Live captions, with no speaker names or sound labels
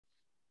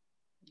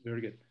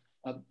Very good.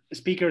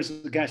 Speakers,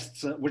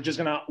 guests, we're just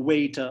gonna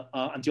wait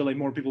until like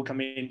more people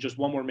come in, just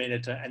one more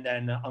minute, and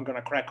then I'm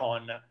gonna crack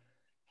on,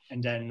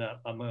 and then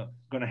I'm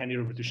gonna hand it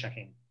over to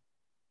Shahin.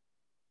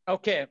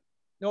 Okay,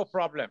 no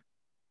problem.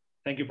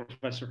 Thank you,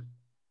 Professor.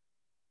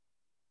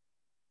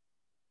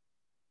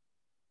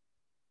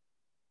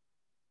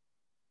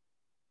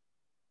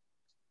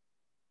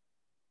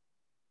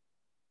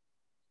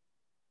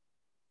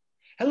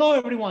 Hello,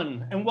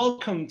 everyone, and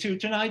welcome to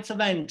tonight's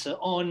event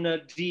on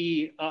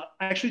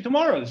actually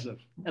tomorrow's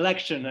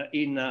election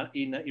in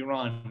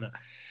Iran.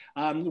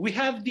 We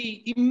have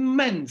the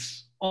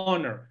immense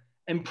honor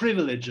and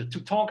privilege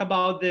to talk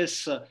about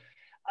this,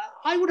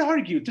 I would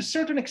argue, to a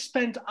certain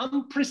extent,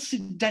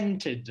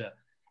 unprecedented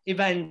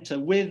event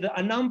with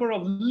a number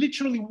of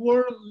literally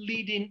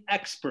world-leading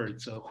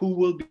experts who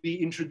will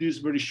be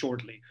introduced very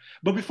shortly.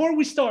 But before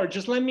we start,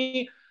 just let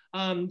me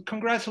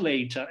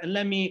congratulate and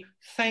let me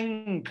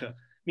thank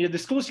the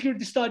School of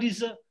Security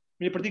Studies,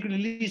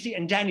 particularly Lizzie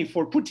and Danny,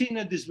 for putting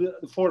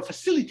for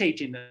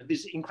facilitating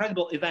this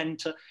incredible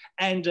event,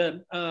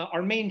 and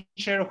our main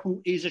chair,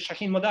 who is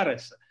Shahin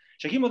Modarres.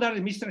 Shahin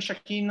Modarres, Mr.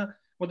 Shahin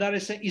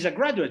Modarres, is a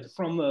graduate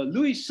from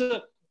Lewis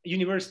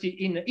University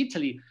in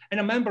Italy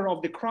and a member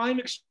of the Crime,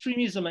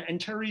 Extremism,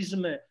 and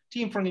Terrorism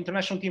team from the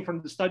international team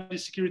from the Study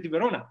of Security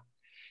Verona.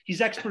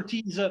 His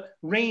expertise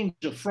range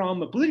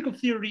from political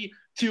theory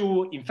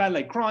to, in fact,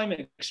 like crime,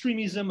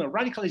 extremism,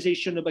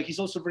 radicalization, but he's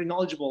also very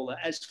knowledgeable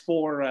as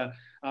for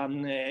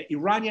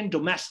Iranian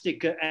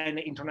domestic and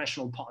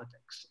international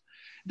politics.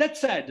 That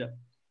said,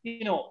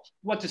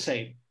 what to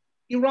say?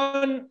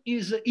 Iran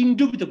is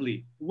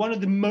indubitably one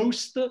of the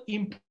most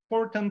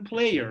important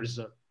players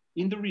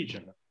in the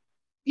region.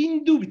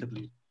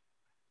 Indubitably.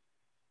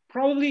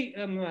 Probably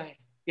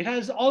it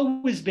has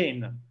always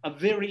been a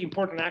very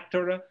important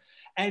actor.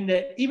 And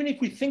even if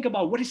we think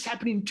about what is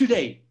happening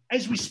today,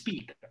 as we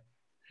speak,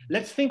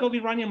 let's think of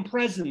Iranian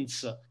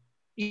presence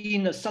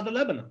in southern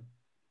Lebanon.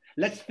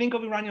 Let's think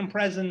of Iranian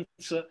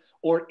presence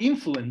or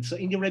influence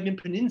in the Arabian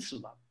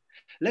Peninsula.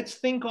 Let's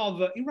think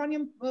of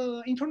Iranian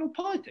internal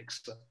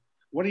politics.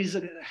 What is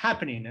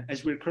happening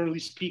as we're currently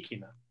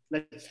speaking?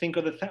 Let's think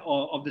of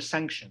the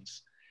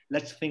sanctions.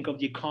 Let's think of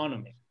the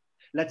economy.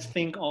 Let's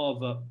think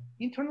of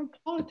internal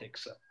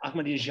politics.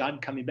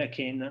 Ahmadinejad coming back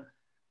in,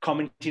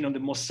 commenting on the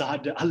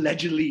Mossad,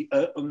 allegedly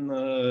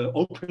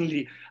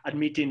openly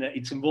admitting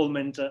its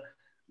involvement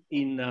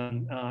in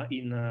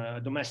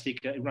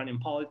domestic Iranian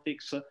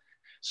politics.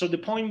 So the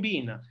point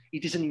being,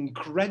 it is an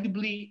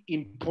incredibly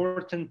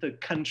important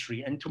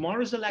country, and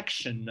tomorrow's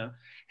election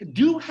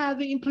do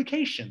have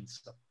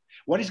implications.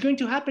 What is going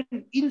to happen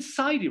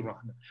inside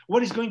Iran?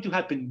 What is going to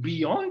happen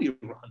beyond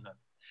Iran?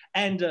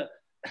 And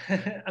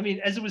I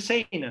mean, as I was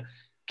saying,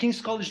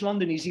 King's College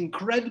London is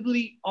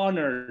incredibly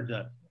honored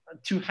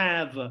to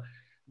have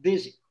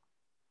this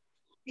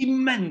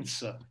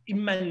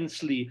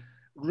immensely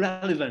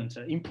relevant,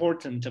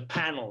 important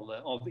panel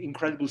of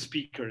incredible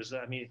speakers,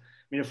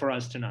 for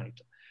us tonight.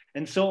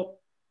 And so,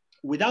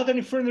 without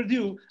any further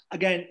ado,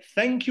 again,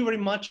 thank you very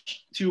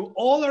much to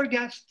all our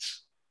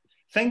guests.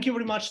 Thank you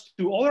very much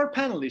to all our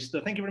panelists.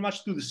 Thank you very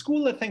much to the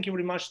school. Thank you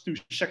very much to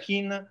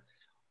Shahin.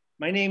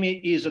 My name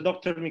is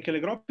Dr.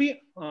 Michele Groppi.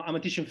 I'm a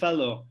teaching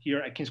fellow here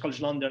at King's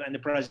College London and the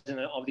president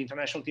of the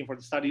international team for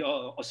the study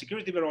of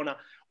security, Verona.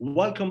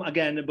 Welcome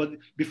again. But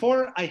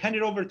before I hand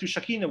it over to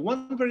Shahin,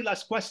 one very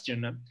last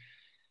question.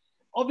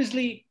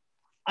 Obviously,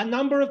 a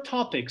number of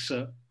topics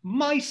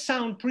might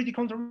sound pretty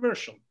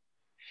controversial.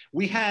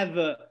 We have,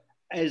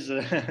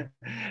 and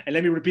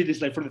let me repeat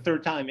this like for the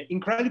third time,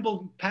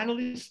 incredible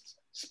panelists,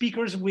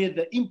 speakers with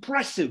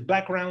impressive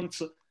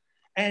backgrounds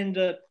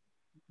and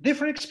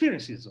different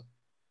experiences.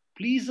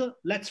 Please,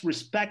 let's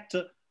respect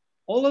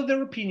all of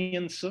their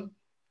opinions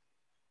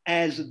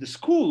as the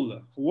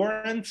school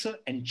warrants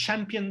and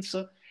champions.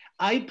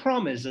 I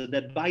promise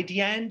that by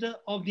the end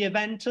of the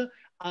event,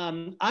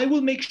 I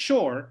will make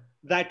sure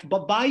that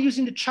by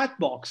using the chat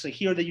box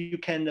here that you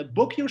can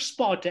book your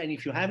spot. And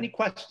if you have any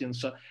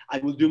questions, I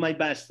will do my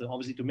best,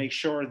 obviously, to make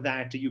sure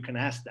that you can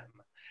ask them.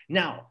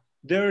 Now,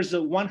 there's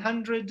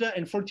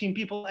 114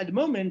 people at the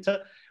moment.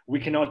 We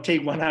cannot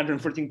take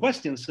 114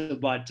 questions,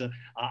 but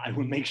I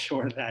will make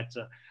sure that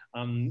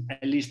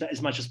at least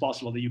as much as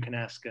possible that you can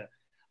ask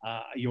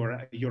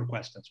your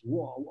questions.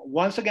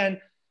 Once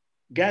again,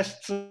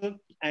 guests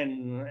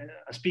and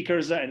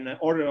speakers and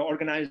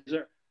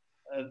organizer,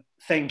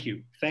 thank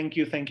you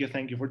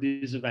for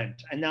this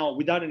event. And now,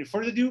 without any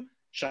further ado,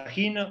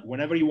 Shahin,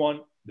 whenever you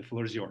want, the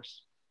floor is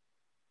yours.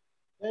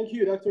 Thank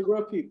you, Dr.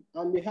 Groppi.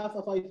 On behalf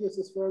of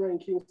ITSS Verona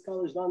and King's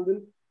College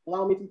London,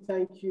 allow me to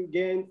thank you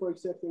again for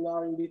accepting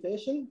our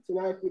invitation.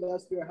 Tonight with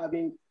us, we are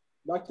having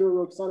Dr.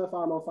 Roxane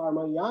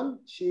Farmanfarmaian.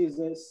 She is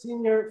a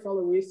senior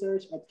fellow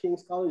research at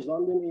King's College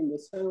London in the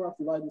Center of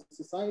Widened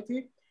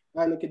Society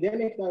and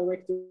academic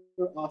director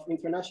of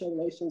international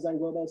relations and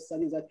global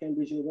studies at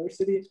Cambridge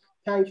University.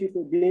 Thank you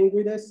for being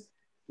with us.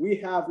 We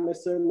have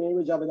Mr.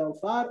 Meir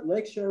Javedanfar,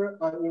 lecturer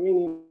on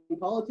Iranian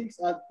politics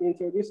at the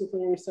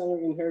Interdisciplinary Center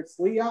in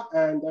Herzliya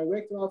and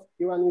director of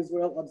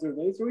Iran-Israel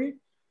Observatory.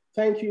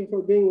 Thank you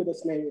for being with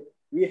us, Meir.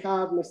 We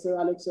have Mr.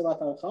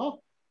 Vatanka,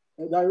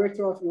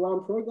 Director of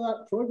Iran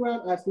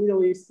Program at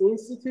Middle East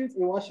Institute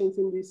in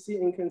Washington, D.C.,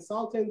 and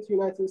consultant to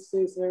United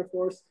States Air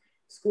Force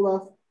School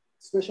of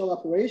Special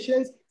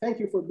Operations. Thank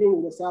you for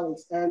being with us,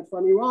 Alex. And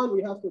from Iran,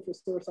 we have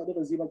Professor Sadegh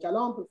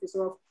Zibakalam,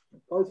 Professor of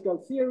Political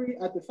Theory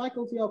at the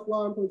Faculty of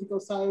Law and Political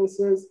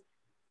Sciences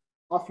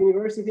of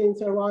University in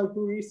Tehran,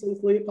 who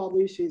recently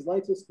published his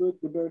latest book,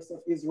 The Birth of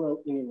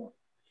Israel in Iran.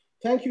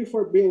 Thank you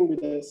for being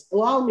with us.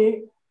 Allow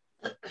me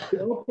to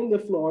open the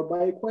floor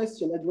by a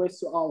question addressed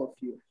to all of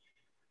you.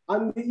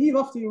 On the eve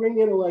of the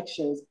Iranian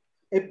elections,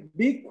 a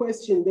big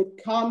question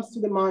that comes to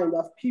the mind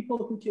of people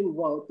who can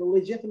vote, the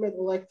legitimate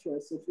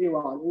electors of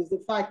Iran, is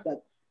the fact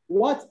that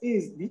what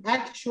is the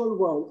actual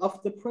role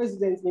of the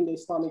president in the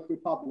Islamic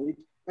Republic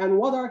and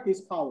what are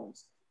his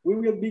powers? We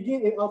will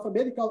begin in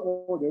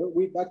alphabetical order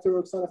with Dr.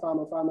 Roxane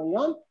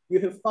Farmanfarmaian. You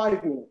have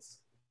 5 minutes.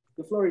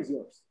 The floor is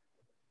yours.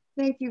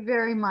 Thank you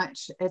very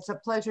much. It's a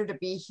pleasure to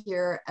be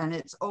here, and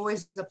it's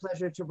always a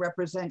pleasure to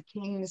represent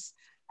King's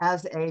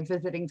as a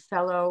visiting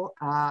fellow,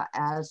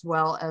 as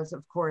well as,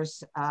 of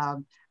course,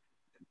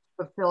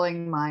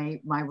 fulfilling my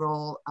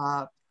role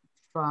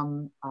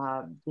from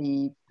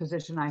the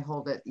position I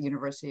hold at the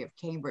University of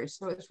Cambridge.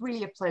 So it's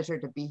really a pleasure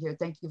to be here.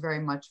 Thank you very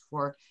much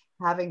for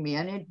having me.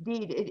 And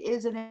indeed, it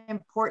is an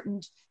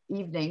important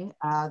evening,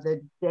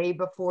 the day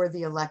before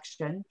the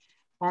election.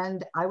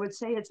 And I would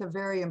say it's a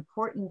very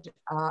important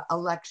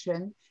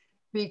election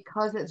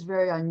because it's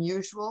very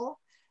unusual.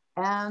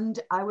 And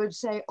I would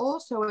say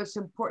also it's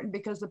important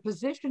because the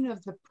position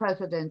of the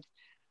president,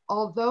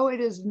 although it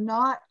is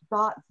not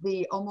got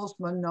the almost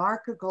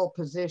monarchical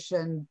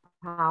position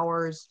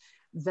powers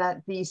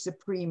that the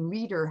supreme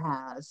leader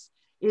has,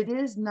 it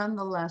is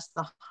nonetheless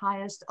the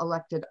highest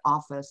elected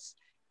office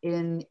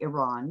in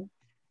Iran.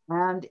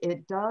 And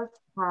it does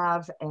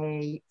have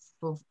a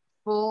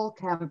full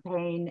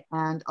campaign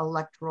and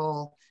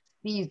electoral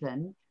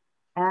season.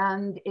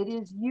 And it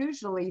is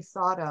usually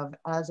thought of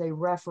as a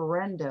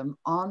referendum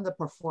on the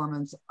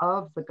performance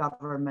of the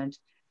government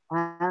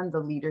and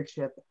the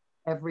leadership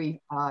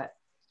every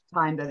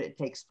time that it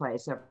takes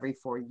place, every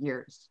 4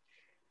 years.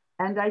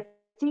 And I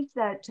think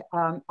that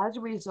as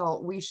a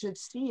result, we should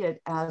see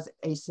it as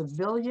a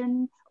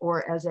civilian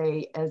or as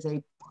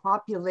a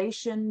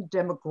population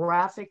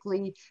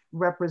demographically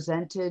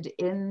represented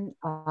in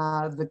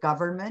the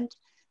government.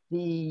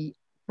 The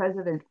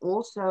president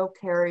also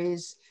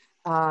carries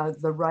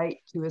the right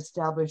to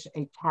establish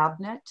a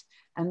cabinet,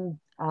 and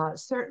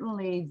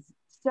certainly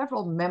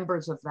several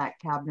members of that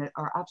cabinet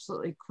are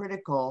absolutely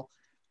critical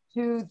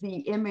to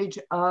the image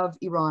of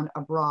Iran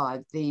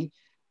abroad. The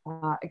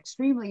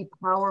extremely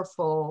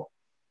powerful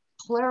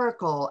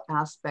clerical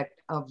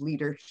aspect of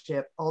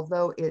leadership,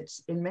 although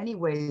it's in many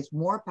ways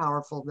more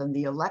powerful than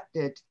the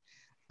elected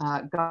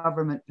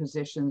government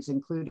positions,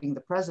 including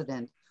the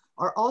president,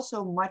 are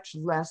also much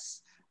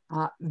less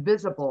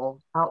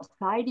visible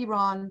outside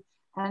Iran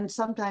and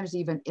sometimes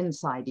even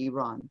inside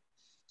Iran.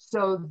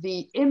 So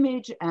the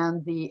image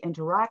and the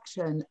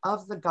interaction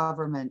of the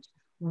government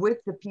with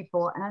the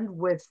people and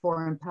with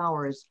foreign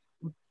powers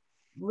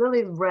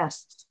really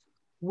rests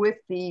with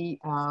the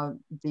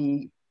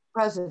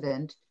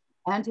president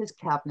and his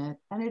cabinet,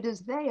 and it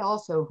is they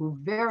also who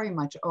very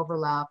much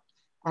overlap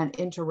and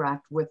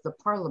interact with the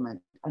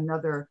parliament,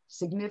 another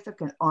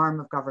significant arm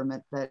of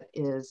government that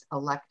is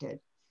elected.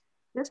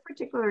 This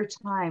particular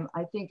time,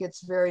 I think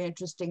it's very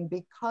interesting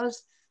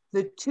because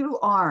the two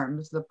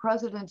arms, the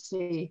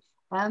presidency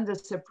and the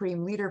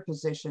supreme leader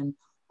position,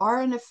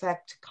 are in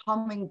effect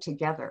coming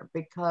together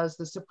because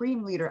the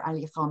supreme leader,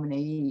 Ali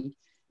Khamenei,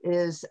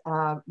 is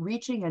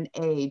reaching an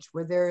age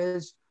where there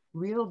is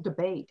real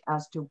debate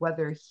as to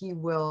whether he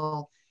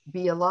will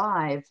be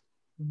alive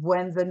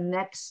when the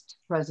next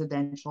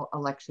presidential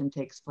election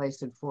takes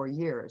place in 4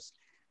 years.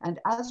 And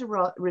as a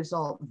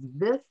result,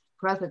 this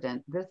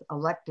president, this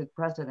elected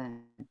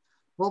president,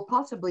 will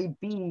possibly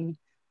be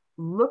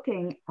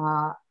looking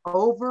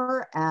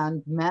over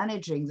and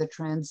managing the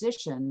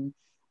transition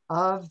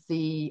of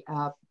the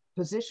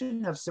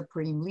position of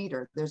supreme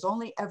leader. There's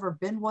only ever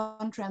been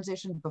one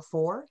transition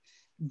before.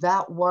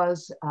 That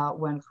was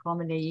when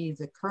Khamenei,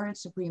 the current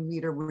supreme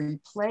leader,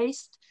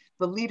 replaced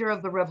the leader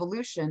of the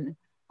revolution,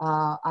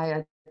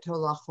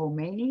 Ayatollah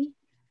Khomeini.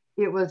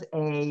 It was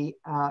a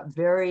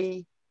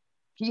very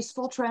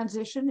peaceful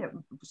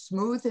transition,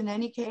 smooth in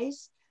any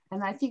case.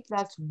 And I think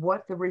that's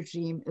what the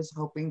regime is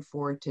hoping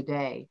for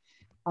today.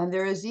 And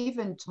there is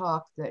even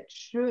talk that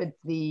should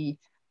the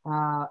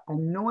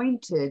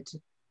anointed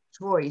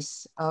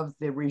choice of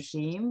the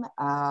regime,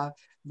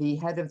 the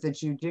head of the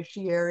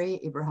judiciary,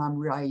 Ibrahim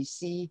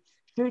Raisi,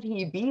 should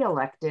he be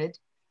elected,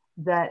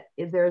 that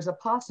there's a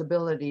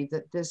possibility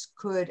that this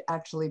could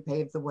actually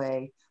pave the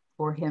way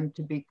for him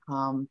to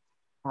become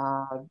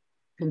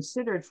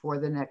considered for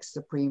the next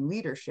supreme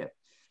leadership.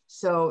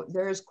 So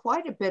there's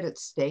quite a bit at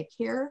stake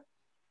here.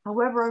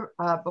 However,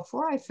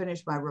 before I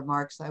finish my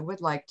remarks, I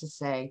would like to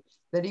say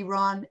that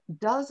Iran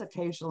does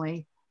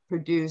occasionally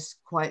produce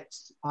quite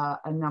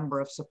a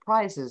number of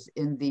surprises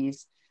in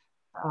these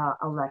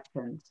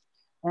elections.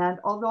 And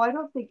although I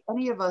don't think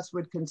any of us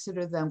would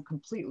consider them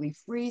completely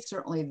free,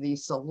 certainly the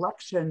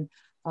selection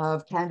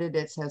of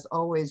candidates has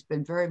always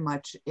been very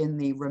much in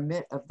the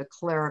remit of the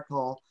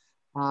clerical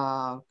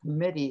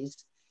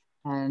committees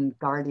and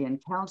guardian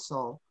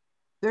council.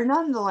 There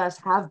nonetheless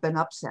have been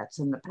upsets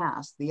in the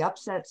past. The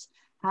upsets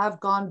have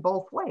gone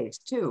both ways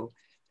too.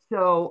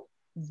 So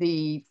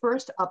the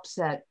first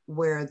upset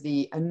where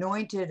the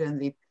anointed and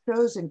the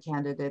chosen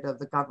candidate of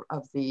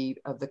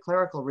the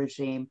clerical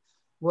regime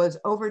was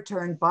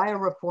overturned by a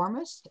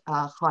reformist,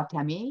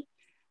 Khatami.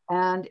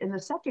 And in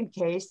the second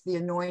case, the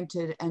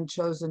anointed and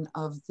chosen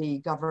of the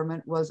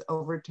government was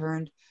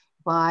overturned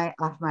by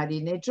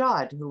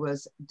Ahmadinejad, who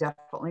was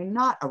definitely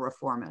not a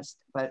reformist,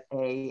 but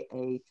a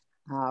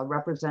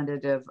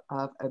representative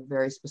of a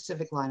very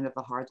specific line of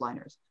the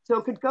hardliners. So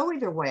it could go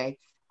either way.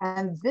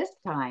 And this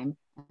time,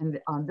 and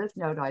on this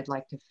note, I'd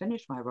like to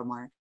finish my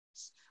remarks.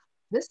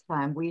 This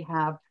time we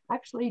have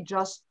actually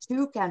just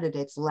two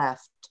candidates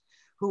left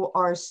who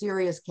are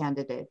serious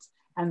candidates.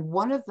 And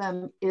one of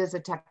them is a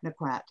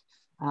technocrat,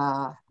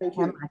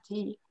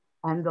 MIT,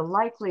 and the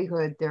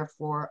likelihood,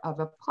 therefore, of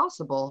a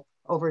possible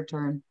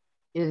overturn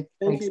is.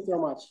 Thank you so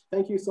much.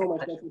 Thank you so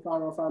much, Dr.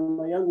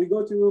 Farmanfarmaian. We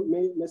go to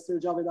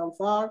Mr.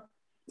 Javedanfar.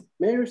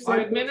 Meir,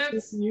 5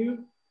 minutes?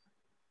 You.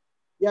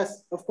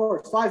 Yes, of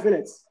course, 5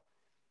 minutes.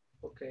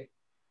 Okay,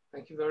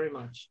 thank you very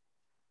much.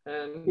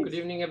 Good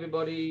evening,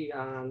 everybody,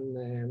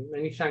 and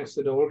many thanks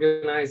to the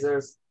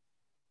organizers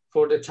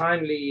for the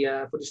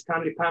for this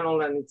timely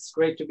panel. And it's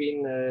great to be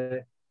in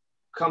the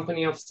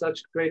company of such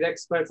great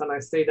experts. And I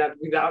say that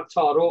without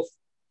ta'aruf.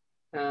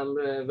 I'm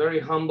very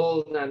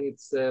humbled, and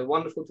it's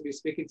wonderful to be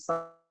speaking to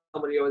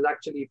somebody who is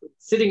actually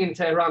sitting in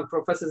Tehran,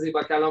 Professor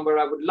Zibakalam, where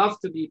I would love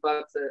to be,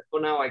 but for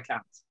now I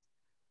can't.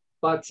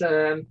 But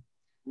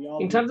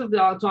in terms of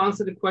to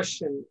answer the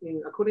question,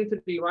 according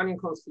to the Iranian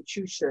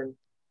constitution,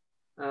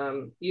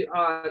 in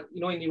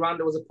Iran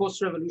there was a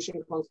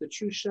post-revolution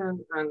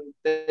constitution, and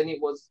then it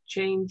was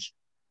changed,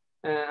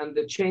 and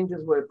the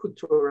changes were put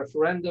to a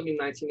referendum in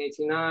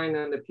 1989,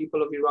 and the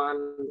people of Iran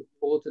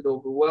voted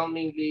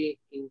overwhelmingly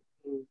in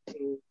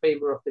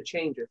favor of the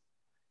changes.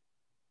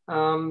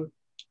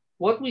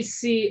 What we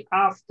see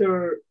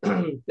after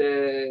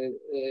the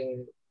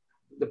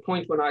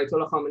point when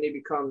Ayatollah Khamenei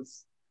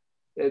becomes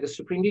the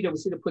supreme leader, we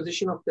see the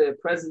position of the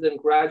president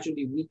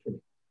gradually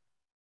weakening.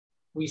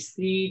 We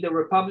see the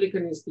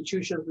Republican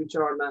institutions, which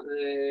are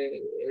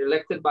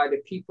elected by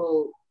the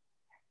people,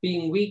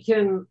 being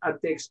weakened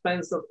at the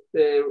expense of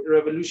the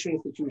revolutionary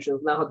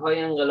institutions, Nahadhay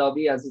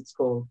Enqilabi as it's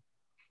called,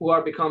 who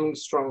are becoming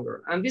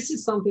stronger. And this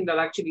is something that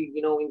actually,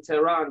 in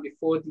Tehran,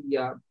 before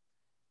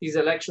these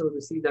elections,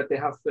 we see that they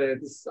have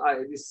this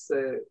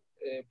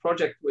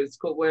project it's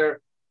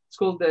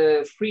called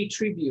the Free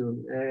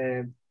Tribune.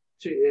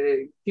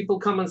 People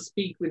come and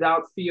speak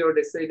without fear.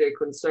 They say their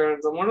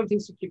concerns. And one of the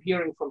things we keep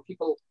hearing from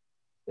people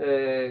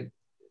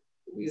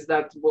is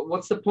that,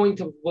 what's the point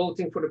of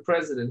voting for the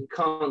president? He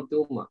can't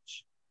do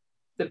much.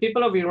 The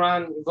people of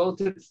Iran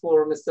voted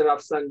for Mr.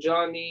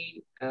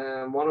 Rafsanjani.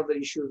 One of the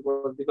issues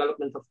was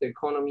development of the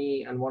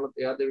economy, and one of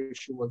the other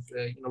issues was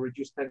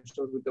reduced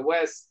tensions with the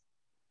West.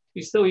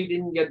 We saw he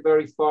didn't get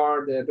very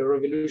far. The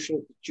revolution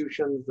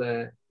institutions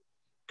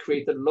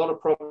created a lot of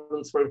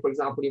problems for him. For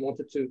example, he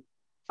wanted to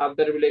have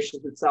better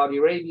relations with Saudi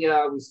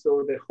Arabia. We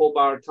saw the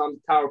Khobar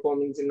Tower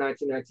bombings in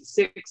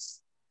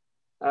 1996.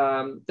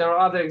 There are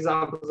other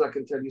examples I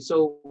can tell you.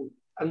 So,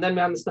 and then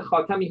we have Mr.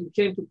 Khatami, who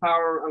came to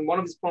power, and one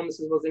of his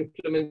promises was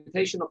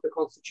implementation of the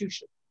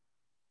constitution.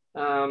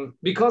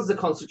 Because the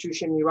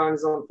constitution in Iran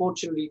is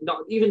unfortunately not,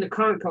 even the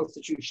current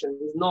constitution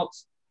is not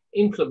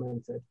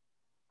implemented.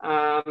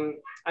 And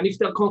if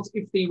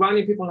the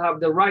Iranian people have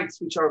the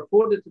rights which are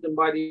afforded to them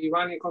by the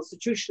Iranian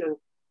constitution,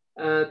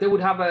 they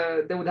would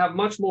have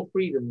much more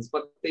freedoms,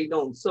 but they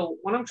don't. So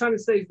what I'm trying to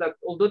say is that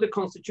although the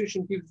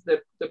constitution gives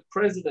the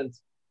president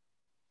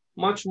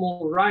much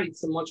more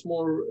rights and much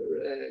more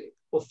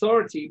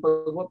authority,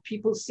 but what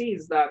people see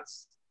is that,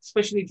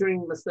 especially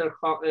during Mr.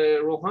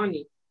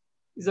 Rouhani,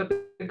 is that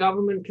the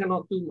government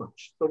cannot do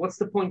much. So what's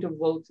the point of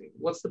voting?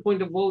 What's the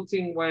point of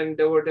voting when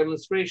there were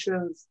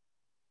demonstrations?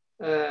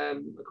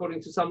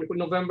 According to some report,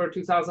 November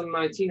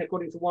 2019,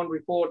 according to one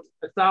report,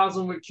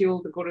 1,000 were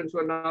killed. According to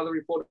another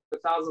report,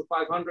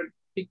 1,500.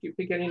 You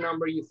pick any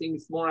number you think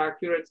is more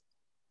accurate.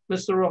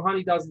 Mr.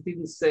 Rouhani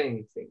didn't say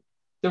anything.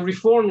 The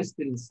reformists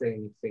didn't say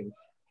anything.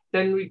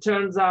 Then it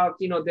turns out,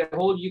 the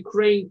whole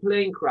Ukraine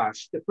plane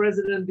crash. The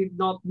president did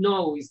not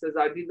know. He says,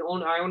 I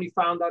only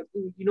found out,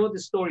 the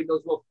story,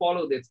 those who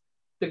followed it.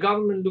 The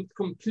government looked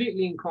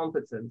completely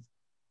incompetent.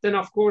 Then,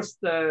 of course,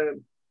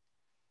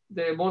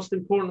 the most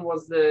important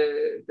was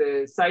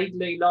the Said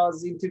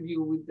Leila's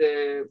interview with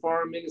the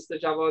foreign minister,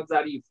 Javad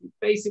Zarif. He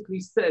basically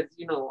said,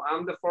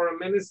 I'm the foreign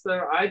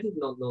minister. I did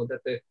not know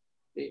that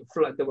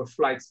there were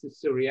flights to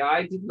Syria.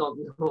 I did not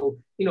know,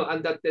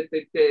 and that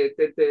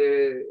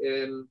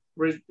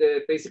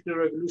basically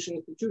revolution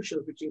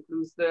institutions, which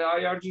includes the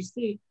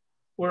IRGC,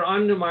 were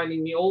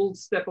undermining the old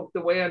step of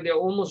the way, and they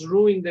almost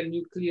ruined the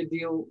nuclear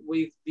deal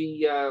with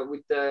the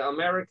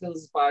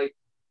Americans by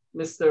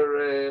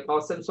Mr.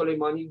 Qasem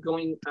Soleimani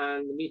going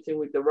and meeting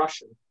with the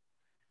Russian.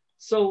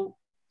 So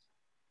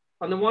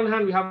on the one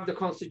hand, we have the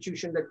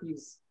constitution that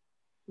gives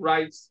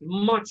rights,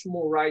 much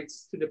more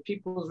rights to the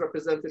people's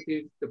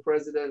representative, the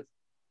president.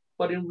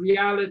 But in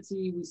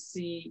reality, we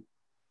see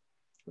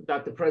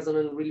that the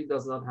president really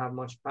does not have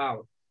much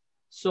power.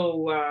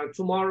 So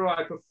tomorrow,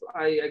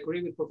 I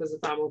agree with Professor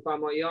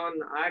Farmanfarmaian.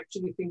 I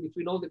actually think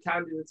between all the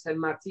candidates,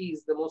 Hemmati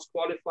is the most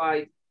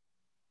qualified.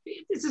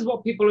 This is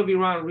what people of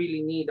Iran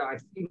really need,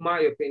 in my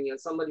opinion,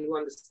 somebody who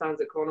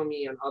understands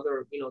economy and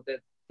other,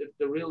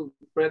 the real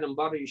bread and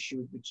butter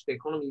issues, which the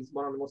economy is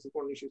one of the most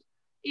important issues.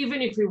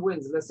 Even if he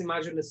wins, let's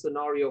imagine a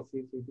scenario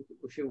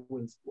if he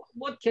wins.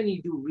 What can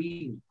he do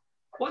really?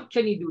 What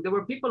can he do? There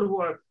were people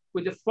who are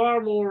with a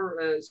far more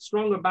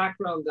stronger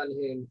background than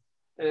him.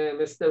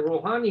 Mr.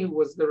 Rouhani, who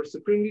was the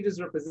Supreme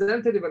Leader's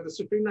representative at the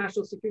Supreme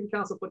National Security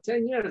Council for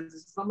 10 years,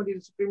 this is somebody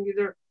the Supreme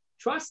Leader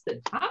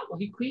trusted. How?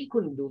 He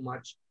couldn't do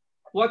much.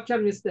 What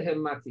can Mr.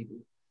 Hemmati do?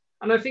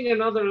 And I think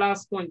another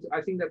last point,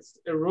 I think that's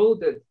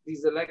eroded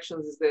these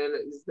elections is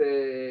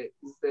the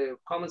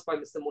comments by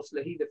Mr.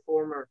 Moslehi, the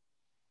former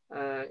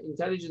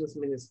intelligence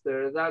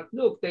minister, that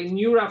look, they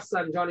knew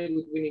Rafsanjani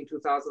would win in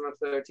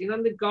 2013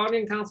 and the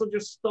Guardian Council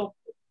just stopped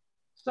it.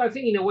 So I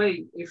think in a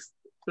way, if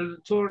the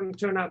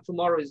turnout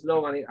tomorrow is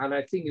low, and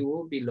I think it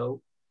will be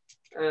low,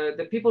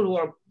 the people who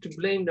are to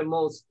blame the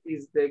most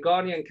is the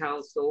Guardian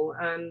Council,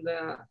 and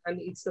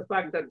it's the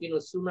fact that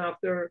soon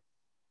after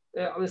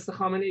Mr.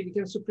 Khamenei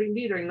became Supreme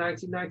Leader in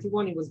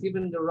 1991, he was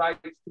given the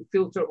right to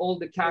filter all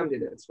the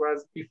candidates,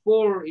 whereas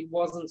before it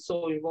wasn't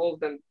so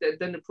involved, and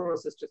then the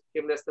process just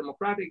became less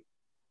democratic,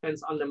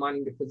 hence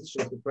undermining the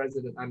position of the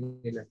president and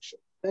the election.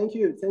 Thank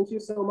you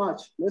so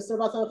much. Mr.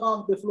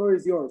 Vatanka, the floor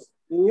is yours.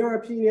 In your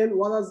opinion,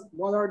 what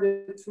are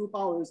the true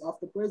powers of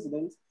the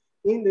president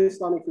in the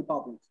Islamic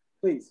Republic?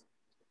 Please.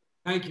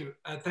 Thank you.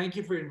 Thank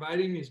you for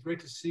inviting me. It's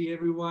great to see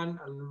everyone.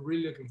 I'm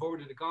really looking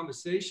forward to the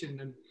conversation.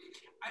 And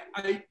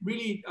I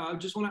really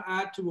just want to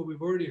add to what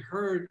we've already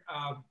heard.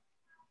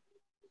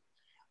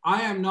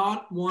 I am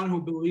not one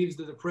who believes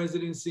that the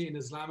presidency in the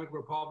Islamic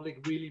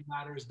Republic really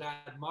matters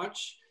that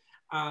much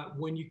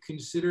when you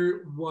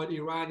consider what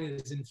Iran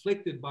is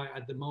inflicted by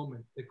at the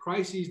moment. The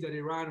crises that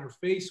Iran are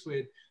faced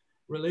with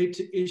relate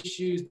to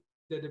issues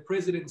that the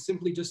president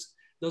simply just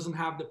doesn't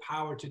have the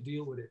power to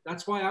deal with it.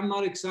 That's why I'm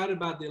not excited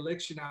about the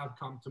election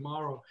outcome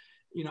tomorrow.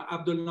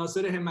 Abdul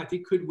Nasser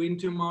Hemmati could win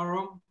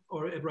tomorrow,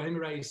 or Ibrahim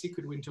Raisi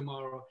could win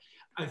tomorrow.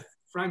 I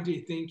frankly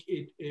think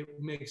it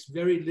makes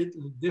very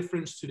little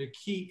difference to the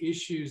key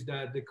issues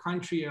that the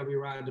country of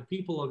Iran, the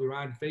people of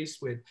Iran face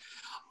with.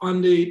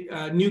 On the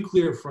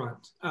nuclear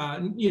front,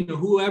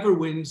 whoever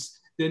wins,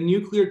 the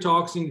nuclear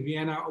talks in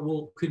Vienna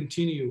will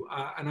continue.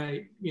 And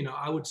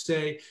I would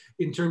say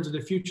in terms of the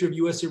future of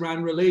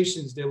US-Iran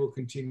relations, they will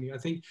continue. I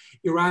think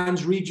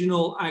Iran's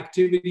regional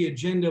activity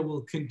agenda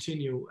will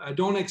continue.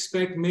 Don't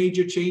expect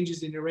major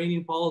changes in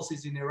Iranian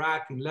policies in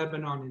Iraq, in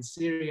Lebanon, in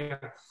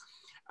Syria,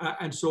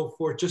 and so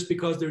forth, just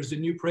because there's a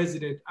new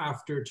president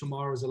after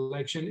tomorrow's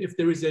election. If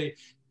there is a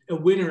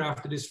winner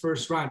after this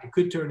first round, it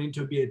could turn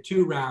into be a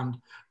two-round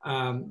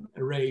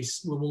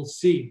race. We will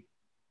see.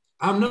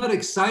 I'm not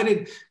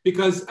excited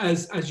because,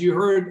 as you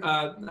heard,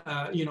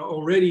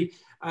 already,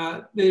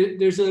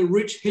 there's a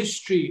rich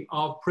history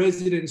of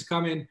presidents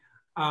coming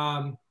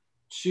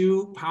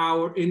to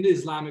power in the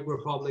Islamic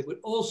Republic with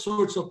all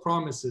sorts of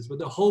promises, with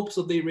the hopes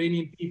of the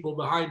Iranian people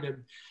behind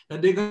them,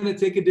 that they're going to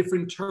take a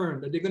different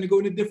turn, that they're going to go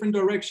in a different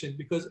direction,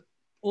 because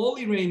all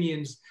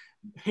Iranians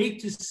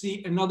hate to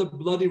see another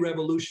bloody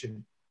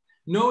revolution.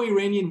 No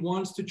Iranian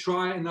wants to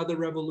try another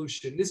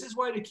revolution. This is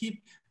why they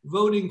keep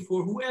voting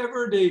for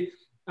whoever the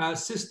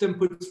system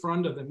puts in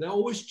front of them. They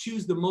always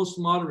choose the most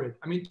moderate.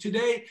 I mean,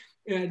 today,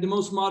 the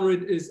most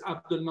moderate is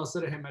Abdul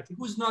Nasser Hemmati,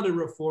 who's not a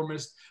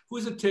reformist,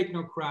 who's a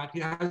technocrat. He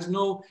has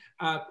no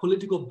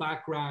political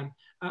background,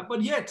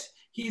 but yet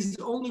he's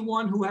the only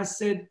one who has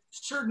said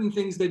certain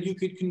things that you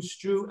could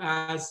construe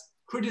as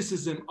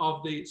criticism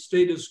of the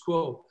status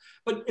quo.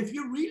 But if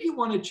you really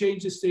want to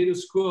change the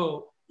status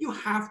quo, you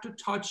have to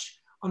touch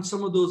on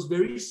some of those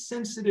very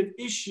sensitive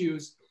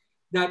issues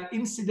that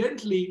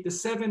incidentally, the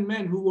 7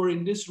 men who were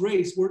in this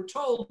race were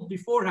told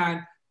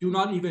beforehand, do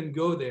not even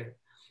go there.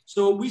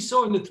 So we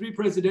saw in the 3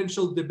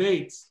 presidential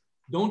debates,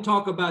 don't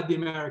talk about the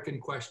American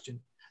question.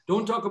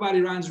 Don't talk about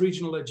Iran's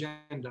regional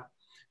agenda.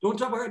 Don't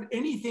talk about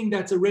anything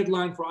that's a red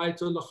line for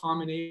Ayatollah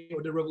Khamenei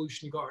or the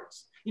Revolutionary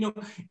Guards.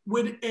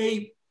 With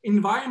an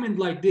environment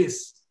like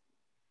this,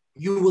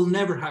 you will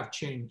never have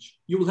change.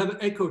 You will have an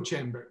echo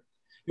chamber.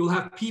 You'll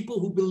have people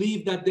who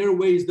believe that their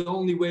way is the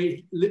only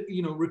way,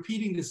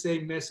 repeating the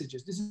same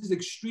messages. This is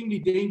extremely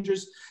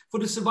dangerous for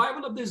the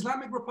survival of the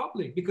Islamic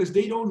Republic, because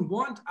they don't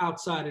want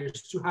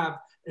outsiders to have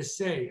a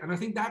say. And I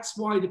think that's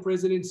why the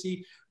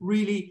presidency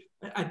really,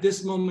 at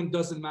this moment,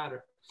 doesn't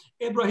matter.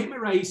 Ebrahim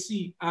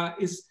Raisi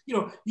is, you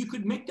know, you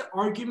could make the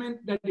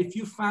argument that if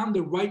you found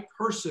the right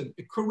person,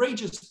 a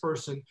courageous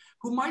person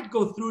who might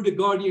go through the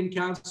Guardian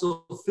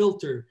Council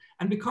filter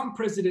and become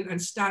president and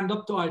stand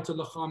up to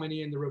Ayatollah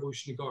Khamenei and the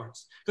Revolutionary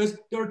Guards. Because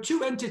there are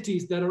two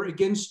entities that are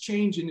against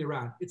change in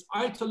Iran. It's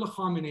Ayatollah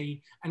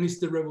Khamenei and it's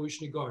the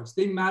Revolutionary Guards.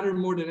 They matter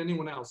more than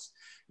anyone else.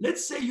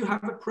 Let's say you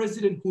have a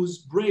president who's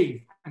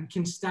brave and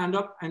can stand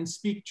up and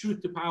speak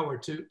truth to power,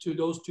 to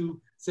those two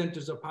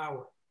centers of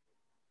power.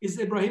 Is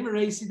Ebrahim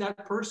Raisi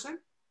that person?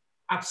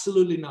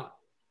 Absolutely not.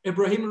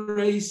 Ebrahim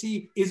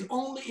Raisi is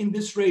only in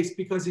this race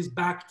because he's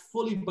backed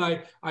fully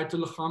by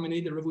Ayatollah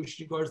Khamenei, the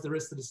Revolutionary Guards, the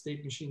rest of the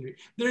state machinery.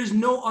 There is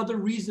no other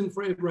reason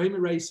for Ebrahim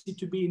Raisi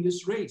to be in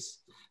this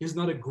race. He's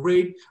not a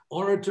great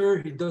orator.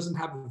 He doesn't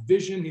have a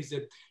vision. He's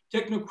a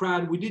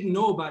technocrat. We didn't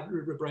know about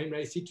Ebrahim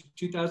Raisi to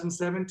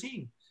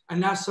 2017. And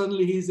now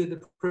suddenly he's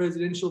the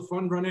presidential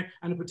frontrunner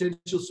and a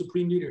potential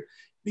supreme leader.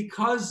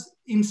 Because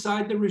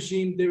inside the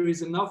regime, there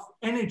is enough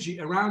energy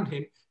around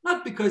him,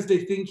 not because they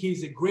think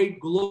he's a great,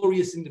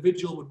 glorious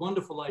individual with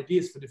wonderful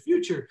ideas for the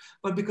future,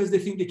 but because they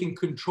think they can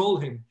control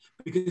him,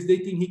 because they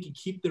think he can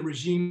keep the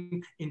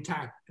regime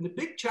intact. And the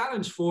big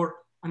challenge for,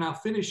 and I'll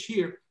finish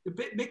here, the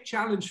big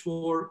challenge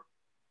for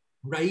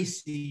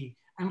Raisi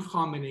and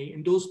Khamenei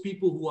and those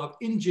people who have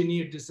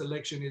engineered this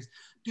election is,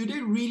 do they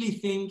really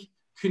think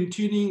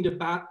continuing the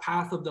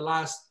path of the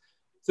last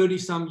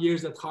 30-some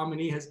years that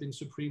Khamenei has been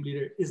supreme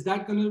leader, is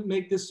that going to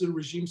make this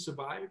regime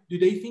survive? Do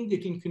they think they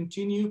can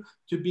continue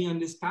to be on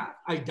this path?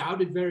 I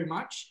doubt it very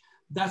much.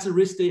 That's a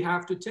risk they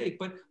have to take.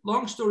 But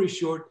long story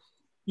short,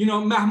 you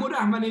know, Mahmoud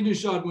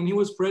Ahmadinejad, when he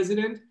was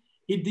president,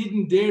 he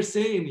didn't dare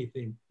say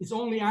anything. It's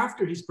only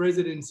after his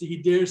presidency he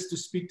dares to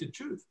speak the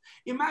truth.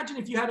 Imagine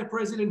if you had a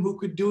president who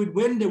could do it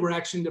when they were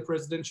actually in the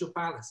presidential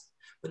palace.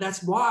 But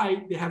that's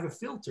why they have a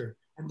filter,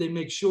 and they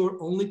make sure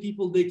only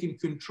people they can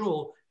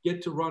control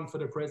get to run for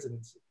the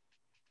presidency.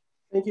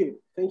 Thank you.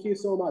 Thank you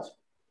so much.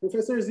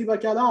 Professor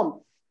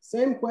Zibakalam,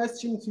 same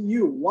question to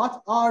you.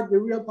 What are the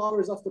real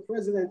powers of the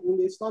president in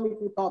the Islamic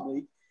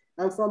Republic?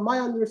 And from my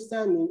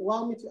understanding,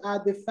 allow me to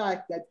add the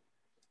fact that,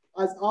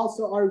 as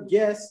also our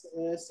guest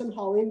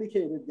somehow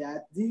indicated,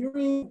 that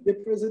during the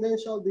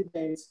presidential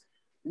debates,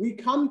 we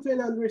come to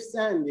an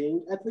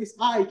understanding, at least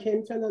I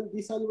came to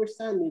this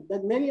understanding,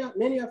 that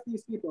many of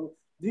these people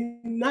do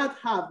not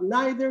have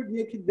neither the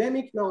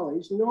academic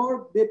knowledge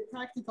nor the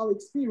practical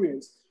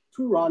experience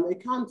to run a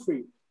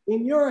country.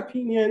 In your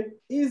opinion,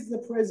 is the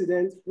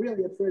president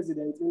really a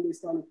president in the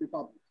Islamic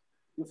Republic?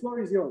 The floor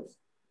is yours.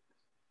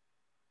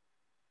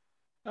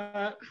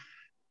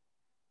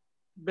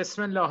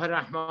 Bismillah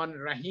ar-Rahman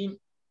ar-Rahim.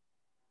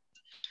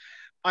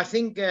 I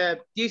think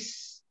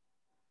this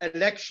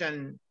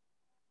election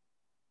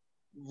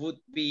would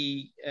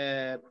be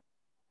a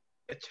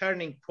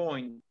turning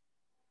point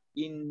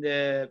in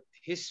the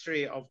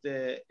history of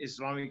the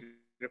Islamic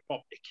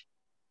Republic.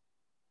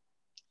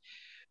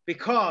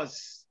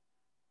 Because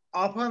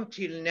up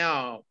until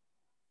now,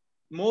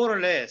 more or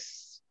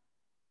less,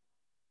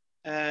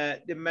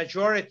 the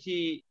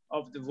majority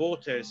of the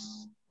voters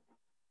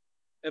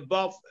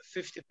above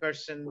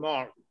 50%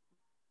 mark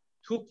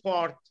took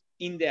part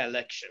in the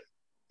election.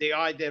 They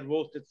either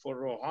voted for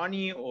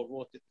Rouhani or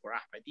voted for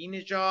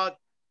Ahmadinejad.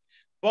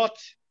 But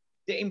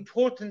the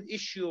important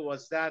issue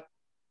was that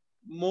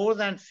more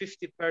than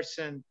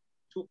 50%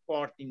 took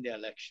part in the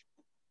election.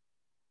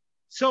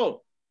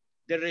 So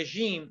the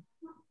regime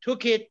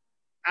took it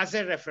as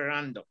a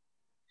referendum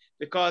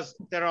because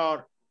there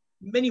are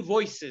many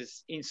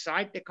voices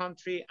inside the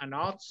country and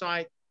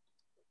outside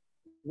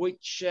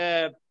which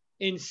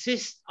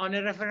insist on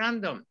a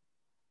referendum.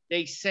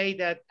 They say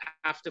that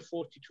after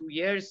 42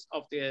 years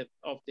of the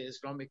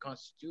Islamic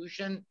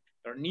constitution,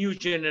 or new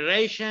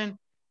generation,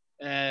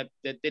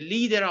 the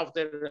leader of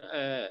the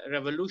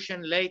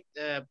revolution, late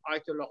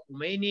Ayatollah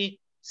Khomeini,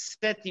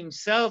 said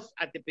himself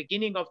at the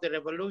beginning of the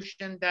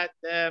revolution that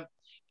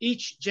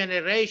each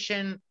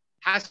generation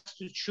has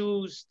to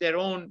choose their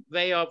own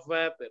way of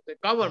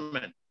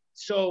government.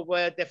 So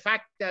the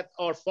fact that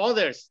our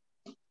fathers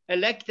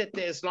elected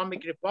the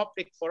Islamic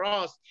Republic for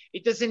us,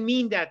 it doesn't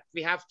mean that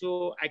we have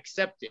to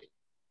accept it.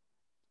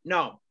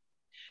 No,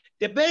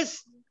 the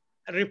best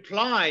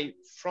reply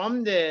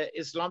from the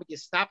Islamic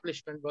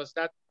establishment was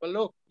that, well,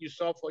 look, you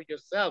saw for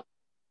yourself,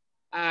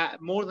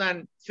 more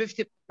than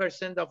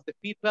 50% of the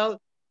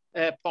people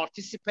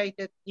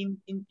participated in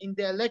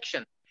the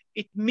election.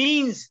 It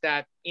means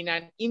that in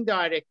an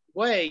indirect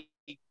way,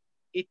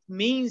 it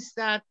means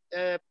that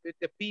the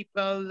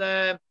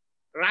people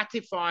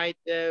ratified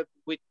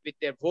with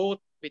their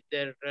vote, with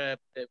their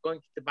going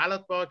to the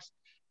ballot box,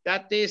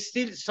 that they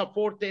still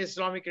support the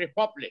Islamic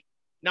Republic.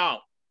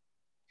 Now,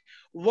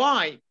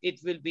 why it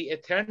will be a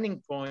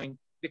turning point?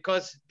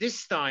 Because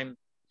this time,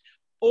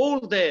 all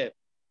the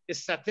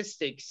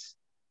statistics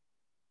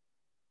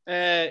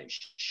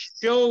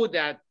show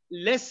that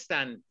less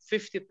than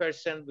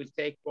 50% will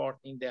take part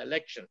in the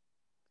election.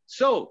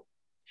 So,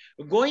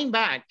 going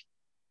back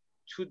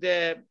to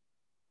the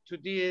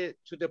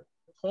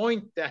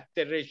point that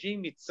the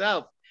regime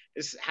itself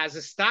has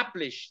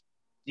established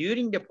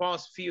during the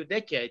past few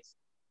decades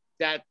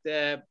that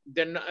the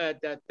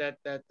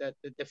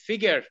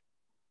figure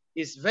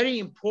is very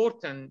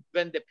important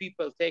when the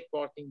people take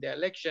part in the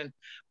election.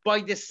 By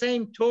the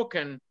same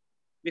token,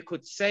 we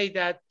could say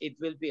that it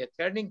will be a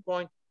turning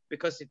point,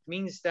 because it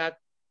means that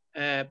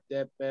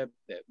the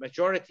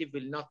majority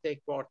will not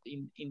take part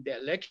in the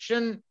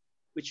election,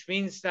 which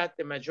means that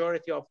the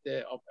majority of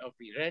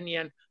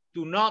Iranian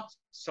do not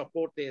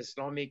support the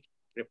Islamic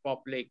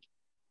Republic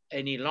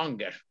any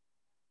longer.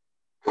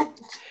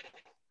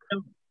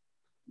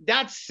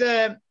 That's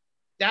the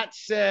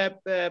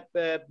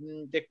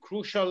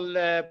crucial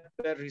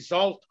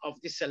result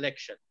of this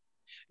election.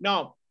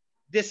 Now,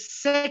 the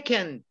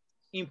second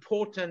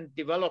important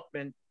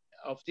development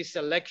of this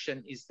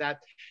election is that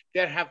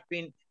there have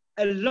been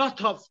a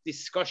lot of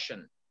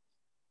discussion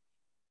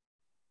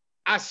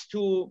as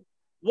to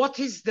what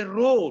is the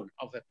role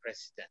of a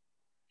president.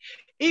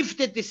 If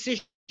the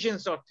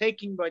decisions are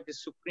taken by the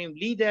supreme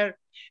leader,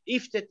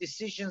 if the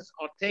decisions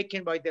are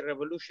taken by the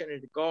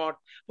Revolutionary Guard,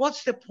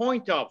 what's the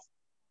point of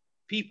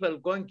people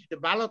going to the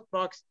ballot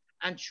box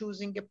and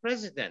choosing a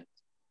president?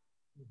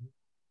 Mm-hmm.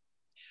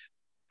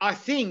 I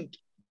think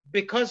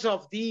because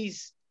of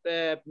these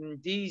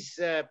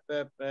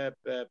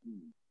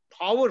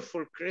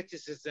powerful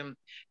criticism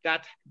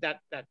that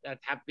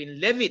have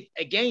been levied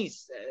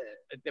against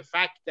the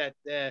fact that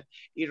the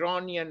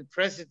Iranian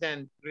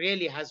president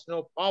really has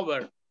no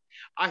power,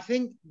 I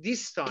think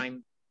this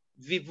time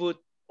we would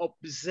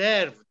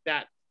observe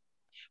that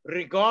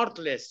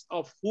regardless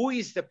of who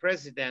is the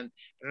president,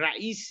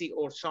 Raisi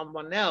or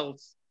someone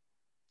else,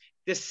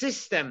 the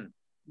system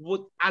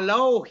would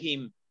allow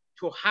him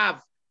to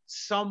have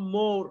some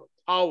more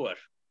power,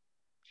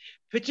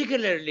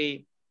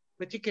 particularly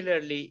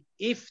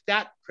if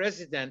that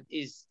president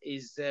is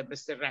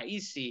Mr.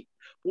 Raisi,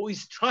 who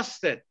is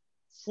trusted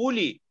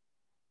fully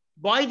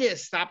by the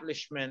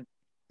establishment.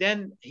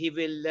 Then he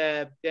will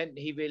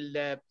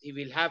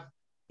have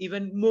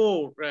even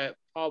more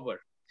power.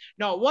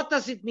 Now, what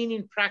does it mean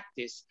in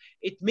practice?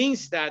 It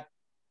means that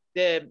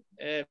the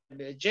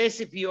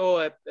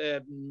JCPOA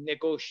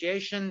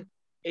negotiation,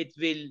 it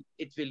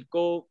will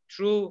go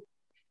through.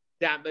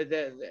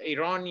 The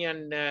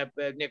Iranian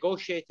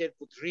negotiator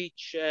would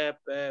reach a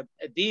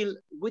deal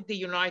with the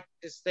United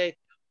States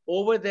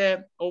over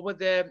the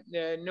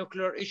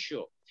nuclear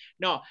issue.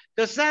 Now,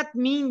 does that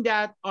mean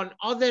that on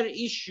other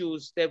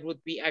issues there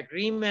would be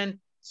agreement,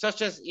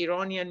 such as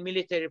Iranian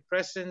military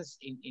presence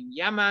in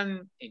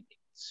Yemen, in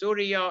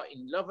Syria,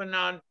 in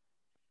Lebanon,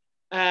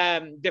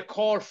 the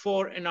call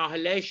for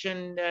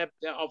annihilation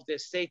of the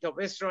state of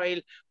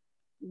Israel?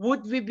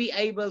 Would we be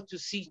able to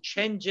see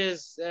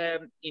changes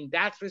in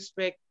that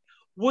respect?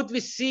 Would we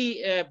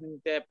see a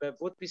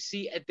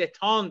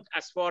détente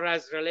as far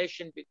as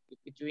relation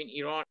between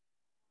Iran?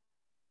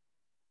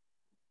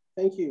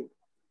 Thank you.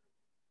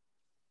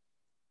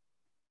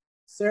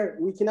 Sir,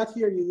 we cannot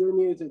hear you, you're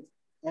muted.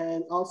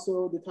 And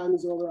also the time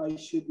is over, I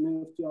should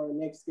move to our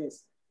next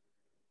guest.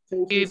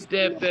 Thank you.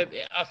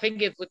 I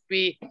think it would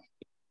be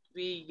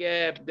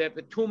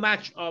too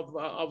much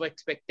of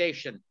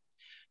expectation.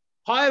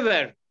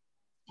 However,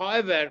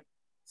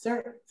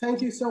 sir,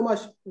 thank you so much.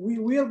 We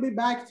will be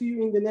back to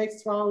you in the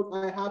next round.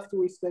 I have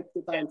to respect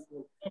the time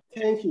frame.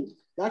 Thank you.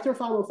 Dr.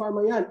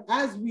 Farmanfarmaian,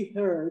 as we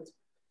heard,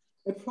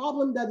 a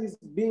problem that is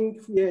being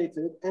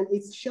created and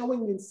it's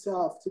showing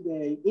itself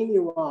today in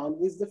Iran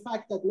is the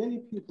fact that many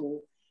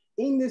people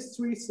in the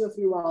streets of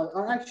Iran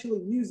are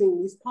actually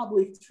using these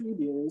public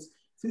tribunes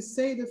to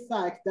say the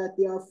fact that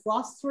they are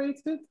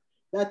frustrated,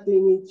 that they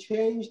need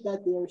change,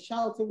 that they are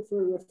shouting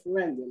for a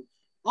referendum.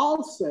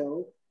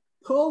 Also,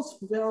 polls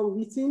from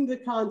within the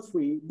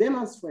country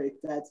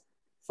demonstrate that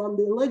from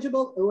the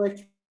eligible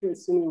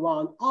electors in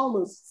Iran,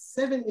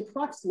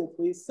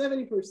 approximately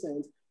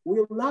 70%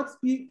 will not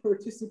be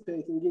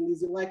participating in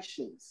these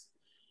elections.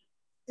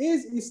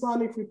 Is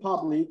Islamic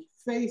Republic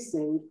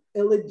facing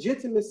a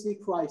legitimacy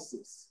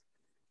crisis?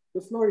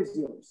 The floor is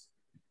yours.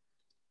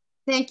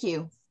 Thank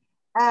you.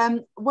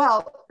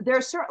 Well, there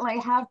certainly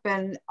have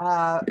been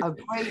a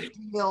great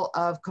deal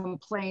of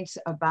complaints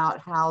about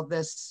how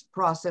this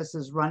process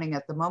is running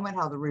at the moment,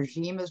 how the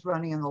regime is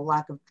running, and the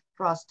lack of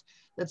trust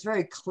that's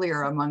very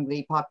clear among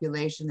the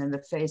population in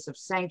the face of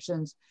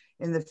sanctions,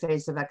 in the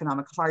face of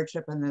economic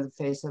hardship, and in the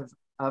face of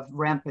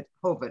rampant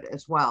COVID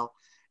as well.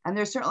 And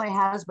there certainly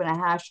has been a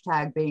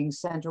hashtag being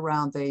sent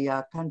around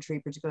the country,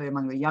 particularly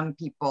among the young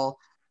people,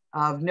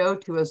 of no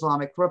to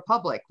Islamic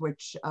Republic,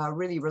 which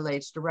really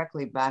relates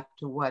directly back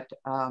to what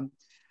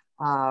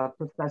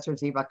Professor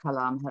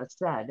Zibakalam has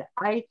said.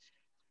 I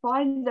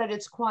find that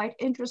it's quite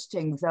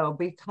interesting though,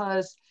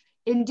 because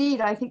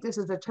indeed, I think this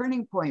is a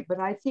turning point, but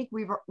I think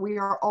we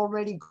are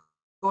already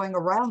going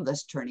around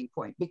this turning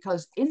point,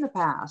 because in the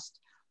past,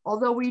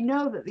 although we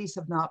know that these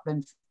have not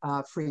been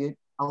free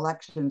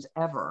elections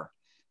ever,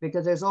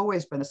 because there's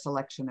always been a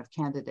selection of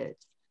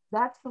candidates,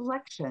 that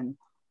selection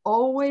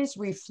always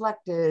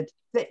reflected,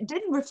 that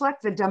didn't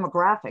reflect the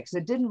demographics,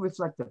 it didn't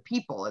reflect the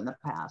people in the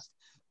past,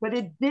 but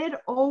it did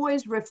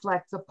always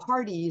reflect the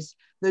parties,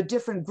 the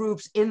different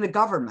groups in the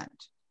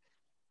government.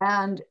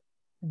 And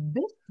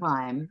this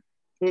time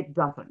it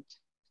doesn't.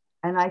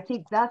 And I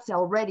think that's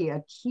already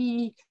a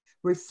key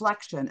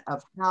reflection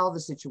of how the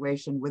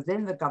situation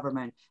within the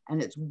government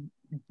and its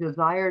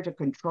desire to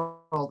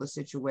control the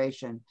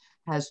situation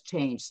has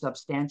changed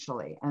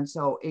substantially. And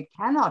so it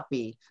cannot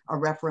be a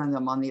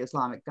referendum on the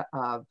Islamic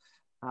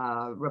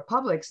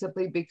Republic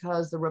simply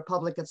because the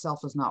Republic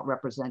itself is not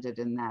represented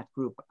in that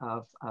group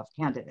of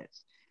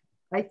candidates.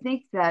 I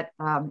think that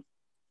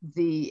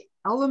the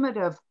element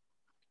of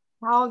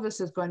how this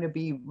is going to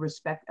be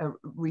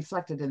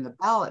reflected in the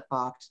ballot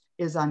box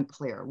is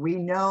unclear. We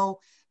know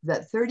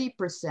that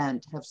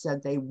 30% have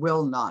said they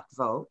will not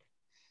vote.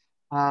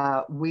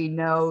 We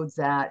know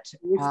that—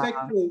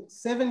 Respectfully,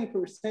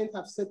 70%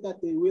 have said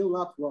that they will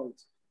not vote.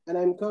 And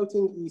I'm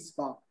quoting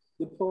ISPA,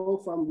 the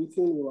poll from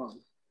within Iran.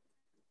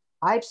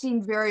 I've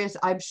seen various,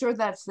 I'm sure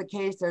that's the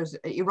case.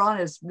 Iran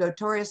is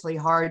notoriously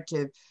hard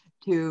to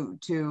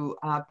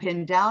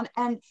pin down.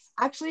 And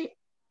actually,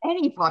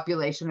 any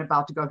population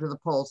about to go to the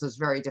polls is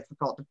very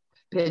difficult to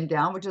pin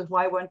down, which is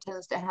why one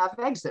tends to have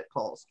exit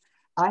polls.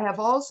 I have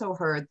also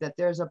heard that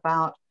there's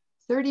about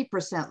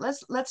 30%,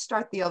 let's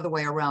start the other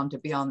way around to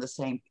be on the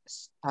same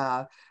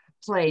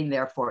plane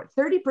therefore.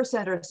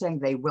 30% are saying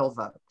they will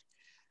vote.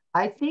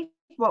 I think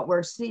what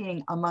we're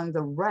seeing among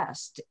the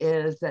rest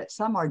is that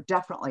some are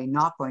definitely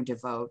not going to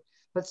vote,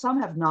 but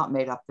some have not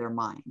made up their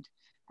mind.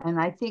 And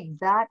I think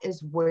that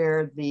is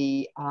where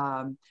the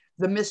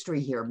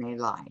mystery here may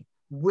lie.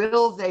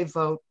 Will they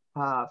vote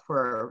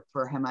for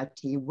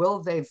Hemati? Will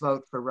they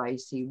vote for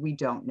Raisi? We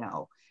don't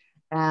know.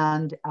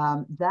 And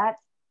that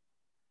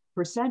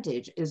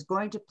percentage is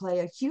going to play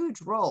a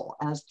huge role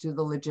as to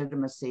the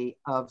legitimacy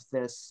of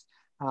this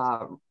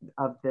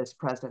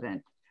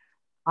president.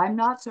 I'm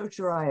not so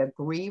sure I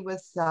agree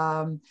with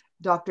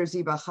Dr.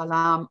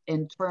 Zibakalam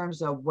in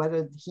terms of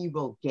whether he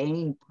will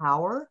gain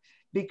power,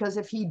 because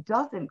if he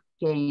doesn't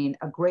gain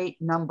a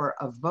great number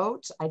of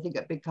votes, I think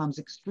it becomes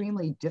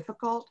extremely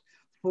difficult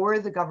for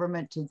the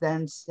government to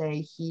then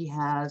say he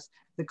has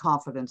the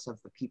confidence of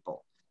the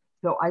people.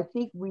 So I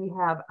think we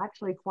have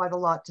actually quite a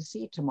lot to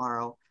see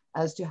tomorrow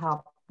as to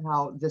how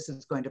this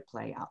is going to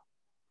play out.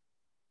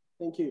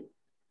 Thank you.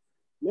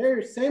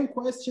 Meir, same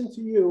question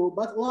to you,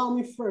 but allow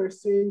me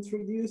first to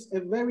introduce a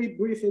very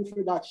brief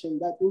introduction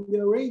that in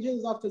the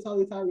Origins of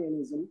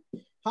Totalitarianism,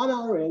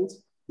 Hannah Arendt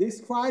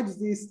describes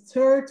this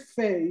third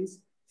phase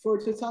for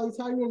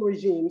totalitarian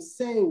regimes,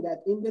 saying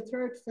that in the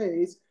third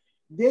phase,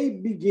 they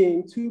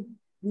begin to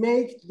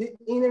make the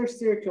inner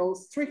circle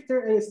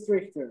stricter and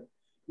stricter.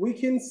 We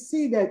can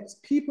see that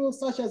people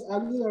such as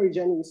Ali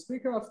Larijani,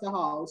 Speaker of the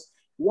House,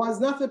 was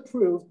not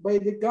approved by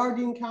the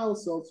Guardian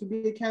Council to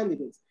be a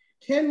candidate.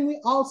 Can we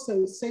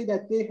also say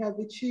that they have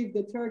achieved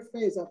the third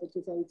phase of a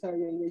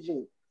totalitarian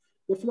regime?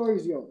 The floor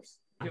is yours.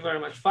 Thank you very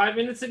much. 5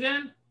 minutes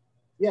again?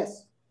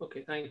 Yes.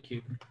 Okay, thank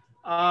you.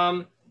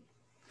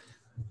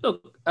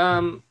 Look,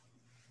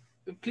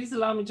 please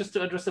allow me just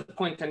to address a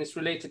point, and it's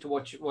related to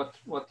what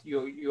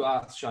you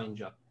asked, Shahin.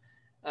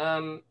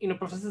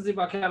 Professor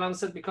Zibakalam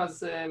said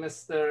because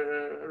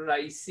Mr.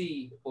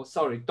 Raisi,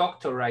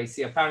 Dr.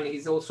 Raisi, apparently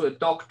he's also a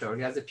doctor.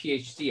 He has a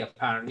PhD,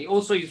 apparently.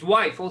 Also, his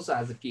wife also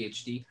has a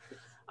PhD.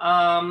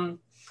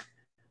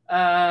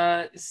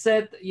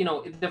 Said,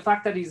 the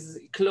fact that he's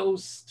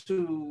close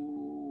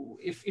to,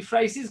 if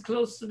Raisi is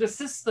close to the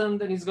system,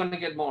 then he's going to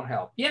get more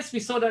help. Yes, we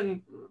saw that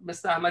in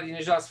Mr.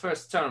 Ahmadinejad's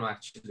first term,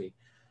 actually.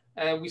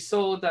 We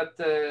saw that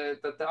the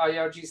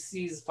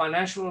IRGC's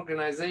financial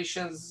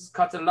organizations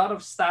cut a lot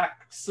of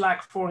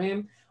slack for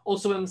him.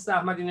 Also, when Mr.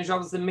 Ahmadinejad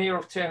was the mayor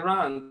of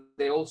Tehran,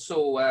 they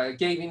also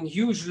gave him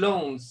huge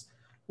loans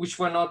which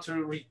were not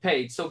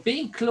repaid. So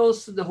being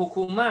close to the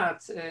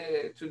hukumat,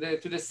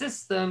 to the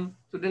system,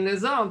 to the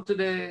nizam, to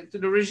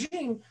the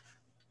regime,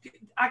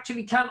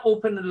 actually can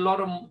open a lot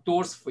of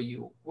doors for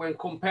you when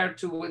compared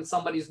to when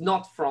somebody is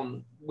not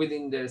from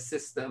within the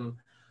system,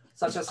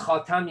 such as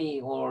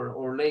Khatami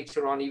or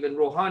later on even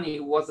Rouhani,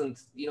 who wasn't,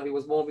 he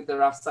was more with the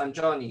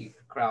Rafsanjani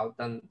crowd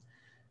than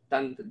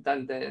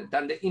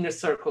the inner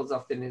circles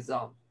of the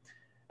nizam.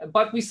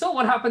 But we saw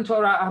what happened to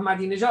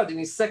Ahmadinejad. In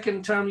his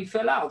second term, he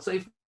fell out. So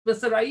if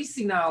Mr.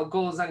 Raisi now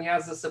goes and he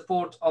has the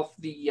support of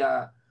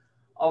the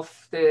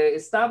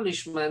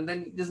establishment,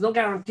 then there's no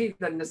guarantee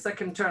that in the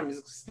second term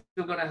he's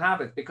still going to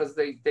have it, because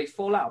they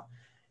fall out.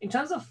 In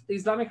terms of the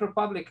Islamic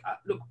Republic,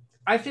 look,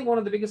 I think one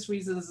of the biggest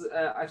reasons,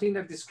 I think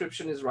that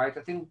description is right.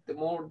 I think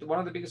one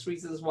of the biggest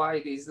reasons why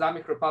the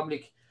Islamic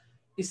Republic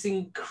is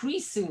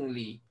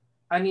increasingly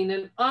and in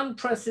an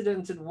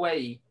unprecedented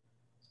way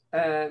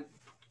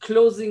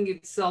closing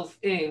itself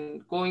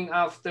in, going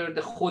after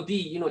the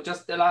Khodi,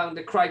 just allowing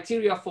the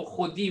criteria for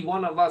Khodi,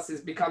 one of us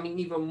is becoming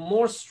even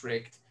more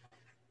strict,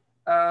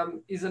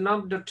 is there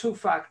are two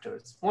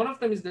factors. One of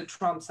them is the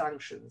Trump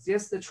sanctions.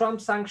 Yes, the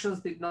Trump sanctions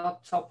did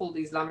not topple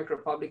the Islamic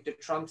Republic. The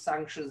Trump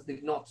sanctions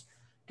did not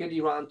get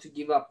Iran to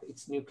give up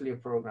its nuclear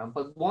program.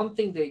 But one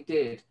thing they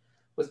did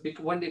was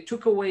when they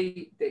took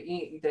away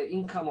the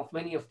income of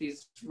many of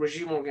these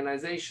regime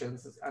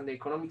organizations and the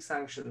economic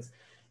sanctions,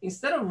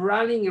 instead of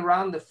rallying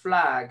around the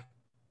flag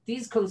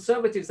these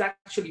conservatives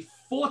actually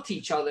fought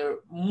each other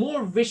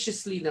more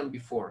viciously than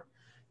before.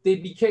 They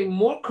became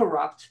more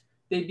corrupt.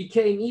 They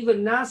became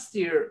even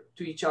nastier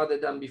to each other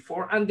than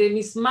before, and they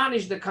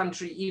mismanaged the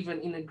country even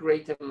in a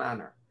greater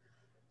manner.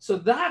 So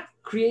that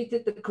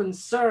created the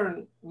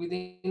concern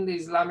within the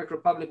Islamic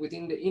Republic,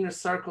 within the inner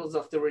circles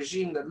of the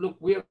regime, that look,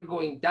 we're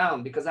going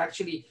down, because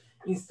actually,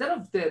 instead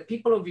of the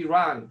people of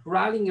Iran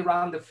rallying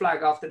around the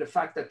flag after the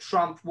fact that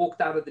Trump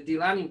walked out of the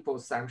deal and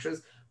imposed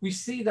sanctions, we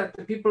see that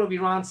the people of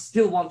Iran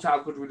still want to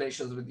have good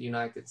relations with the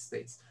United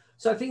States.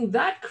 So I think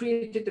that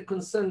created the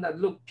concern that,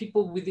 look,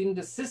 people within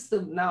the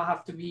system now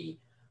have to be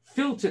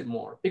filtered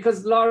more,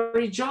 because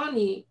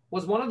Larijani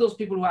was one of those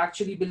people who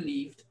actually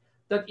believed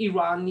that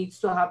Iran needs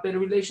to have better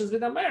relations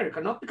with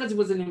America, not because he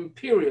was an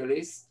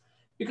imperialist,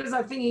 because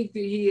I think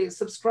he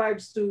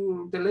subscribes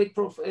to the late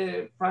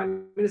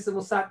Prime Minister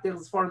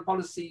Mossadegh's foreign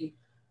policy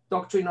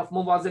doctrine of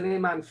Mawazene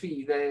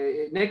Manfi,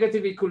 the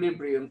negative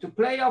equilibrium, to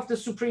play off the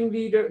supreme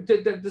leader,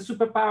 the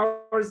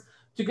superpowers,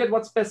 to get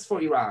what's best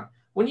for Iran.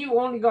 When you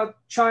only got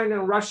China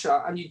and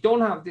Russia and you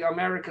don't have the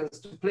Americans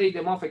to play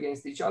them off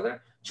against each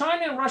other,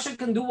 China and Russia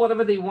can do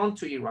whatever they want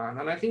to Iran.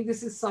 And I think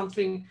this is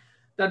something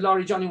that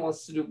Larijani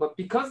wants to do. But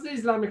because the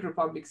Islamic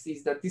Republic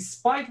sees that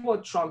despite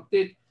what Trump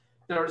did,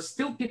 there are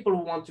still people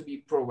who want to be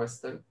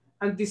pro-Western.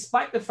 And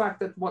despite the fact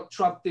that what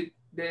Trump did,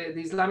 the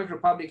Islamic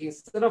Republic,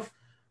 instead of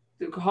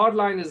the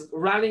hardliners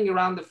rallying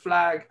around the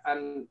flag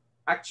and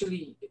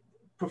actually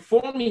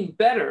performing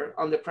better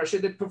under pressure,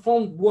 they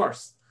performed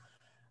worse.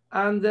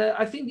 And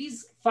I think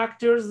these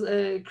factors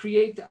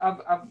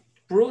have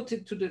brought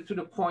it to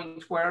the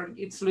point where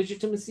its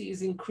legitimacy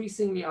is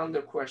increasingly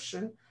under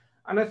question.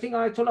 And I think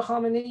Ayatollah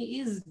Khamenei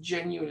is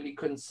genuinely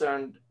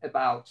concerned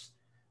about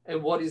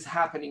what is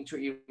happening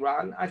to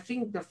Iran. I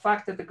think the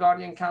fact that the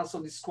Guardian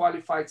Council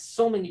disqualified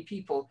so many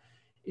people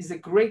is a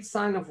great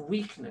sign of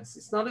weakness.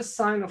 It's not a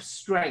sign of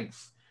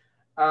strength.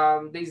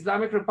 The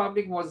Islamic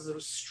Republic was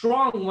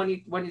strong when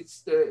it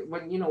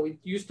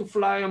used to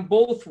fly on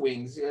both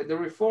wings, the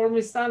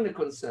reformists and the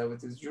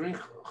conservatives during,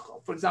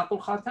 for example,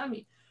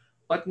 Khatami.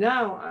 But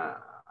now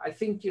I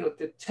think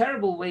the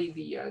terrible way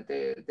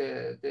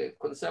the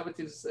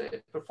conservatives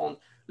performed.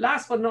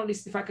 Last but not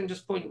least, if I can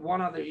just point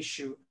one other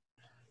issue,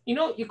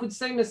 you could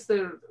say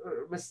Mr.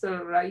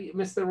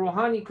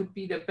 Rouhani could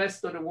be the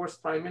best or the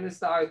worst prime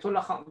minister.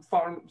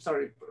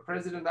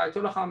 President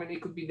Ayatollah Khamenei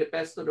could be the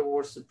best or the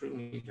worst supreme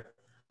leader.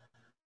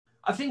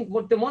 I think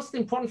what the most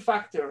important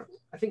factor,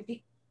 I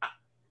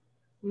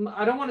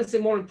don't want to say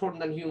more important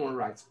than human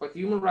rights, but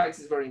human rights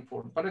is very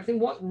important. But I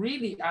think what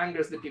really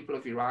angers the people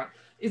of Iran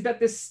is that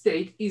the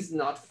state is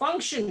not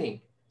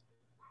functioning.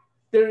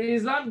 The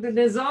Nizam,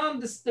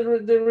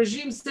 the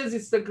regime says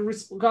it's the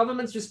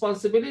government's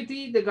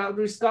responsibility. The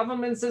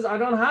government says, I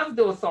don't have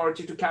the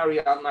authority to carry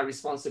out my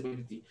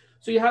responsibility.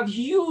 So you have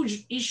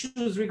huge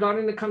issues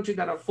regarding the country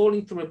that are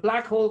falling through a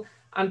black hole,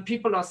 and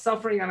people are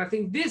suffering. And I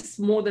think this,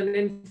 more than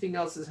anything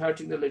else, is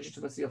hurting the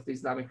legitimacy of the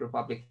Islamic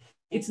Republic.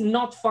 It's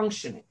not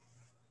functioning.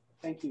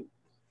 Thank you.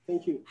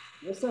 Thank you.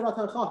 Mr.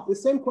 Vatanka, the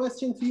same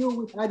question to you,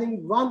 with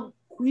adding one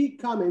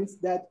quick comment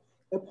that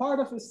a part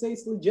of a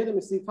state's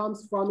legitimacy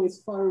comes from its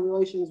foreign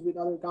relations with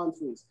other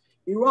countries.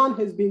 Iran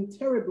has been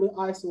terribly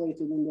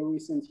isolated in the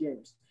recent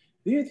years.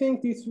 Do you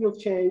think this will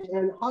change,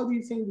 and how do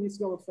you think this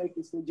will affect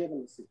its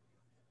legitimacy?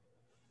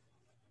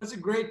 That's a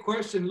great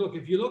question. Look,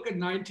 if you look at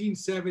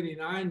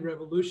 1979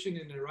 revolution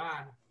in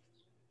Iran,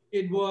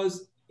 it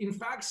was in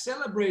fact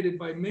celebrated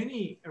by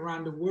many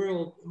around the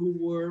world who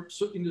were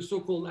in the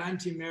so-called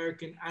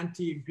anti-American,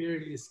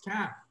 anti-imperialist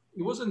camp.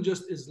 It wasn't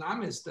just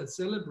Islamists that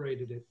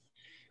celebrated it.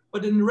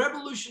 But in the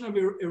revolution of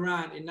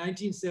Iran in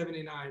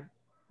 1979,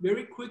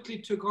 very quickly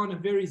took on a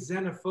very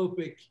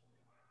xenophobic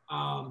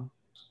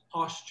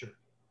posture.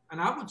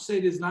 And I would say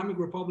the Islamic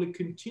Republic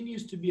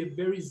continues to be a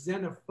very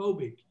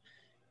xenophobic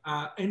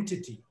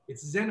entity.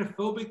 It's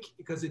xenophobic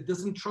because it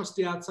doesn't trust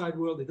the outside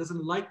world. It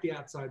doesn't like the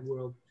outside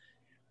world.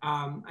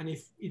 And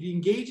if it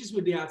engages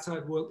with the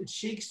outside world, it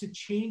shakes to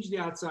change the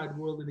outside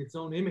world in its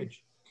own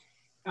image.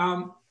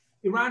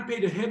 Iran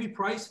paid a heavy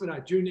price for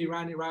that during the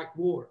Iran-Iraq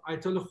war.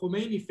 Ayatollah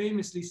Khomeini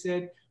famously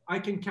said, I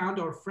can count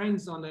our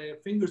friends on the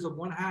fingers of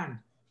one hand.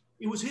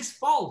 It was his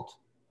fault.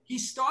 He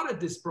started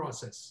this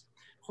process.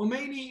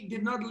 Khomeini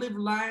did not live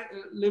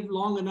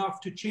long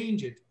enough to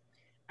change it.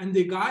 And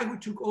the guy who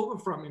took over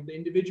from him, the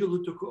individual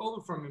who took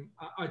over from him,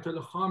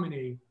 Ayatollah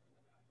Khamenei,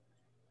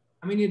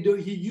 I mean,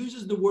 he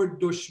uses the word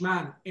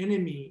dushman,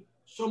 enemy,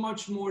 so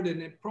much more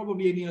than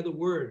probably any other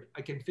word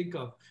I can think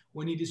of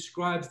when he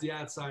describes the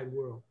outside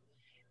world.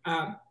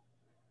 Ayatollah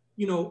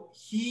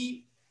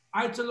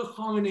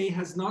Khamenei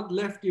has not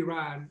left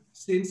Iran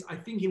since I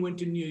think he went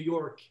to New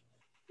York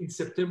in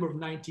September of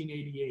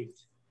 1988.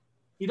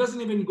 He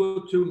doesn't even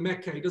go to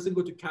Mecca. He doesn't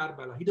go to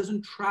Karbala. He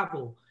doesn't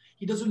travel.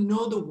 He doesn't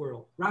know the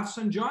world.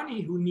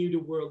 Rafsanjani, who knew the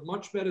world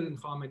much better than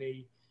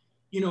Khamenei,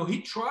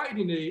 he tried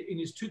in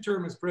his 2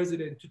 terms as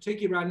president to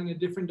take Iran in a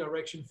different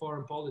direction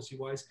foreign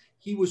policy-wise.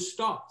 He was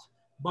stopped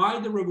by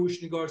the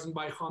revolutionary guards and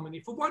by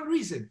Khamenei for one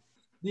reason.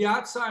 The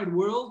outside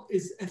world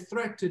is a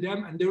threat to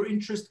them and their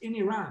interest in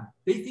Iran.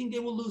 They think they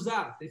will lose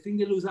out. They think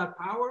they lose out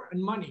power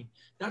and money.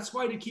 That's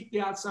why they keep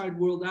the outside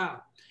world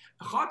out.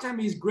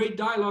 Khatami's great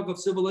dialogue of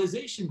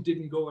civilization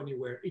didn't go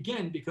anywhere,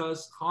 again,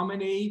 because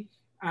Khamenei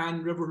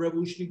and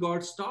Revolutionary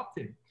Guard stopped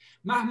him.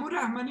 Mahmoud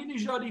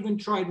Ahmadinejad even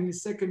tried in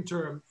his second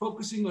term,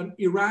 focusing on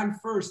Iran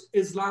first,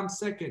 Islam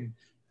second.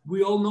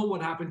 We all know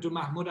what happened to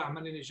Mahmoud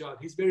Ahmadinejad.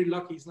 He's very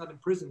lucky he's not in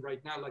prison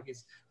right now like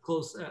his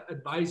close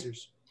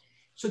advisors.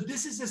 So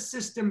this is a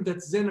system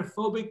that's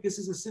xenophobic. This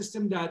is a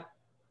system that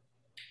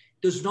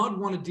does not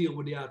want to deal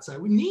with the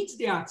outside. We need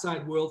the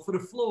outside world for the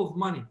flow of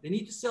money. They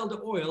need to sell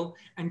the oil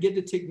and get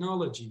the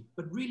technology.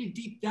 But really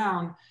deep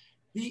down,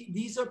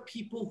 these are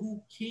people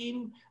who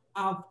came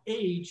of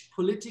age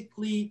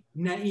politically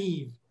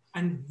naive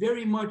and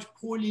very much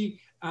poorly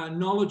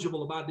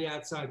knowledgeable about the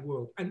outside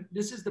world. And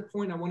this is the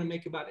point I want to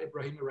make about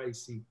Ibrahim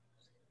Raisi.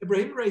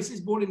 Ibrahim Raisi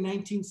is born in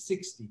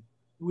 1960.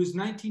 He was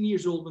 19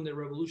 years old when the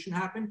revolution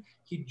happened.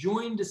 He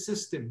joined the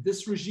system,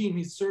 this regime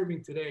he's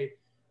serving today,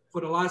 for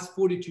the last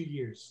 42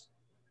 years.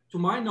 To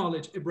my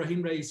knowledge,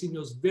 Ibrahim Raisi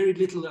knows very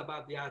little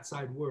about the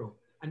outside world.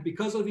 And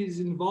because of his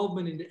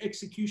involvement in the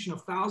execution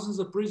of thousands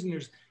of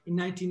prisoners in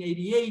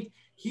 1988,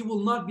 he will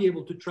not be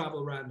able to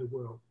travel around the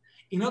world.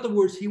 In other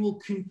words, he will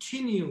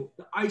continue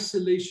the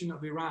isolation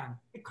of Iran,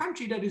 a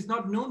country that is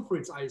not known for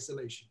its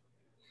isolation.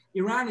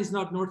 Iran is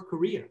not North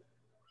Korea.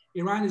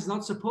 Iran is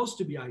not supposed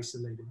to be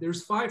isolated.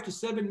 There's 5 to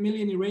 7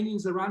 million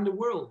Iranians around the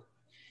world.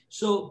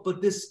 So,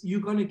 but this,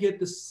 you're going to get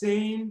the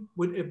same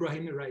with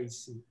Ibrahim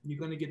Raisi. You're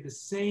going to get the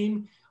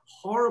same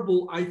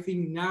horrible, I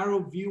think, narrow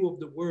view of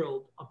the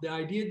world, of the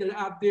idea that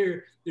out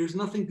there, there's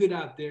nothing good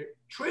out there.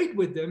 Trade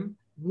with them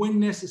when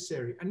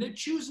necessary. And they're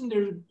choosing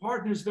their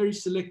partners very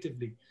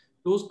selectively.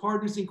 Those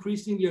partners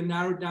increasingly are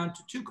narrowed down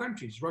to 2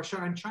 countries, Russia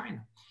and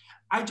China.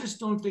 I just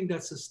don't think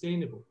that's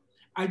sustainable.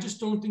 I just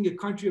don't think a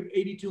country of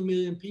 82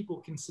 million people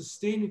can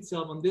sustain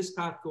itself on this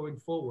path going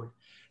forward.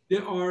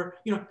 There are,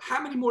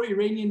 how many more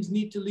Iranians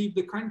need to leave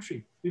the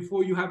country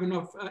before you have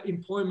enough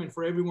employment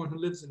for everyone who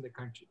lives in the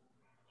country?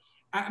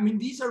 I mean,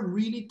 these are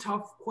really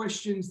tough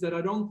questions that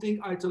I don't think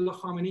Ayatollah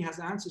Khamenei has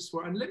answers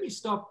for. And let me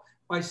stop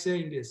by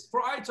saying this.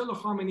 For Ayatollah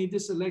Khamenei,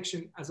 this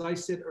election, as I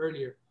said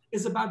earlier,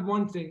 is about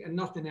one thing and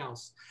nothing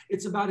else.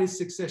 It's about his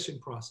succession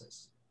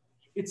process.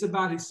 It's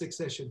about his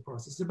succession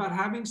process. It's about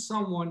having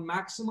someone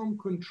maximum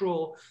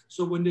control.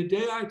 So when the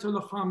day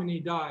Ayatollah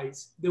Khamenei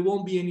dies, there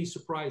won't be any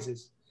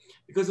surprises.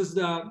 Because as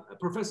the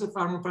Professor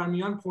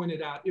Farmanfarmaian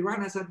pointed out,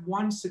 Iran has had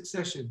one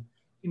succession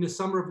in the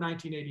summer of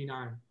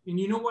 1989. And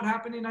you know what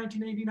happened in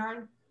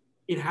 1989?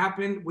 It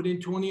happened within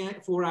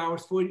 24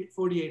 hours,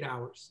 48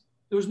 hours.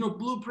 There was no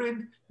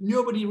blueprint.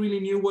 Nobody really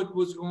knew what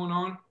was going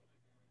on.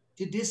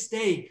 To this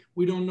day,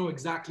 we don't know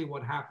exactly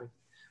what happened.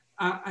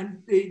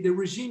 And the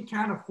regime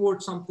can't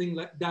afford something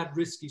like that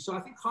risky. So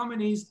I think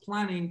Khamenei is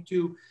planning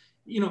to,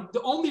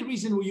 the only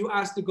reason you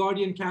ask the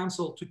Guardian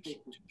Council to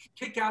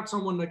kick out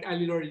someone like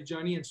Ali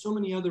Larijani and so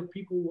many other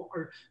people who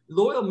are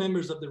loyal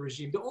members of the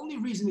regime, the only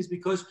reason is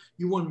because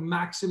you want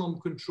maximum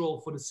control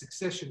for the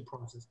succession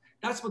process.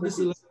 That's what this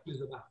election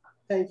is about.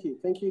 Thank you.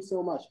 Thank you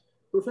so much.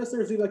 Professor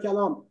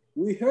Zibakalam,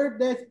 we heard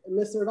that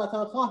Mr.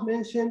 Vatanka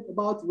mentioned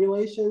about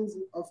relations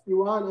of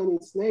Iran and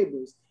its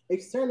neighbors,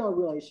 external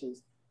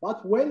relations.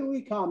 But when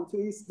we come to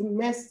its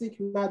domestic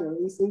matter,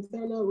 its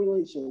internal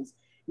relations,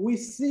 we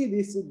see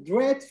this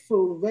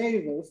dreadful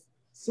wave of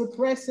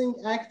suppressing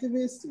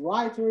activists,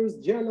 writers,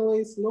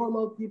 journalists,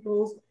 normal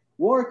people,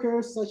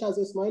 workers such as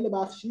Ismail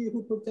Bakhshi,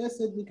 who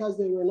protested because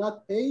they were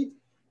not paid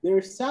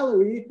their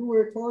salary, who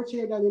were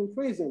tortured and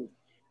imprisoned.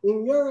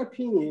 In your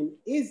opinion,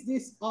 is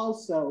this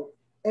also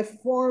a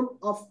form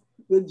of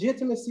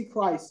legitimacy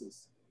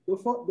crisis? The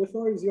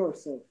floor is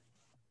yours, sir.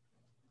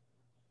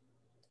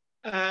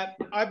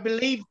 I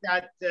believe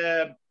that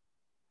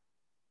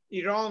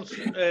Iran's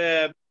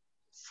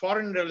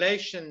foreign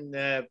relation,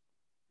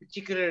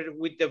 particularly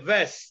with the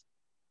West,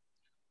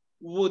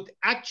 would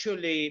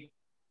actually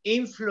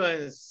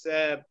influence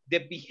the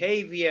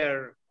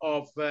behavior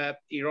of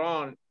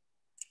Iran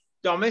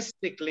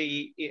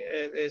domestically,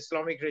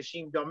 Islamic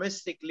regime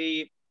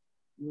domestically,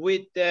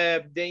 with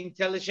the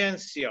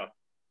intelligentsia,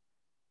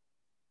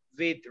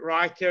 with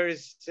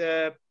writers,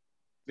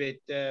 with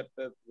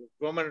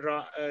women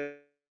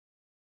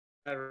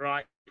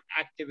rights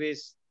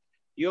activists,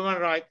 human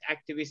rights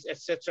activists,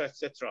 etc.,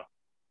 etc.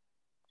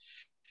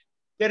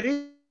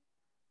 The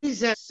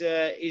reason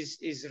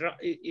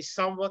is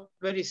somewhat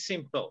very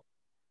simple.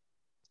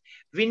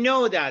 We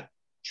know that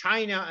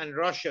China and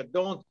Russia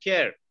don't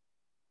care,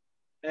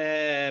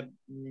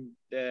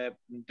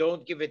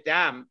 don't give a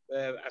damn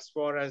as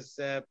far as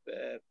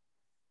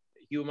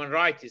human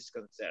rights is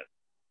concerned.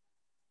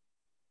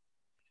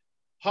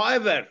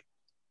 However,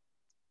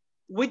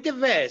 with the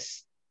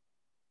West,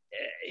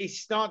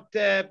 it's not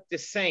the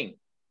same.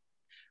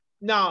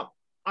 Now,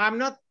 I'm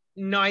not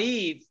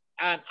naive,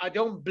 and I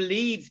don't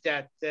believe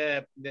that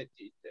that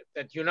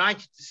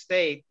United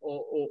States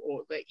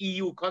or the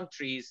EU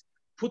countries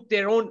put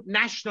their own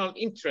national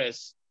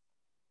interests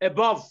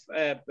above,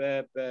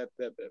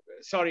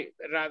 sorry,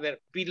 rather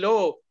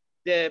below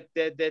the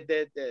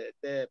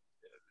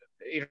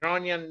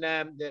Iranian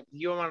the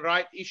human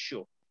rights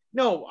issue.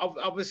 No,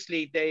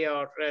 obviously they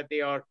are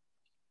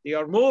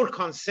more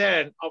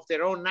concerned of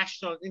their own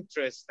national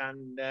interest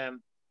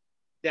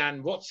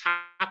than what's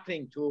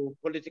happening to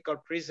political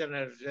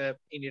prisoners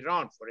in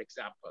Iran, for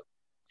example.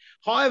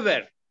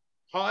 However,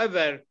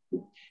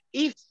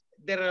 if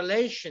the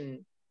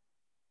relation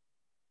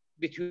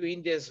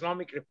between the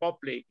Islamic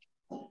Republic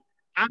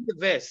and the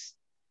West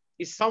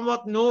is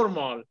somewhat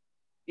normal,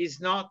 is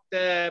not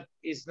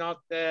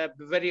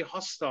very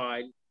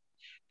hostile,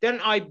 then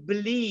I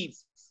believe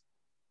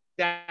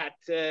that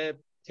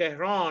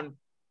Tehran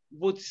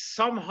would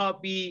somehow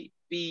be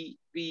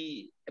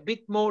a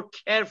bit more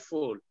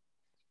careful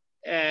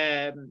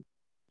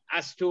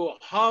as to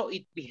how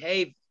it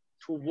behaved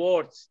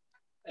towards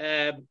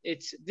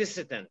its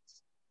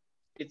dissidents,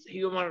 its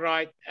human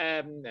rights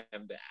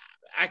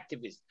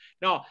activists.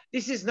 Now,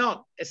 this is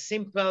not a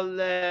simple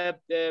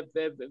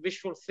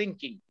wishful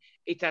thinking.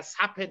 It has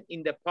happened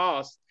in the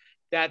past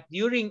that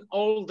during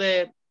all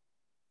the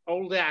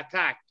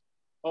attack,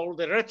 all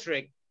the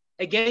rhetoric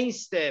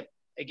against the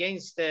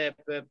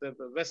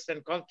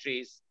Western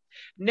countries,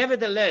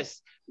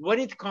 nevertheless, when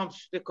it comes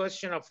to the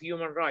question of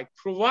human rights,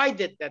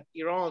 provided that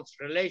Iran's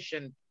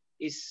relation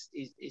is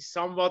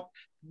somewhat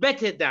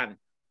better than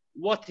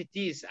what it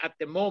is at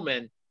the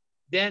moment,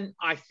 then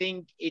I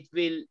think it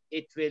will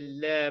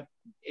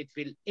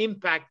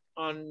impact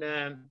on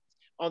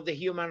the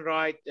human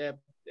rights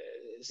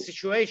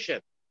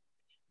situation.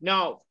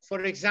 Now,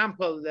 for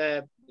example,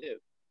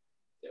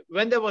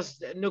 when there was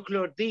the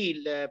nuclear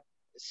deal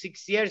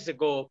 6 years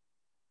ago,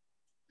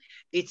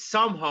 it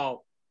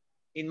somehow,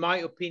 in my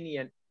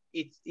opinion,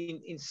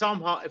 it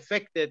somehow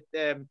affected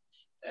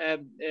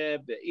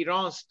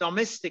Iran's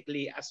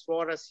domestically as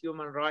far as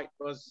human rights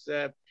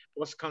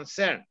was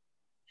concerned.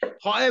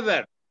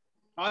 However,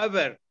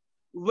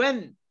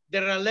 when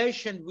the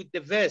relation with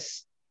the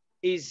West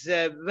is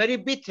very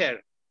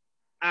bitter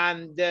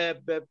and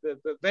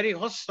very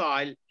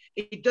hostile,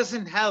 it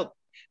doesn't help,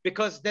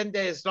 because then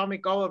the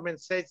Islamic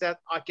government says that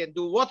I can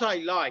do what I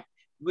like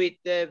with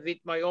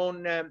my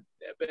own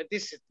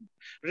dissident,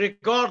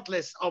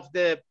 regardless of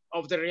the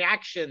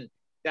reaction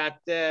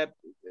that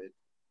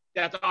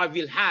I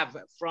will have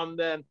from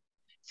the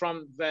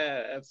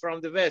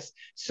West.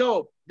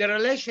 So the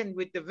relation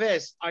with the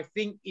West, I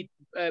think it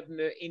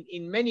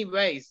in many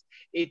ways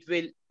it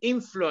will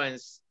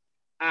influence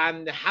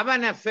and have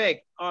an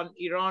effect on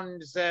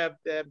Iran's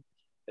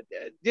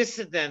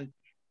dissident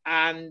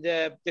and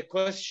the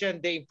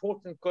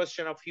important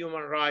question of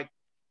human rights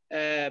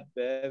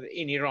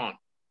in Iran.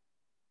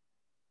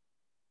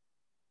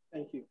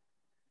 Thank you.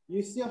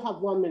 You still have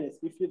 1 minute.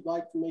 If you'd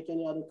like to make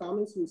any other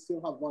comments, you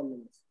still have 1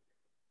 minute.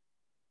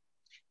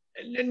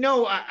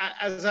 No,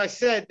 as I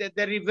said,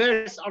 the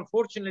reverse,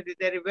 unfortunately,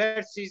 the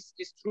reverse is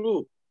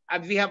true.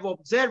 And we have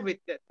observed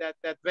it,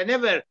 that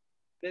whenever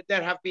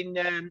there have been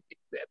a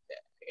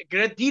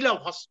great deal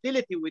of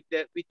hostility with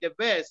the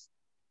West,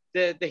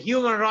 the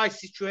human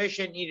rights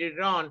situation in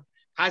Iran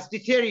has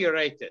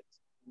deteriorated.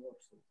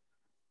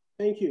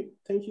 Thank you.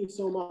 Thank you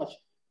so much.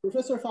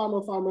 Professor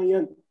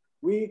Farmanfarmaian,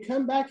 we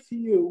come back to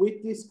you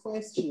with this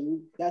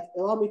question that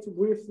allow me to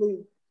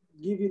briefly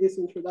give you this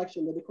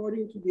introduction, that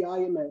according to the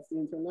IMF, the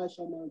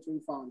International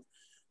Monetary Fund,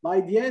 by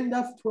the end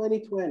of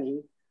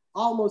 2020,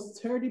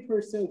 almost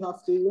 30% of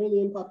the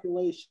Iranian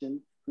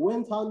population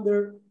went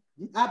under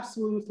the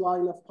absolute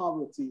line of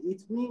poverty.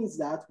 It means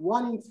that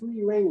 1 in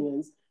 3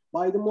 Iranians,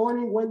 by the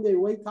morning when they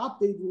wake up,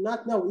 they do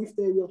not know if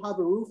they will have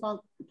a roof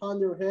upon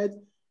their head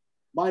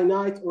by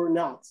night or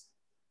not.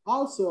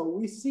 Also,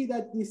 we see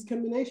that this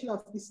combination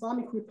of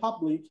Islamic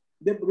Republic,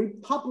 the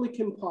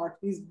Republican part,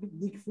 is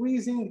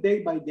decreasing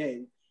day by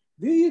day.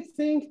 Do you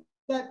think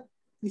that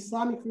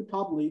Islamic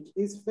Republic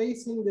is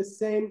facing the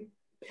same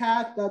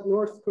path that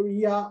North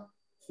Korea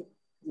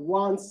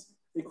wants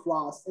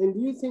across? And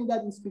do you think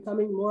that it's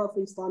becoming more of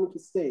an Islamic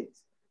state?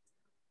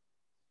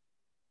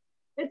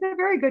 It's a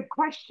very good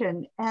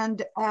question.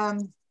 And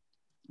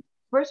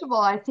first of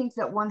all, I think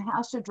that one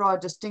has to draw a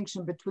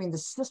distinction between the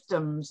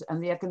systems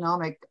and the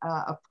economic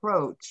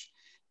approach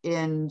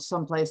in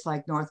some place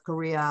like North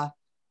Korea,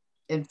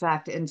 in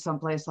fact, in some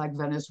place like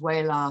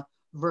Venezuela,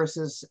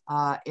 versus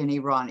in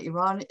Iran.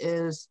 Iran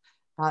is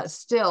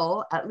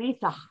still at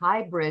least a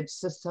hybrid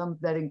system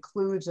that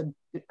includes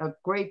a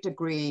great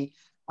degree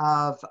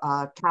of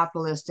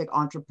capitalistic,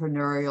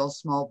 entrepreneurial,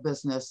 small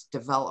business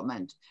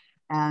development.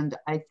 And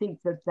I think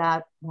that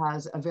that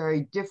has a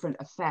very different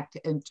effect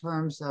in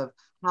terms of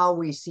how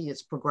we see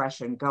its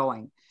progression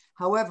going.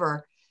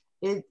 However,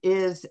 it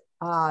is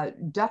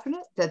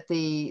definite that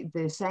the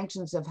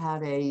sanctions have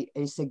had a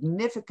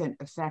significant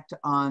effect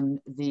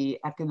on the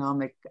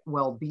economic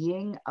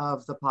well-being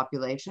of the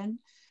population.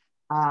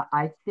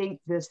 I think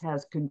this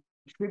has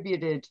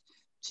contributed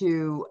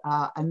to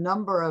a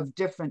number of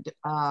different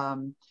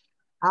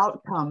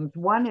outcomes.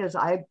 One is,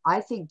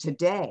 I think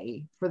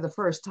today, for the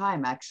first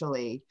time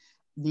actually,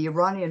 the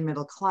Iranian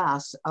middle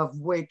class, of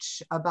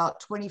which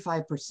about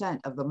 25%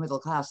 of the middle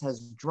class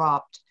has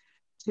dropped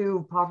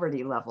to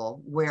poverty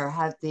level, where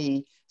had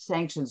the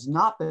sanctions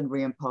not been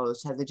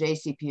reimposed, had the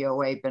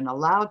JCPOA been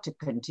allowed to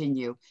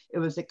continue, it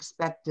was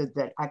expected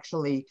that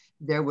actually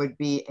there would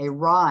be a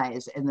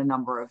rise in the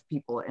number of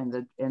people in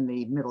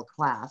the middle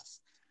class.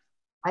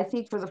 I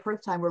think for the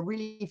first time, we're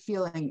really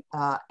feeling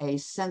a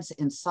sense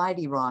inside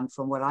Iran,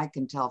 from what I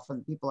can tell from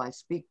the people I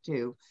speak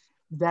to,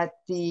 that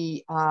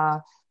the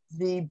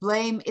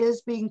blame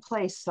is being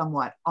placed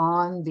somewhat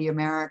on the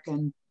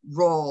American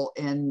role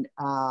in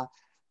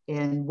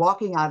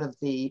walking out of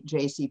the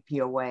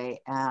JCPOA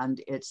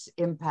and its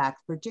impact,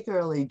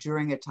 particularly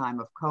during a time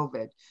of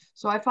COVID.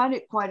 So I find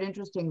it quite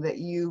interesting that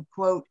you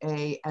quote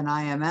an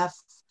IMF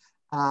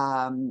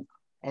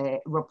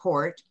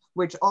report,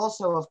 which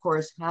also, of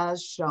course,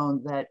 has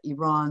shown that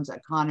Iran's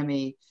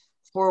economy,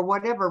 for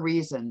whatever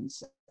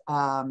reasons,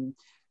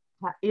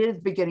 is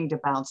beginning to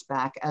bounce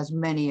back, as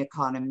many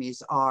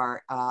economies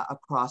are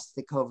across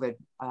the COVID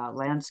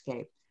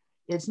landscape.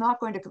 It's not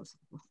going to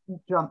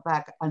jump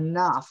back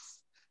enough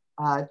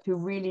to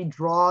really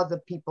draw the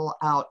people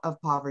out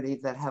of poverty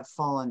that have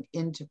fallen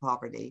into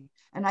poverty.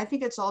 And I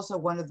think it's also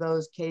one of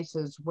those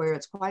cases where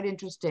it's quite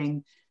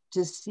interesting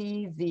to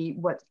see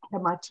what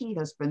Hemati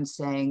has been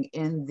saying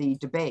in the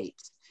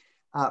debate,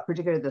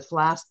 particularly this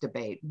last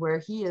debate, where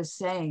he is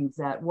saying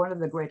that one of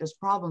the greatest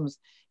problems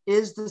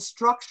is the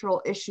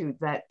structural issue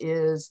that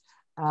is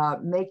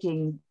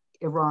making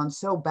Iran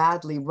so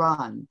badly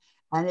run.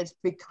 And it's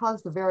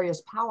because the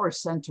various power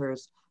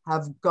centers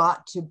have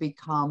got to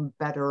become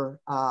better,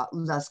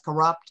 less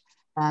corrupt,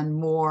 and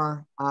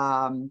more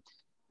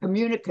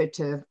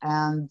communicative,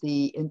 and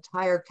the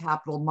entire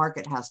capital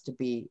market has to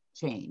be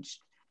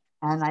changed.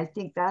 And I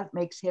think that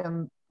makes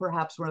him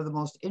perhaps one of the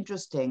most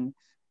interesting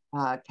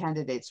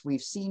candidates we've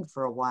seen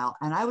for a while.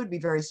 And I would be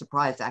very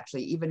surprised,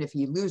 actually, even if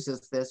he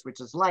loses this, which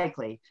is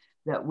likely,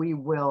 that we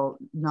will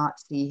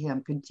not see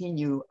him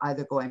continue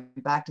either going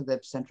back to the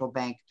central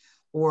bank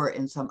or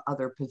in some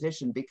other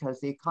position, because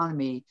the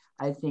economy,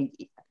 I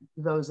think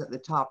those at the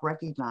top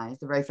recognize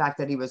the very fact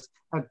that he was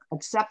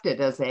accepted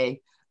as a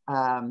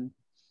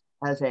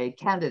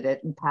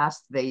candidate and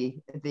passed the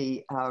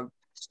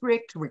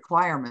strict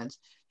requirements,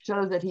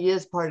 shows that he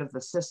is part of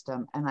the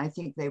system. And I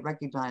think they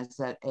recognize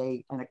that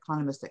an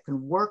economist that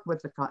can work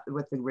with the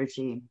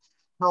regime,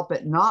 help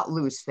it not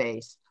lose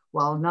face,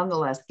 while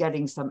nonetheless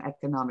getting some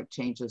economic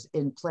changes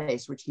in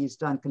place, which he's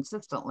done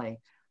consistently,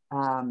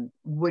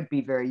 would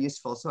be very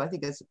useful. So I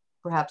think it's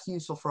perhaps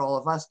useful for all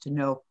of us to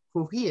know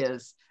who he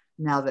is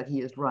now that he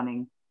is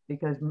running,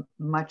 because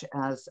much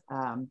as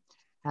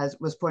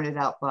was pointed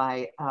out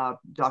by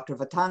Dr.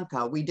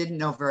 Vatanka, we didn't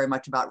know very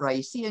much about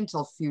Raisi until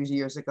a few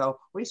years ago.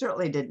 We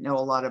certainly didn't know a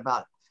lot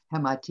about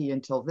Hemati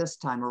until this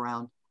time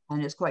around.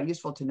 And it's quite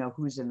useful to know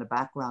who's in the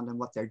background and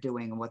what they're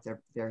doing and what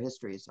their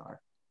histories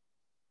are.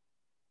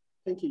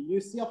 Thank you.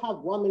 You still have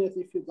 1 minute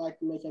if you'd like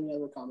to make any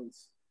other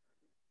comments.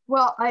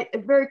 Well,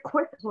 very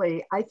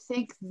quickly, I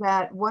think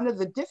that one of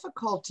the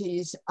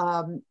difficulties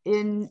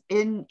in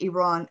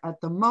Iran at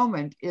the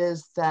moment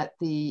is that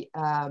there's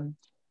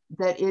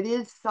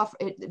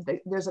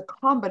a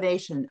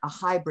combination, a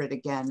hybrid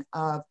again,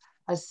 of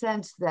a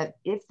sense that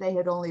if they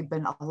had only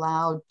been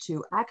allowed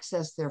to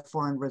access their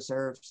foreign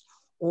reserves,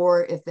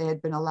 or if they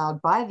had been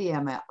allowed by the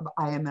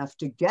IMF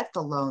to get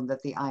the loan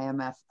that the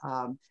IMF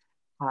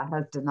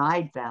has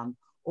denied them,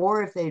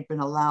 or if they'd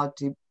been allowed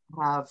to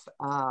have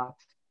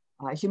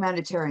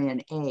humanitarian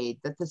aid,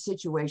 that the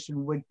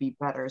situation would be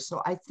better.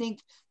 So I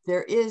think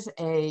there is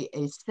a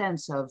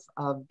sense of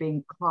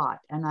being caught.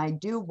 And I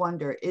do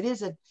wonder, it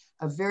is a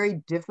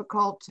very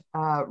difficult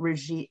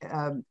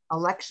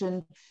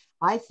election,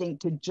 I think,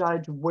 to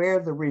judge where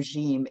the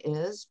regime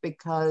is,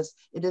 because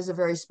it is a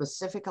very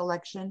specific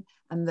election,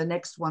 and the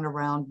next one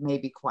around may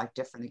be quite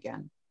different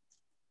again.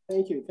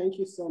 Thank you. Thank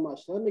you so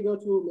much. Let me go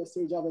to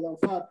Mr.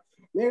 Javedanfar.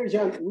 Meir,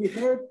 we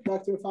heard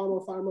Dr.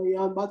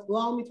 Farmanfarmaian, but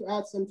allow me to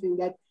add something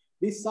that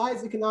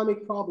besides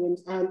economic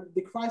problems and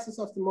the crisis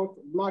of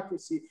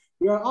democracy,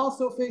 we are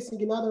also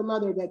facing another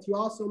matter that you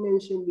also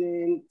mentioned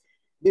in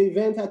the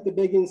event at the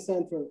Begin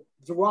Center,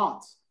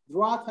 drought.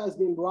 Drought has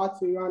been brought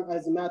to Iran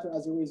as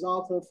a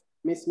result of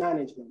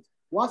mismanagement.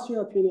 What's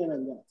your opinion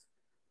on that?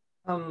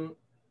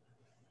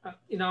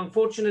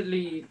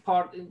 Unfortunately,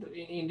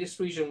 in this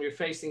region, we're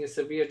facing a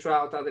severe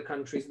drought. Other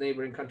countries,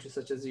 neighboring countries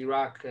such as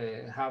Iraq,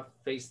 have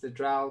faced the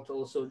drought.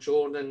 Also,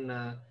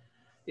 Jordan,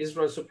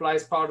 Israel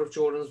supplies part of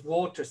Jordan's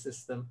water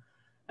system.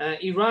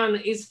 Iran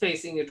is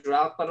facing a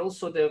drought, but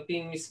also there have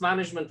been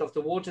mismanagement of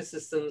the water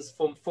systems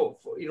for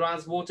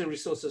Iran's water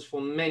resources for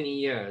many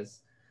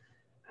years.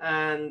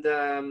 And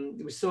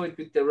we saw it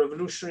with the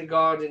Revolutionary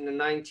Guard in the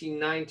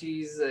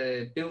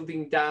 1990s,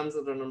 building dams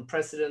at an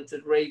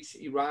unprecedented rate.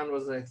 Iran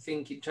was, I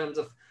think, in terms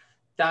of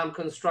dam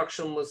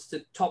construction, was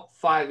the top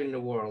 5 in the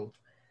world.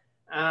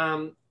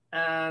 Even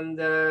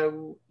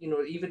the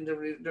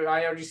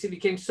IRGC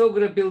became so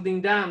good at building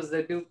dams,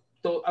 they built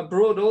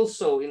abroad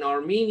also in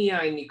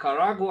Armenia, in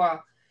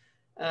Nicaragua.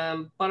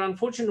 But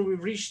unfortunately,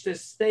 we've reached a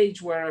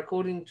stage where,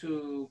 according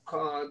to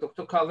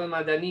Dr. Kaveh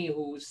Madani,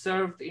 who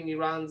served in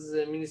Iran's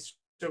Ministry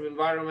of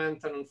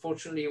Environment, and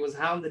unfortunately he was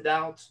hounded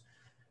out,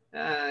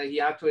 he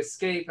had to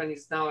escape and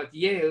he's now at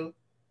Yale.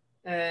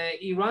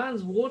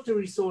 Iran's water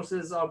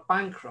resources are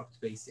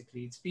bankrupt,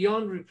 basically. It's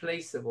beyond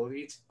replaceable.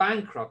 It's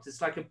bankrupt.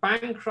 It's like a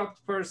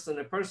bankrupt person,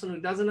 a person who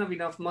doesn't have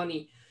enough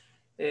money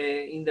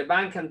in the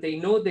bank, and they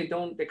know they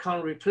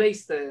can't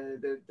replace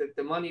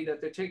the money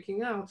that they're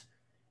taking out,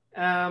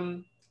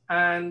 and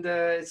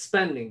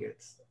spending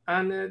it.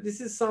 And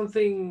this is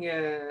something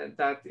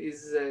that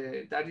is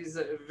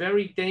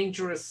very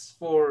dangerous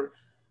for,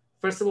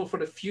 first of all, for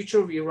the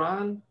future of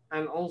Iran,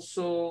 and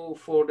also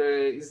for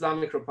the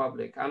Islamic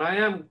Republic. And I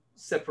am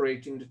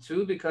separating the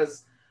two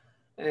because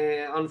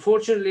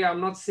unfortunately,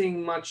 I'm not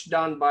seeing much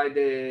done by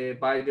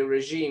the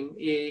regime.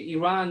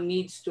 Iran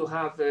needs to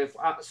have,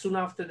 soon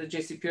after the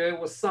JCPOA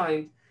was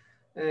signed,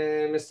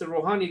 Mr.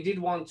 Rouhani did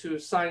want to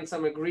sign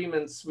some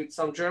agreements with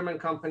some German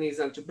companies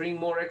and to bring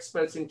more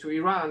experts into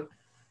Iran.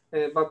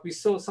 But we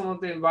saw some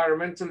of the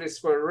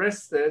environmentalists were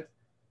arrested,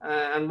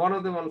 and one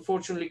of them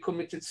unfortunately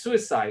committed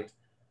suicide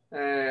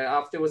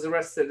after he was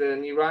arrested,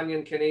 an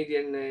Iranian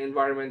Canadian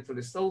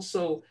environmentalist.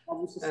 Also,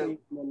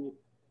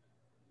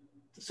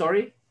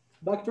 sorry?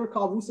 Dr.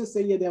 Kavus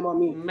Sayyed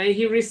Emami. May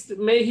he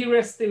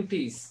rest in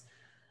peace.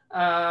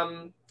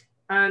 You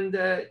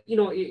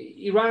know,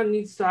 Iran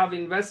needs to have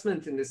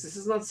investment in this. This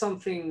is not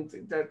something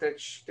that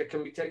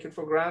can be taken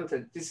for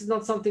granted. This is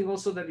not something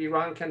also that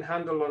Iran can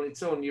handle on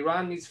its own.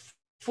 Iran needs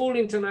full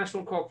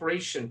international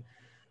cooperation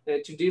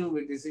to deal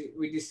with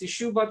this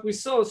issue. But we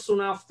saw soon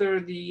after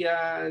the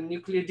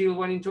nuclear deal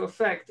went into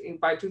effect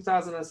by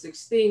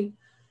 2016,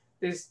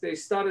 they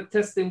started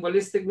testing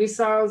ballistic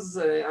missiles,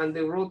 and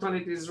they wrote on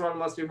it, Israel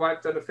must be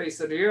wiped off the face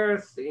of the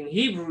earth. In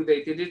Hebrew,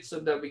 they did it so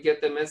that we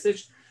get the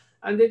message.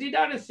 And they did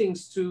other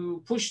things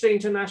to push the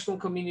international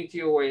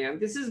community away. And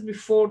this is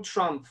before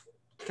Trump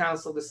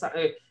canceled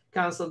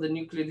the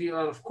nuclear deal.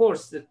 And of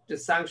course, the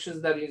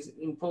sanctions that is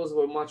imposed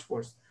were much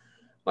worse.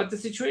 But the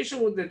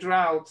situation with the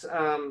drought,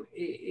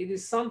 it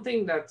is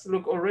something that,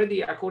 look,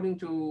 already according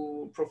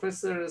to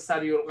Professor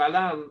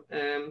Zibakalam,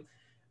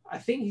 I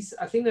think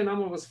the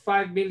number was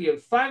 5 million.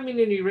 5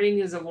 million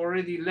Iranians have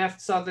already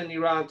left southern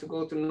Iran to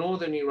go to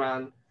northern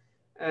Iran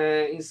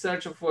in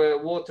search of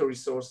water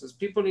resources.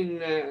 People in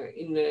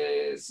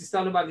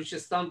Sistan and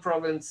Baluchistan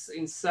province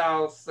in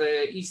south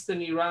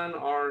eastern Iran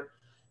are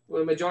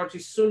majority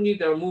Sunni.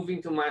 They're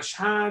moving to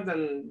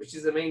Mashhad, which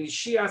is a mainly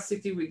Shia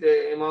city with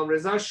the Imam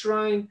Reza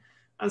shrine.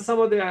 And some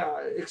of the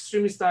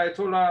extremist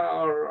Ayatollah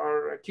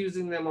are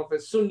accusing them of a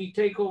Sunni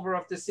takeover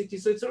of the city.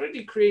 So it's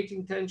already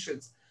creating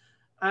tensions.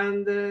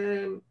 And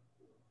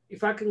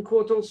if I can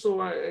quote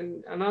also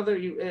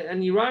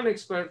an Iran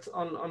expert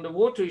on the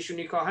water issue,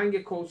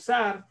 Nikahange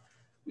Kousar,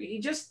 we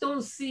just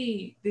don't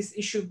see this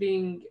issue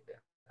being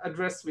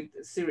addressed with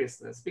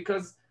seriousness,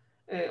 because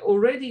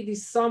already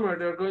this summer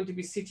there are going to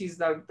be cities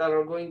that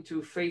are going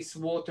to face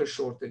water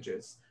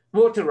shortages,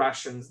 water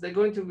rations. They're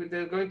going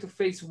to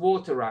face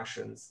water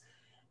rations,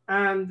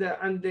 and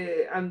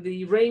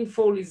the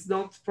rainfall is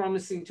not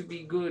promising to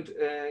be good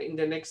in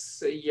the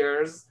next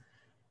years.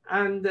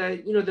 And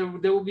you know,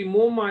 there will be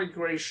more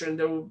migration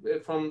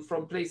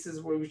from places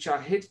which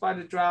are hit by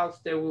the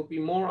drought. There will be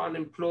more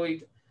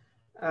unemployed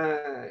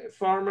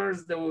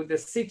farmers. The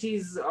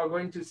cities are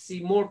going to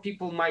see more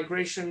people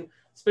migration,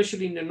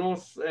 especially in the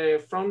north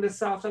from the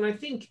south. And I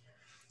think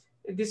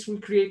this will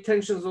create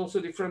tensions also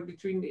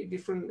between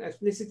different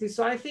ethnicities.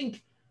 So I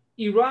think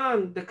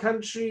Iran, the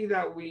country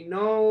that we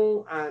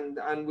know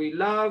and we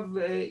love,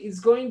 is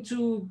going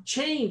to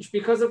change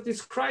because of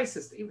this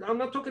crisis. I'm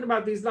not talking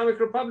about the Islamic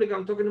Republic,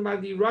 I'm talking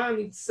about Iran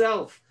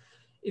itself,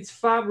 its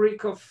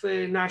fabric of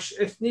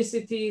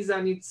ethnicities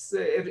and its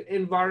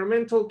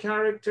environmental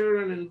character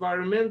and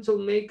environmental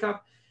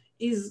makeup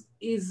is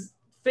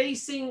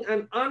facing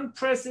an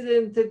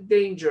unprecedented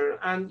danger.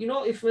 And you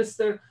know,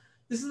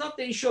 this is not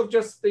the issue of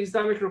just the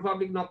Islamic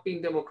Republic not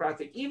being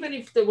democratic. Even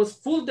if there was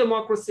full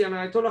democracy and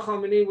Ayatollah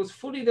Khamenei was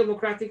fully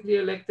democratically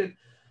elected,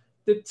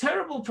 the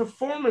terrible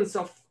performance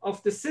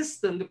of the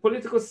system, the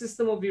political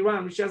system of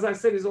Iran, which, as I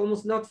said, is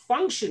almost not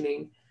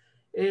functioning,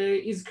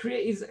 is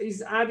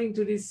adding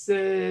to this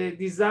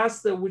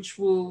disaster, which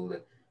will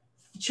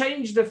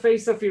change the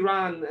face of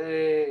Iran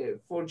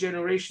for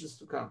generations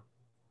to come.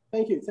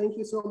 Thank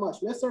you so much.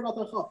 Mr.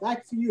 Vatanka,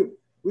 back to you.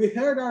 We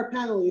heard our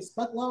panelists,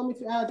 but allow me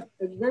to add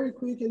a very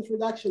quick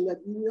introduction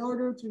that in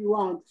order to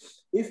Iran,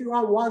 if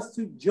Iran wants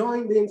to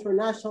join the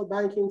international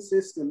banking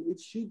system,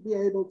 it should be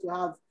able to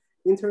have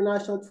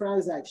international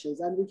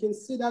transactions. And we can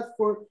see that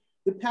for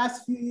the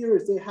past few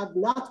years, they have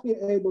not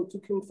been able to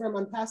confirm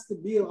and pass the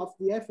bill of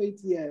the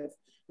FATF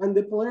and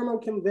the Palermo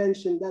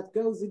Convention that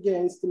goes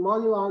against the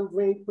money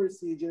laundering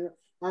procedure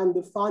and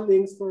the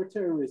fundings for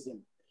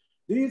terrorism.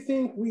 Do you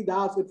think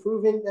without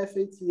approving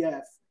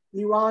FATF,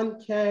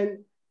 Iran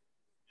can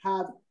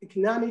have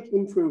economic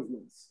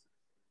improvements?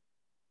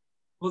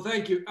 Well,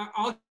 thank you.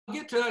 I'll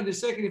get to that in a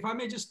second. If I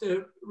may just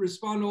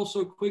respond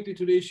also quickly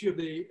to the issue of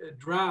the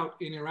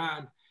drought in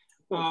Iran.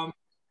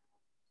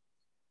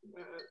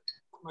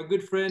 my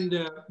good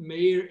friend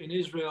Meir in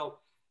Israel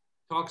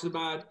talks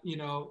about,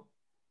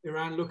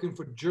 Iran looking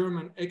for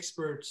German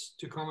experts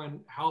to come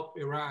and help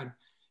Iran.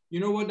 You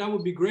know what? That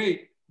would be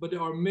great. But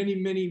there are many,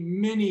 many,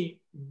 many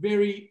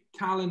very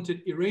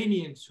talented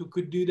Iranians who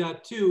could do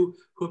that too,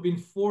 who have been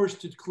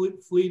forced to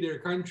flee their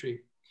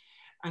country.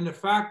 And the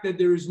fact that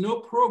there is no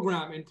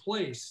program in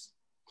place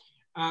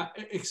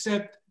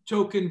except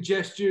token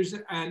gestures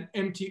and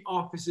empty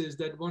offices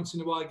that once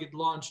in a while get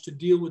launched to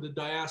deal with the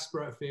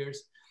diaspora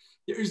affairs.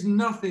 There is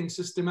nothing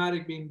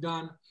systematic being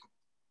done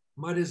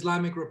by the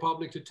Islamic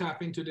Republic to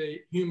tap into the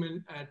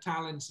human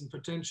talents and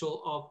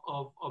potential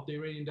of the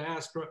Iranian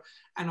diaspora,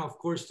 and of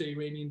course the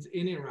Iranians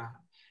in Iran.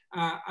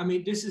 I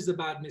mean, this is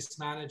about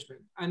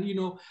mismanagement. And,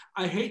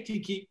 I hate to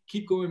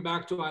keep going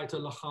back to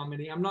Ayatollah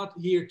Khamenei. I'm not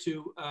here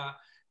to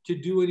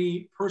do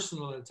any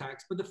personal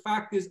attacks, but the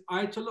fact is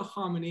Ayatollah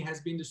Khamenei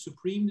has been the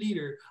supreme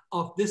leader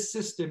of this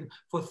system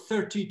for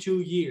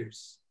 32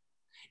 years.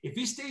 If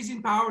he stays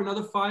in power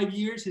another 5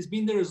 years, he's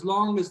been there as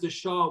long as the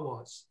Shah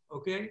was,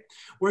 okay?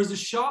 Whereas the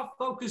Shah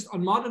focused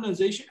on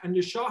modernization, and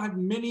the Shah had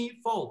many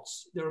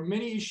faults. There are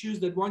many issues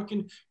that one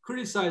can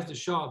criticize the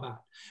Shah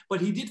about, but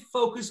he did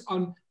focus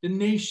on the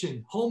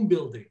nation, home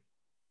building,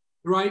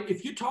 right?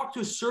 If you talk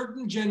to a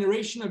certain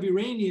generation of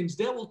Iranians,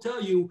 they will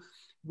tell you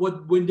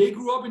when they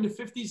grew up in the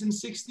 50s and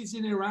 60s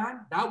in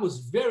Iran, that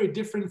was very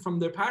different from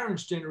their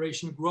parents'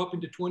 generation who grew up in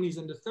the 20s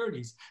and the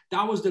 30s.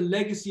 That was the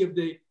legacy of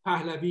the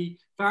Pahlavi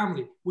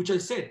family, which I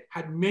said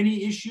had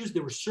many issues.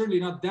 They were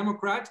certainly not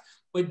Democrats,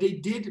 but they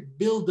did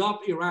build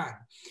up Iran.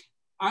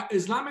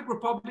 Islamic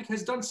Republic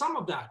has done some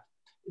of that.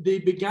 They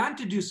began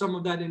to do some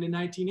of that in the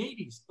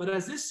 1980s. But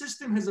as this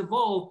system has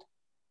evolved,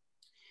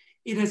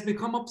 it has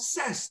become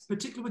obsessed,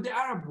 particularly with the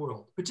Arab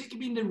world,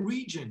 particularly in the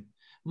region.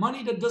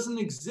 Money that doesn't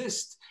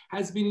exist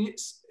has been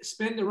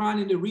spent around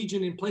in the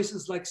region in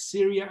places like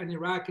Syria and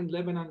Iraq and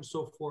Lebanon and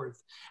so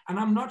forth. And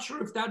I'm not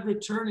sure if that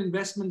return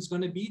investment is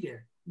going to be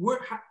there.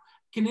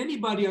 Can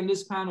anybody on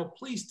this panel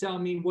please tell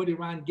me what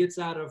Iran gets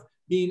out of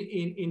being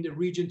in the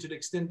region to the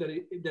extent that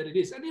it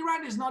is? And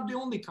Iran is not the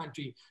only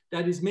country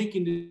that is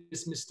making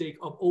this mistake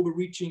of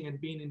overreaching and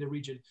being in the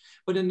region.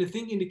 But in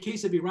the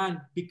case of Iran,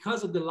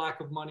 because of the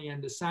lack of money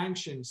and the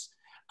sanctions,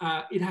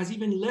 it has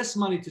even less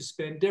money to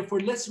spend,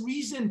 therefore less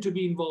reason to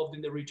be involved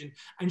in the region,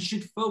 and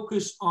should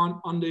focus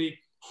on the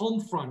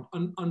home front,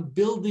 on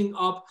building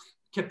up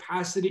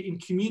capacity in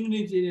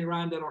communities in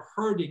Iran that are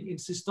hurting, in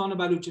Sistan and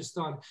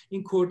Baluchistan,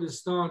 in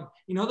Kurdistan,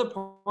 in other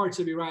parts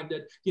of Iran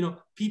that,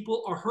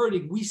 people are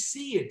hurting. We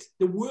see it.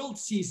 The world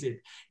sees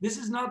it. This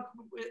is not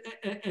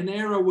an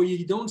era where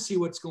you don't see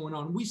what's going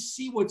on. We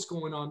see what's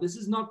going on. This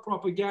is not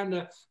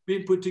propaganda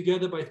being put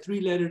together by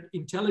three-lettered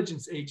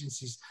intelligence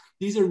agencies.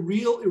 These are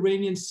real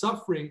Iranian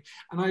suffering.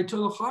 And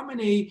Ayatollah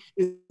Khamenei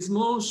is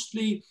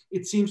mostly,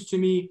 it seems to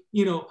me,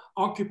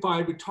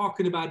 occupied with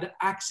talking about the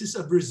axis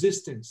of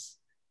resistance.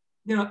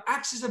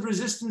 Axis of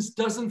resistance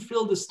doesn't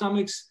fill the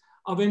stomachs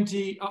of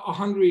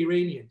hungry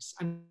Iranians.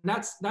 And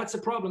that's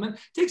a problem. And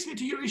it takes me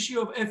to your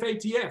issue of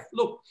FATF.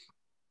 Look,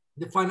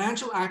 the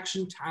Financial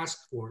Action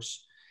Task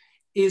Force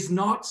is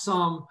not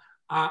some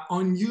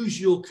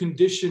unusual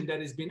condition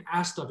that has been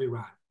asked of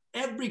Iran.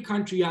 Every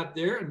country out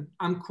there, and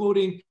I'm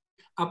quoting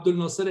Abdul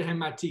Nasser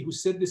Hemmati, who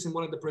said this in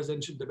one of the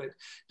presidential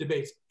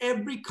debates.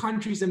 Every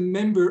country is a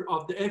member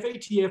of the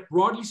FATF,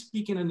 broadly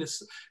speaking, and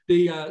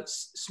the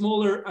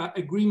smaller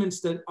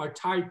agreements that are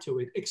tied to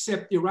it,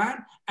 except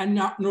Iran and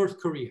not North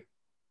Korea,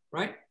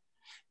 right?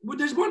 But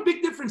there's one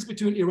big difference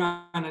between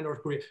Iran and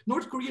North Korea.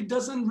 North Korea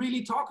doesn't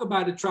really talk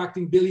about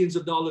attracting billions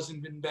of dollars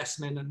in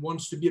investment and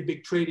wants to be a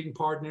big trading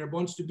partner,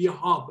 wants to be a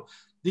hub.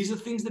 These are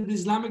things that the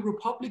Islamic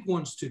Republic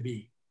wants to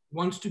be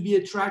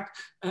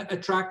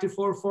attractive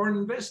for foreign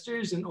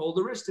investors and all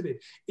the rest of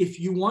it. If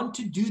you want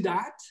to do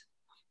that,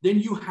 then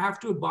you have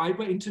to abide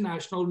by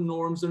international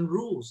norms and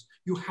rules.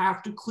 You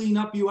have to clean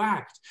up your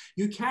act.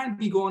 You can't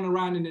be going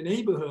around in a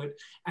neighborhood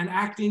and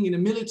acting in a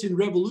militant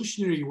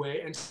revolutionary way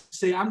and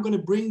say, I'm going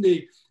to bring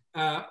the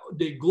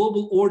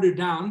global order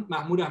down.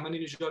 Mahmoud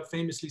Ahmadinejad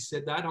famously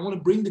said that. I want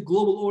to bring the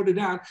global order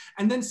down,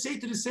 and then say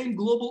to the same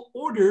global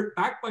order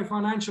backed by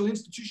financial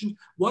institutions,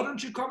 why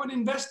don't you come and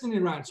invest in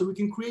Iran so we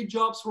can create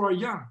jobs for our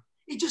young?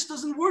 It just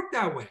doesn't work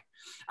that way.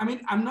 I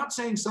mean, I'm not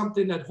saying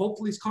something that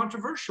hopefully is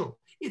controversial.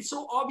 It's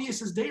so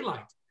obvious as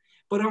daylight.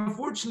 But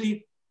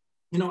unfortunately,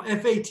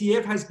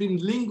 FATF has been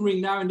lingering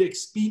now in the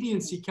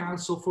Expediency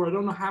Council for I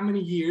don't know how many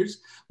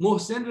years.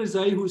 Mohsen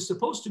Rezai, who is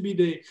supposed to be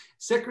the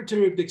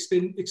secretary of the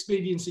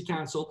Expediency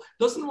Council,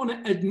 doesn't want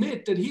to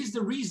admit that he's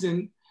the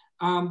reason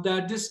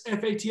that this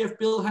FATF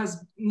bill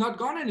has not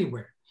gone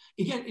anywhere.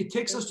 Again, it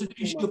takes us to the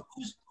issue of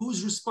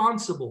who's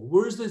responsible.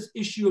 Where's this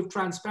issue of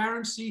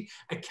transparency,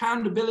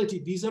 accountability?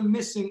 These are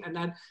missing, and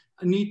I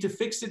need to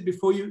fix it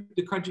before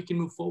the country can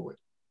move forward.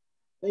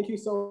 Thank you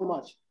so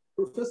much.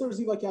 Professor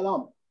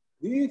Zibakalam,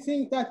 do you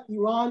think that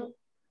Iran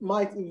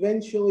might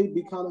eventually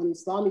become an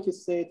Islamic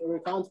state or a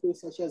country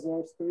such as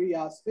North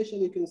Korea,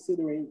 especially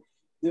considering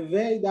the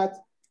way that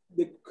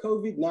the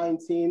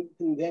COVID-19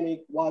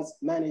 pandemic was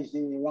managed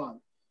in Iran?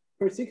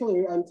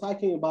 Particularly, I'm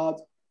talking about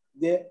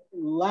the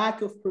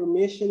lack of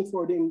permission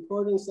for the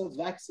importance of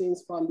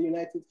vaccines from the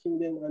United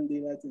Kingdom and the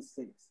United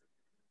States.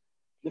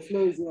 The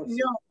floor is yours.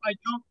 No, I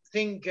don't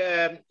think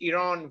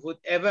Iran would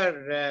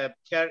ever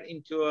turn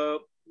into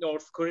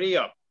North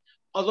Korea.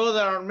 Although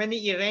there are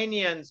many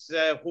Iranians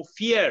who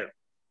fear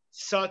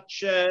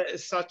such a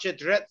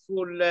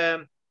dreadful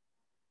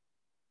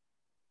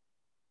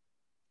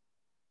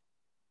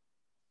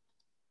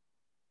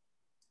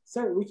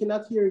Sir, we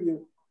cannot hear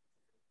you.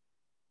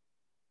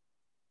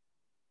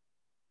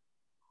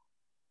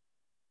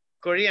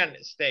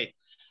 Korean state.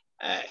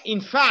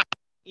 In fact,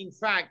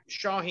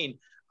 Shahin,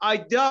 I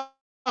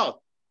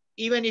doubt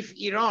even if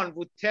Iran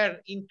would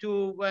turn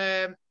into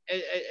a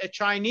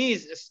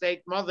Chinese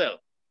state model.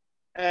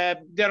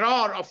 There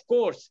are of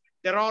course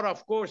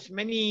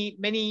many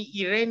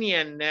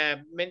Iranian,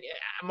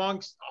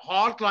 amongst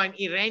hardline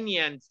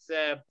Iranians,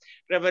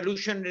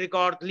 Revolutionary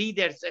Guard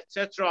leaders,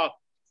 etc.,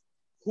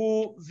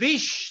 who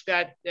wish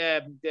that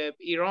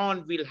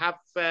Iran will have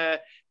the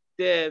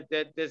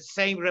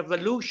same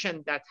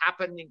revolution that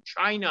happened in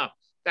China.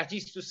 That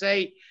is to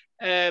say,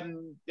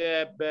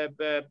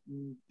 the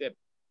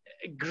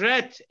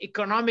great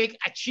economic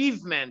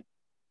achievement,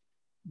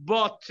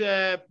 but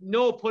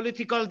no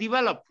political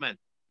development.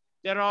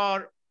 There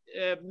are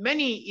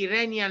many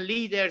Iranian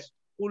leaders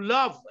who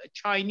love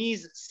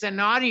Chinese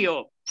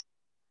scenario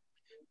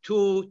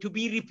to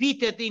be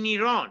repeated in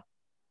Iran.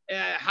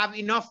 Have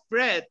enough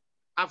bread,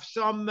 have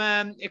some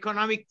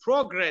economic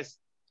progress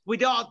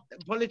without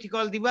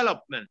political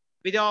development,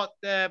 without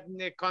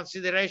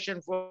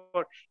consideration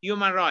for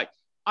human rights.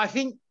 I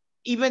think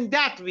even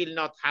that will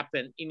not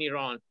happen in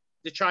Iran,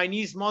 the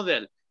Chinese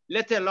model,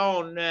 let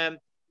alone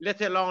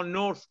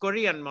North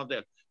Korean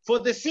model, for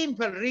the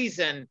simple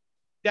reason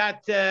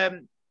that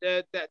there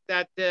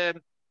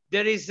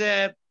is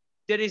a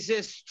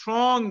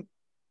strong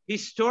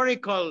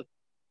historical,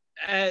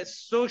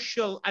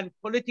 social and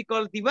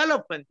political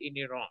development in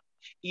Iran.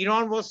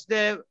 Iran was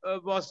the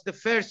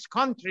first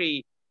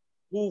country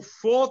who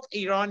fought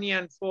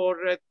Iranian for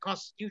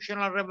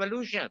constitutional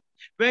revolution.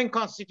 When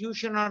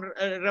constitutional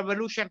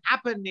revolution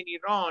happened in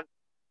Iran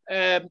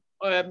in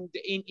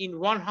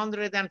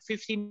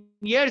 115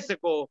 years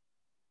ago,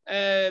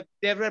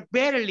 there were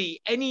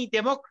barely any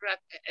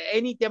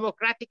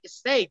democratic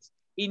states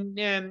in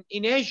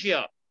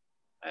Asia.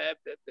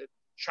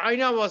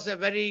 China was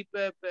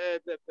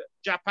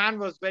Japan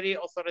was very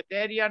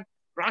authoritarian.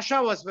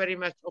 Russia was very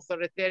much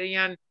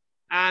authoritarian,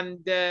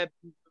 and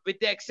with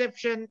the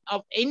exception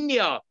of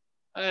India,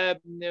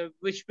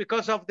 which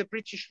because of the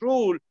British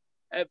rule,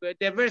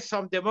 there were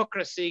some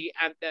democracy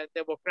and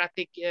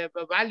democratic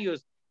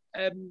values.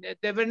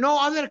 There were no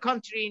other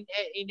country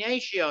in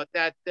Asia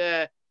that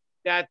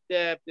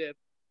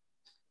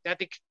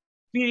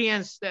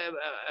experienced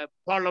a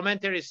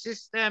parliamentary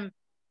system,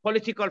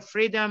 political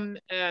freedom,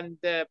 and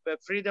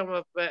freedom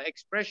of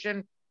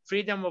expression,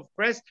 freedom of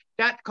press.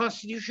 That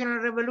constitutional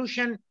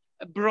revolution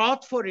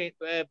brought for Iran,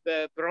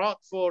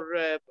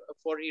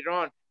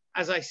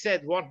 as I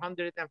said,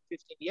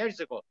 115 years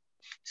ago.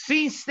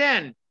 Since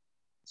then,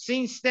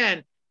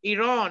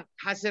 Iran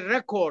has a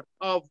record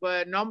of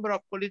a number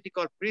of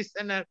political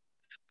prisoners,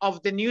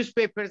 of the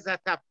newspapers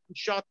that have been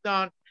shut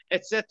down,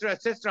 etc.,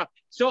 etc.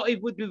 So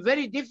it would be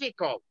very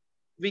difficult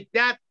with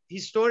that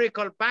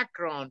historical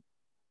background.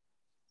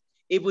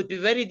 It would be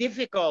very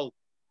difficult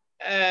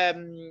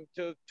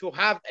to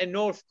have a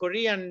North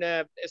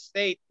Korean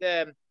state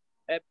in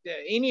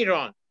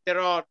Iran. There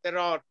are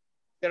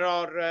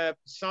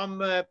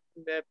some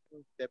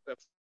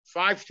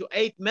 5 to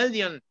 8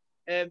 million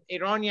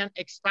Iranian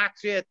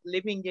expatriates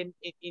living in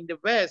the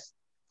West,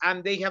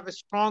 and they have a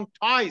strong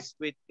ties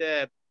with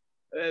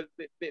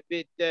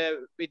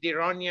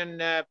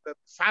Iranian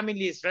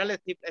families,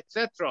 relatives,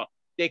 etc.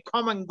 They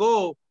come and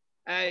go,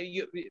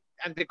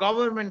 and the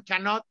government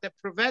cannot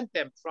prevent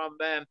them from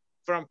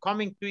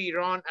coming to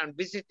Iran and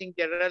visiting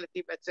their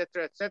relatives,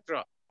 etc.,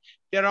 etc.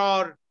 There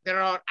are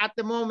at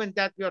the moment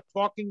that we are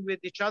talking with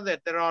each other,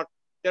 there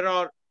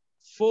are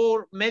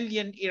 4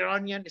 million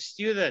Iranian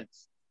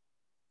students.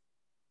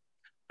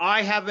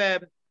 I have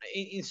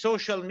in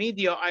social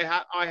media,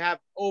 I have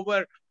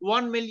over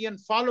 1 million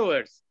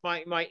followers.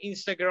 My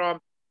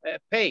Instagram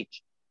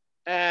page,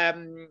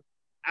 and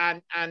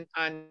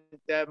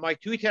my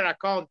Twitter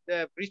account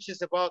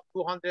reaches about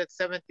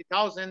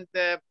 270,000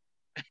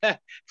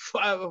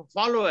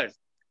 followers.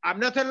 I'm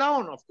not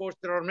alone. Of course,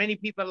 there are many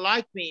people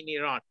like me in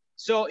Iran.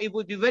 So it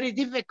would be very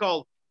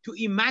difficult to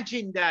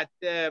imagine that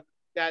a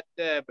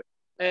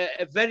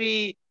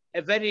very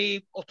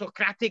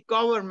autocratic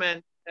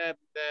government,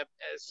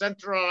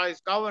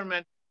 centralized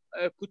government,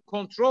 could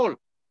control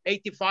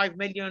 85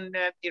 million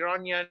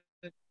Iranian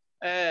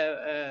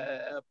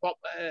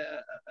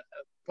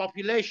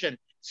population.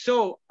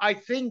 So I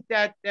think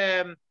that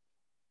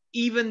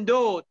even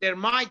though there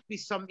might be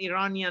some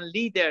Iranian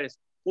leaders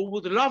who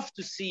would love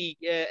to see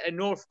a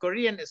North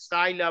Korean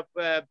style of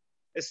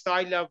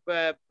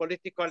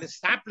political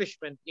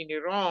establishment in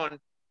Iran,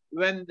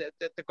 when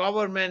the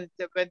government,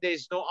 when there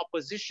is no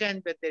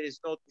opposition, when there is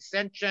no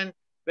dissension,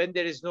 when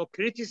there is no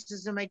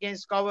criticism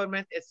against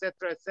government,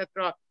 etc.,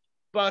 etc.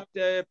 But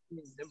it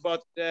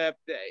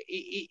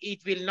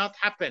will not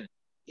happen.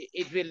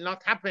 It will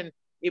not happen.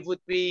 It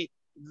would be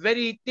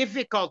very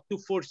difficult to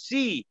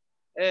foresee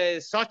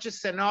such a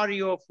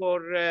scenario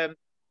for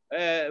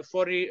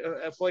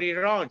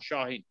Iran,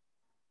 Shahin.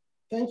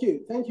 Thank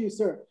you,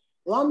 sir.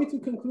 Allow me to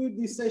conclude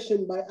this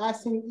session by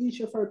asking each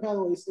of our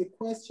panelists a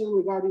question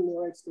regarding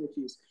their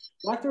expertise.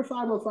 Dr.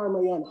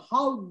 Farmanfarmaian,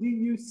 how do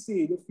you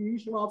see the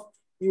future of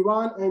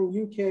Iran and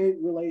UK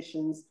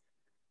relations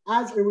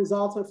as a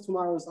result of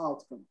tomorrow's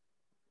outcome?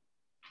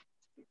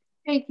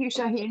 Thank you,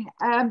 Shahin.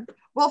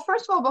 Well,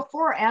 first of all,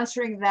 before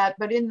answering that,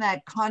 but in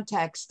that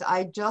context,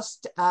 I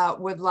just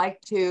would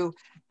like to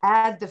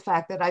add the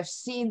fact that I've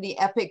seen the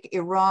Epic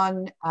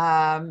Iran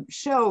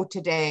show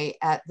today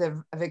at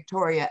the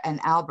Victoria and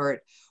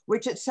Albert,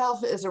 which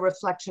itself is a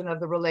reflection of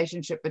the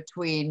relationship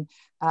between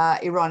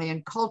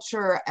Iranian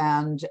culture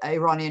and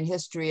Iranian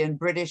history and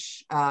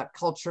British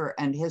culture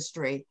and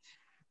history.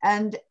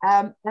 And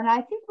I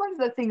think one of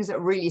the things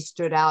that really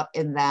stood out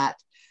in that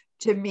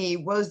to me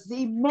was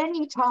the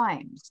many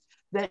times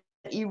that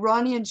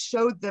Iranians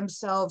showed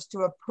themselves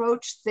to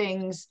approach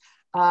things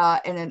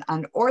in an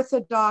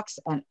unorthodox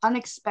and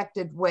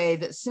unexpected way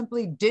that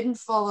simply didn't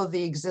follow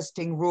the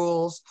existing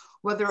rules,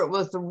 whether it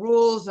was the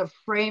rules of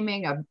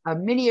framing a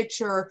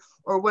miniature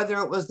or whether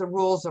it was the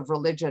rules of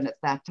religion at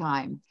that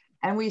time.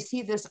 And we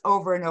see this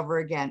over and over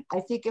again.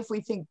 I think if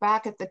we think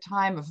back at the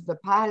time of the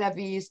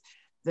Pahlavis,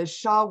 the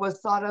Shah was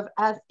thought of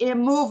as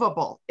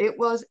immovable. It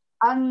was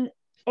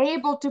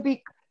unable to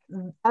be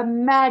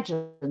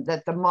imagined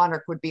that the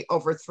monarch would be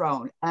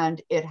overthrown,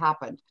 and it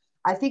happened.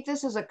 I think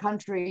this is a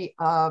country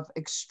of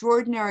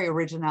extraordinary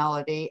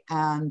originality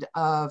and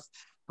of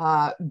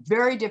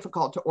very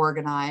difficult to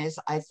organize.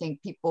 I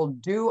think people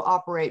do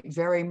operate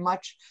very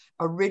much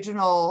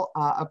original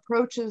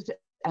approaches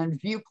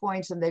and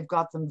viewpoints, and they've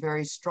got them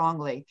very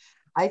strongly.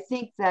 I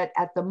think that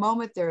at the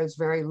moment there is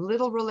very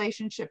little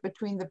relationship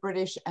between the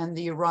British and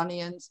the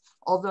Iranians,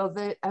 although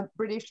the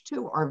British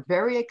too are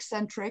very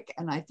eccentric,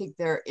 and I think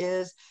there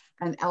is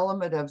an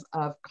element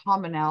of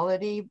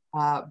commonality.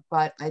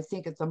 But I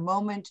think at the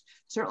moment,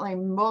 certainly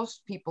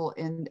most people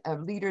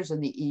leaders in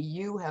the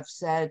EU have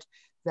said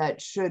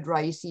that should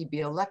Raisi be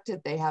elected,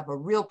 they have a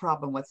real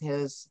problem with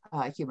his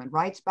human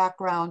rights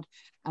background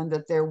and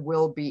that there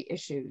will be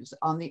issues.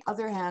 On the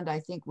other hand, I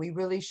think we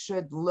really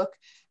should look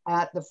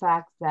at the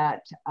fact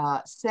that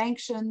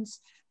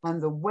sanctions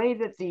and the way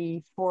that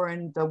the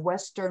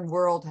Western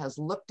world has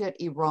looked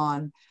at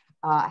Iran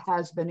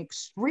has been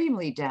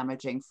extremely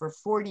damaging. For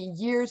 40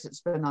 years,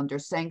 it's been under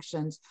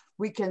sanctions.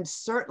 We can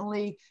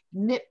certainly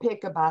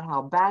nitpick about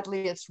how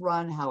badly it's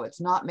run, how it's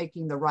not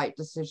making the right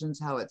decisions,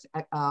 how its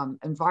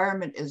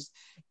environment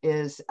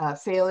is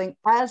failing,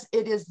 as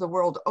it is the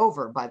world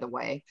over, by the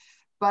way.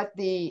 But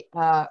the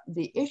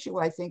issue,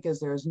 I think, is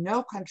there's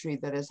no country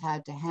that has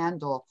had to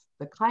handle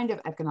the kind of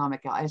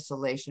economic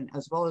isolation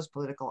as well as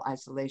political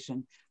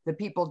isolation. The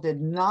people did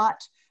not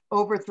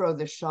overthrow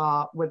the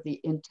Shah with the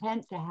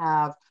intent to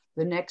have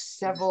the next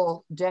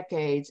several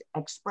decades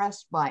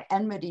expressed by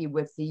enmity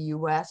with the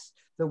US,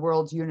 the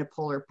world's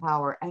unipolar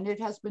power, and it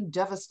has been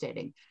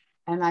devastating.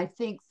 And I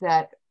think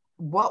that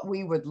what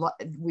we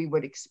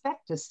would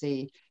expect to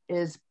see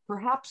is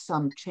perhaps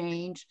some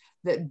change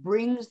that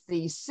brings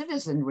the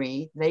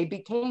citizenry. They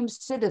became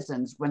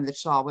citizens when the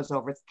Shah was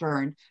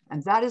overturned,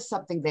 and that is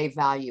something they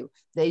value.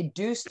 They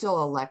do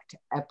still elect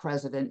a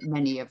president,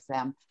 many of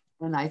them.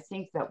 And I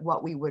think that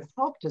what we would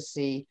hope to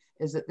see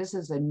is that this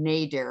is a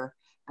nadir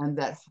and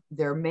that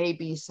there may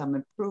be some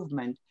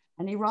improvement.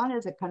 And Iran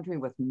is a country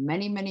with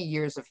many, many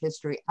years of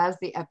history, as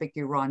the Epic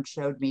Iran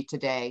showed me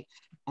today.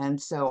 And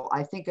so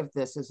I think of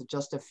this as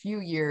just a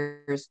few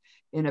years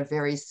in a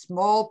very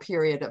small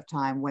period of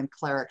time when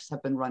clerics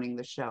have been running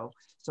the show.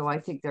 So I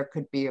think there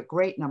could be a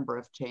great number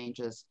of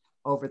changes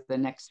over the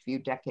next few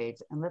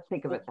decades. And let's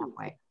think of it that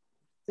way.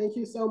 Thank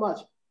you so much.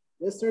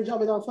 Mr.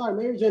 Javedanfar,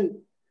 Meir,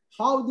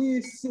 how do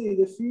you see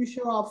the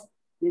future of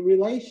the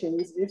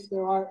relations, if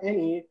there are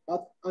any,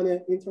 but on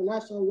an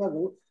international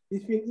level,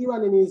 between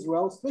Iran and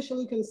Israel,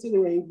 especially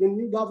considering the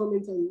new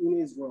government in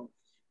Israel?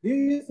 Do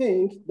you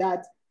think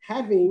that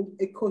having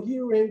a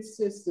coherent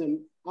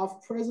system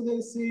of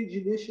presidency,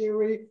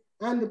 judiciary,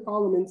 and the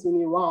parliament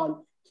in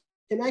Iran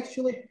can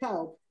actually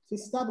help to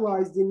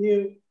stabilize the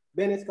new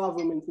Bennett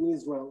government in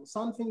Israel,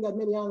 something that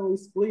many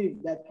analysts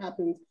believe that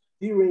happened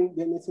during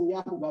the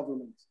Netanyahu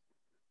government?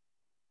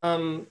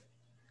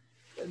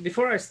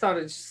 Before I start,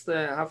 I just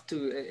have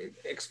to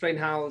explain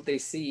how they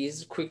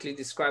quickly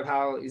describe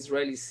how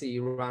Israelis see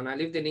Iran. I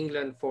lived in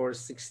England for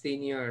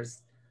 16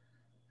 years.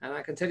 And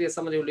I can tell you, as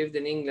somebody who lived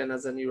in England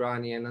as an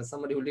Iranian and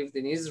somebody who lived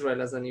in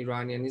Israel as an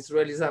Iranian,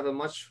 Israelis have a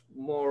much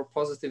more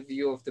positive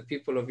view of the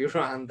people of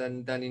Iran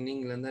than in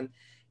England. And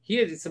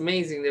here it's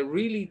amazing. They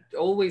really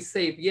always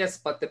say, yes,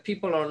 but the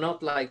people are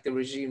not like the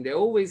regime. They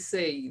always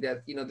say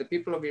that, you know, the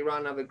people of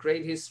Iran have a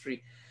great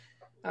history.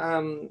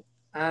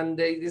 And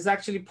it is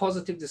actually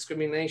positive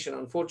discrimination.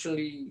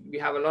 Unfortunately, we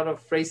have a lot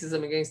of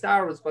racism against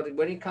Arabs, but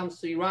when it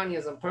comes to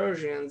Iranians and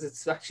Persians,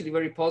 it's actually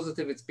very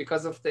positive. It's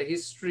because of the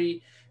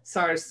history.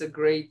 Cyrus the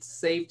Great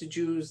saved the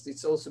Jews.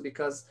 It's also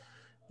because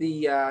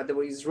there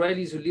were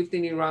Israelis who lived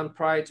in Iran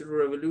prior to the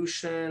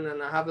revolution,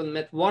 and I haven't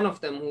met one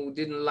of them who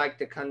didn't like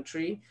the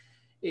country.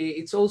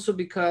 It's also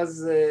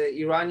because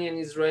Iranian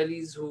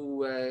Israelis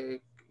who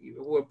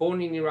were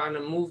born in Iran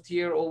and moved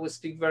here always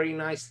speak very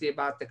nicely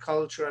about the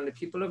culture and the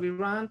people of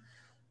Iran.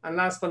 And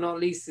last but not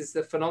least is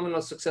the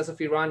phenomenal success of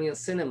Iranian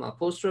cinema.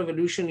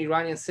 Post-revolution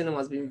Iranian cinema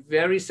has been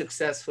very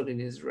successful in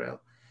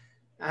Israel.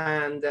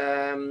 And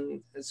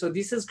so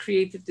this has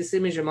created this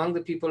image among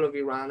the people of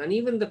Iran. And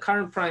even the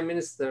current Prime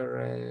Minister,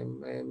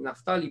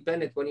 Naftali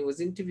Bennett, when he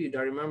was interviewed,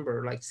 I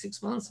remember like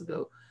 6 months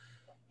ago,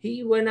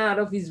 he went out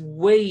of his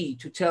way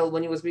to tell,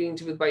 when he was being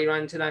interviewed by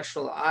Iran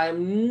International,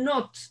 I'm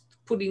not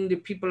putting the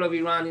people of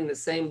Iran in the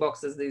same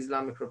box as the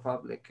Islamic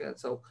Republic.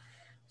 So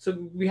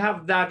we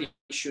have that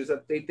issues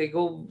that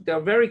they're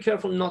very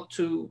careful not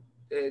to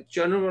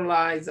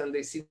generalize, and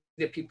they see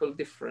the people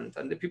different.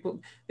 And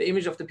the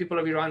image of the people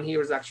of Iran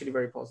here is actually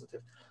very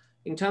positive.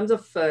 In terms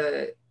of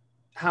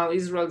how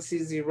Israel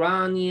sees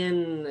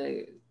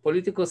Iranian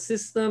political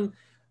system,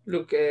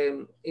 look,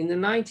 in the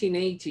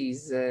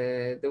 1980s,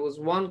 there was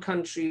one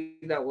country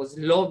that was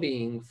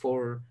lobbying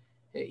for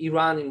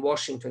Iran in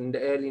Washington in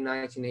the early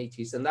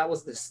 1980s, and that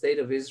was the State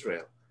of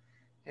Israel.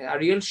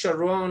 Ariel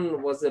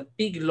Sharon was a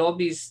big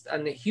lobbyist,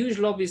 and a huge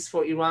lobbyist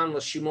for Iran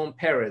was Shimon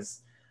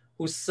Peres,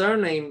 whose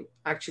surname,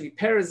 actually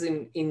Peres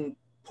in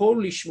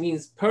Polish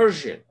means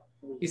Persian.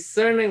 His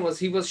surname was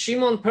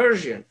Shimon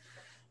Persian.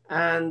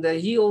 And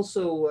he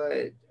also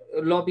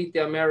lobbied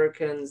the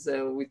Americans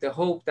with the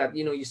hope that,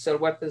 you sell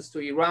weapons to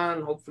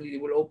Iran, hopefully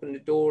it will open the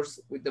doors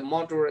with the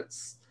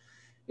moderates.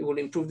 It will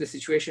improve the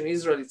situation.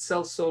 Israel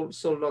itself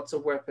sold lots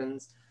of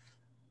weapons.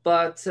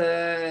 But,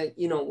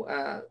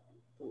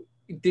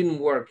 it didn't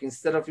work.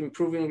 Instead of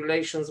improving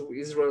relations with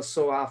Israel,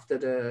 so after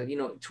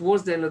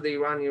towards the end of the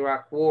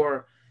Iran-Iraq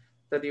war,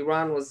 that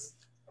Iran was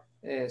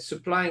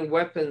supplying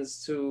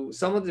weapons to,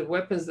 some of the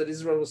weapons that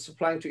Israel was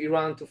supplying to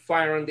Iran to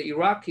fire on the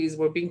Iraqis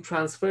were being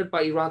transferred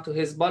by Iran to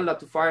Hezbollah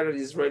to fire at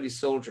Israeli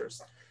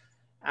soldiers.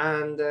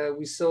 And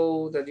we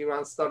saw that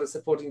Iran started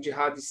supporting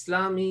Jihad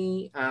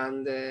Islami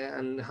and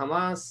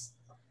Hamas.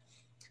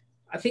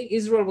 I think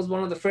Israel was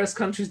one of the first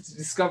countries to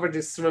discover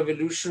this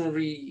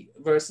revolutionary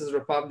versus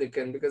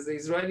Republican, because the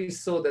Israelis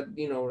saw that,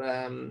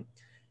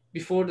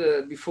 before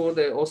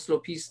the Oslo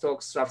peace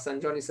talks,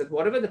 Rafsanjani said,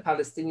 whatever the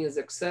Palestinians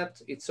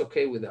accept, it's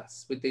okay with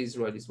us, with the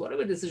Israelis,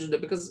 whatever decision,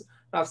 because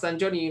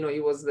Rafsanjani, he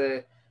was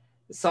the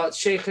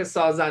Sheikh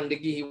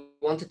Sazandegi, he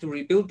wanted to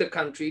rebuild the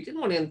country, he didn't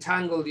want to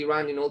entangle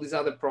Iran in all these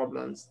other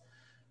problems.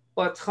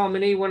 But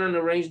Khamenei went and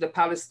arranged the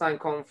Palestine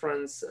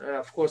conference,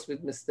 of course,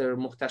 with Mr.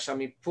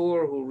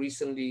 Muhtashami-Pur, who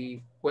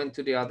recently went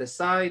to the other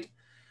side.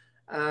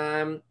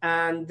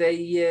 And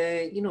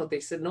they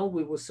said, no,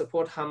 we will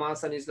support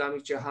Hamas and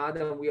Islamic Jihad,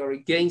 and we are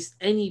against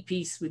any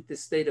peace with the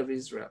State of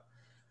Israel.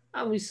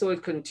 And we saw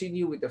it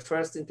continue with the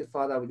first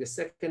Intifada, with the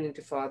second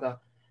Intifada.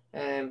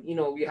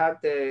 We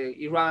had the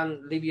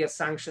Iran-Libya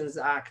Sanctions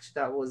Act,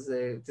 that was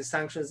the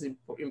sanctions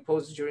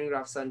imposed during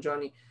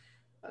Rafsanjani.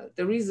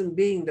 The reason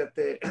being that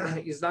the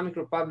Islamic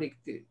Republic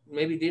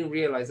maybe didn't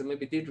realize, or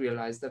maybe did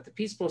realize, that the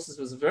peace process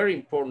was very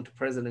important to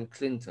President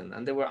Clinton,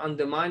 and they were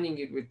undermining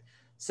it with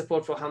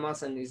support for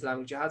Hamas and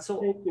Islamic Jihad. So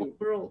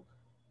overall,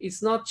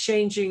 it's not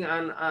changing.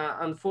 And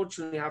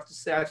unfortunately, I have to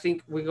say, I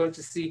think we're going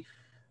to see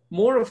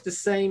more of the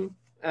same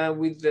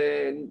with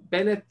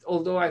Bennett,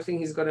 although I think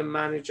he's going to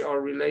manage our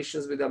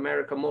relations with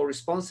America more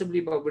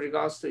responsibly. But with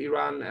regards to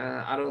Iran,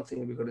 I don't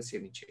think we're going to see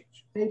any change.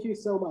 Thank you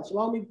so much.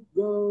 Allow me to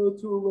go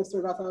to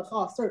Mr.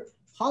 Vatanka. Sir,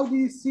 how do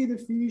you see the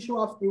future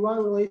of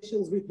Iran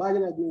relations with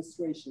Biden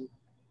administration?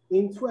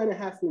 In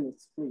 2.5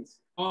 minutes, please.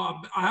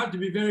 I have to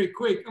be very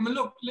quick.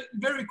 Look,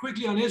 very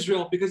quickly on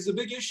Israel, because the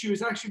big issue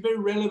is actually very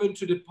relevant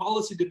to the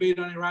policy debate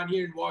on Iran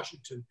here in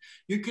Washington.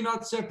 You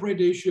cannot separate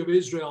the issue of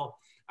Israel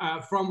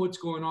from what's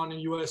going on in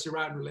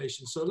U.S.-Iran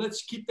relations. So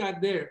let's keep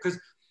that there, because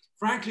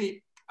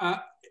frankly,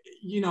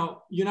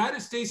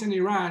 United States and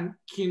Iran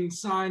can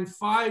sign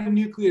 5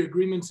 nuclear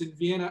agreements in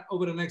Vienna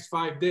over the next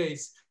 5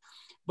 days,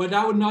 but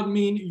that would not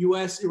mean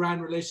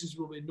U.S.-Iran relations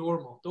will be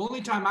normal. The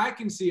only time I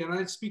can see, and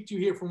I speak to you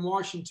here from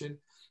Washington,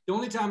 the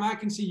only time I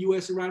can see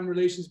U.S.-Iran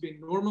relations being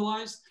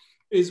normalized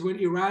is when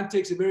Iran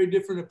takes a very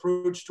different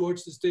approach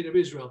towards the State of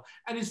Israel.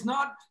 And it's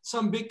not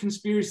some big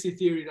conspiracy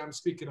theory that I'm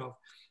speaking of.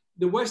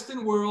 The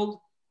Western world,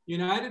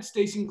 United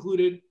States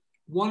included,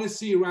 want to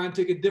see Iran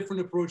take a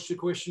different approach to the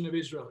question of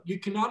Israel. You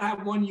cannot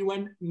have one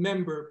UN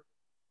member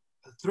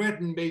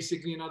threaten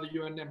basically another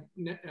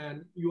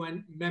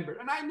UN member.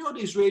 And I know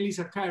the Israelis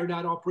have carried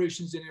out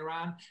operations in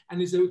Iran,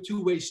 and it's a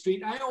two-way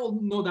street. I all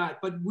know that,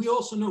 but we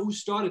also know who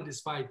started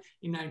this fight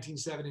in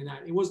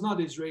 1979. It was not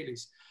the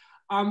Israelis.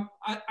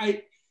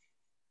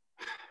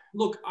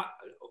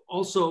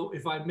 Also,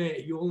 if I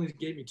may, you only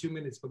gave me 2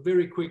 minutes, but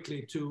very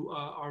quickly to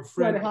our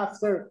friend. 2.5,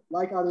 sir,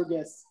 like other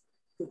guests.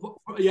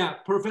 Yeah,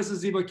 Professor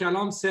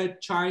Zibakalam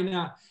said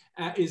China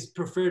is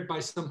preferred by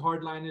some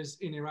hardliners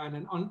in Iran.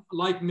 And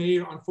unlike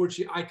Meir,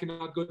 unfortunately, I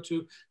cannot go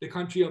to the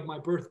country of my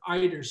birth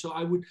either. So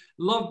I would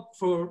love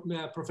for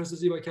Professor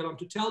Zibakalam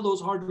to tell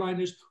those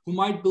hardliners who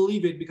might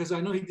believe it, because I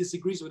know he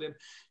disagrees with him.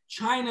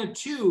 China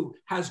too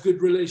has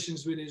good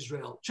relations with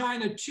Israel.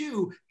 China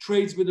too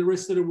trades with the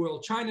rest of the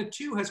world. China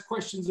too has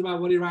questions about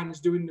what Iran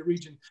is doing in the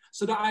region.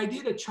 So the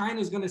idea that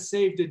China is going to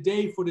save the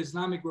day for the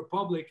Islamic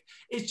Republic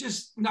is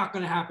just not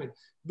going to happen.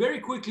 Very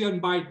quickly on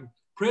Biden.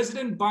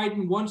 President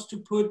Biden wants to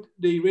put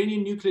the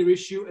Iranian nuclear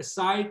issue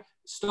aside,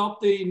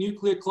 stop the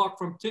nuclear clock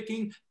from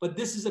ticking, but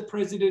this is a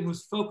president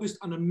who's focused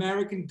on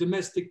American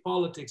domestic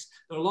politics.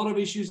 There are a lot of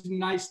issues in the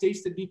United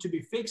States that need to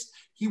be fixed.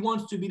 He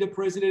wants to be the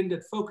president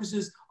that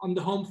focuses on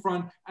the home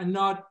front and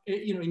not,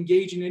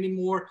 engage in any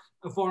more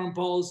foreign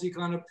policy,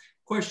 kind of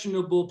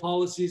questionable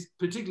policies,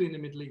 particularly in the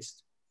Middle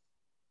East.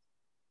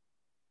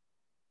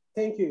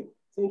 Thank you.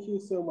 Thank you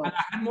so much. And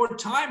I had more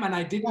time and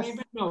I didn't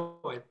even know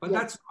it, but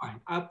that's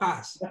fine. I'll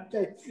pass.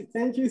 Okay,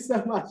 thank you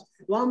so much.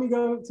 Allow me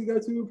to go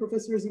to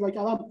Professor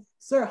Zibakalam.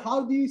 Sir,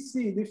 how do you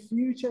see the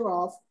future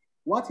of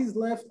what is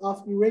left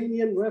of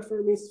Iranian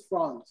reformist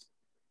front?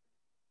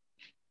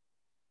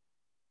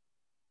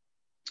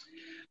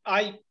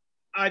 I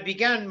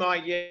began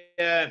my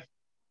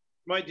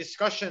my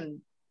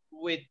discussion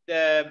with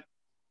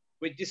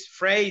this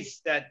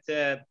phrase that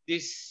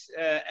this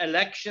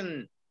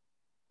election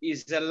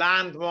is a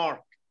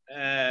landmark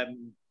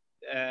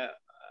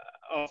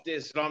of the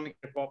Islamic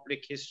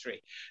Republic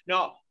history.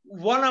 Now,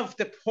 one of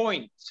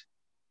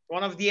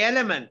the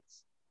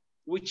elements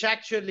which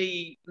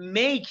actually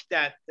make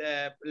that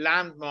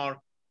landmark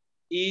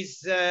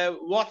is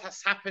what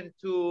has happened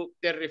to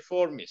the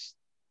reformists.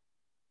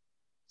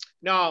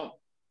 Now,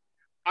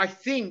 I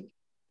think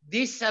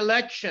this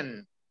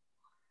election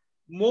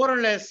more or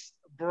less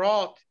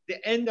brought the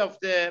end of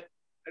the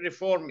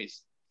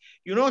reformists.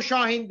 You know,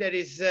 Shahin, there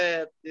is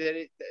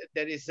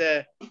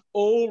a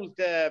old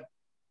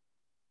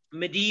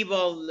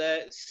medieval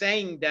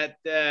saying that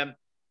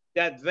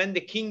that when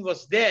the king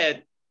was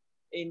dead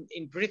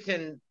in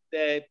Britain,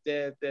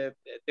 the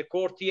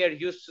courtier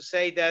used to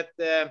say that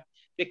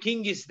the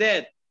king is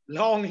dead,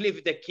 long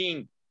live the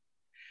king.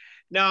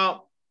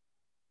 Now,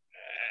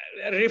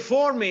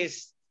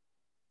 reformists,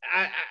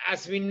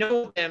 as we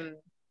know them,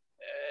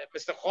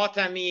 Mr.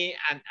 Khatami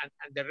and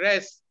the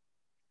rest,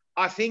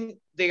 I think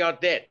they are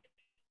dead.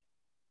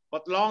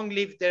 But long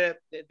live the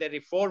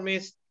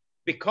reformists,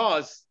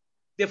 because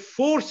the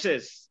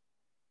forces,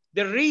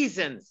 the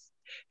reasons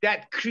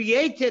that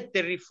created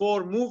the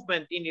reform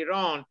movement in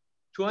Iran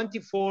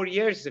 24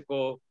 years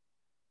ago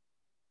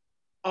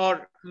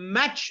are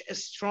much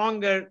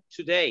stronger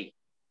today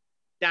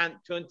than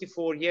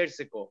 24 years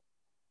ago.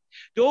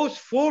 Those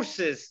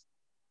forces,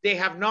 they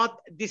have not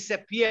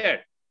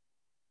disappeared.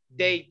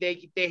 They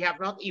have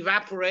not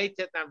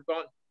evaporated and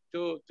gone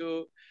to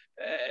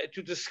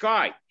the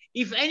sky.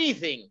 If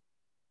anything,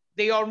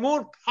 they are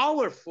more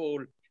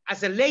powerful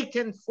as a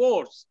latent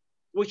force,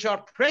 which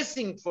are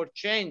pressing for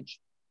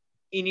change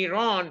in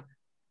Iran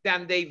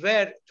than they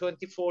were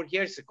 24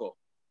 years ago.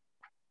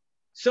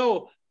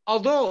 So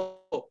although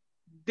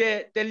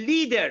the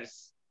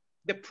leaders,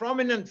 the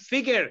prominent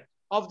figure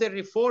of the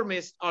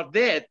reformists are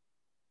dead,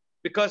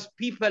 because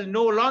people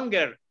no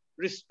longer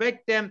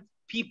respect them,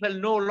 people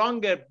no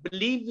longer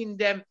believe in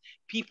them,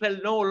 people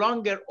no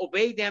longer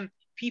obey them,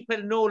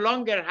 people no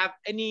longer have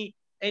any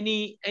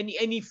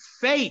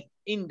faith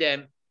in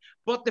them,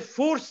 but the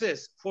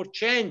forces for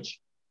change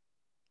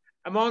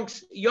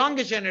amongst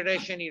younger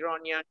generation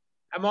Iranian,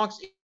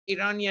 amongst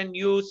Iranian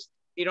youth,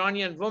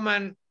 Iranian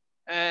women,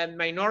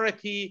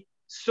 minority,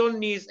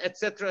 Sunnis,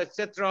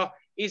 etc.,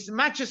 is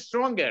much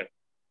stronger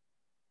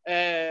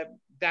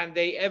than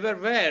they ever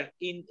were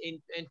in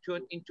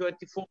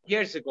 24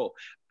 years ago.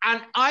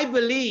 And I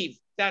believe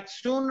that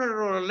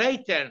sooner or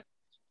later,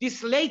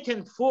 this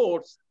latent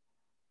force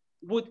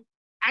would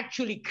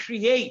actually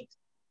create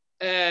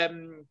a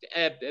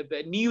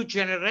new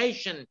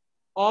generation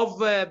of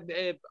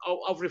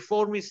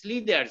reformist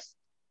leaders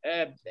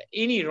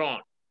in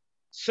Iran.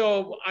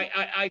 So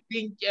I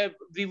think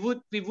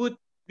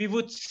we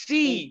would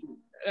see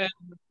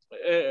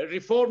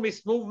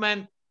reformist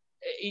movement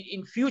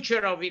in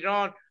future of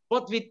Iran,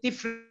 but with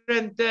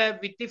different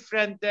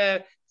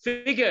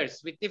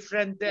figures, with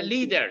different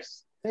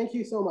leaders. Thank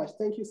you so much.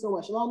 Thank you so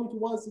much. Allow me to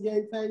once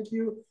again thank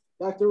you,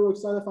 Dr.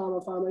 Roxane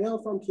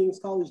Farmanfarmaian from King's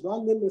College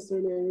London,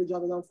 Mr. Meir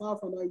Javedanfar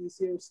from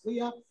IDC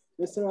Herzliya,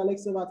 Mr.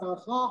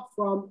 Vatanka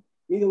from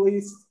Middle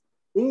East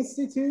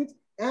Institute,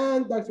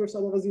 and Dr.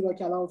 Sadegh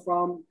Zibakalam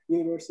from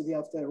University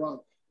of Tehran.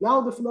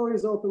 Now the floor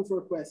is open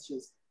for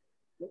questions.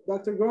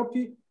 Dr.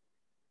 Groppi.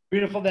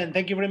 Beautiful then.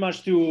 Thank you very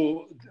much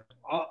to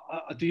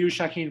you,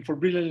 Shahin, for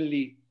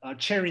brilliantly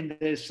sharing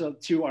this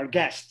to our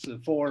guests,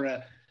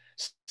 for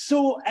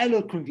so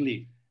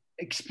eloquently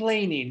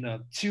explaining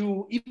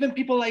to even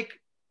people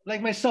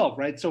like myself,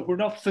 right? So we're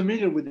not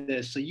familiar with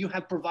this. So you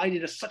have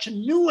provided us such a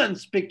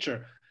nuanced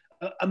picture.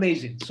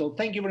 Amazing. So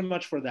thank you very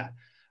much for that.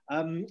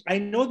 I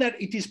know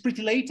that it is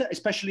pretty late,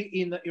 especially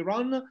in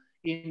Iran,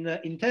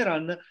 in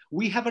Tehran.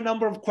 We have a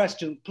number of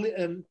questions.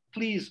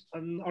 Please,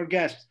 our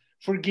guests,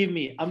 forgive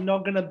me. I'm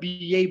not going to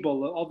be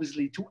able,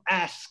 obviously, to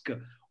ask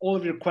all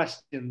of your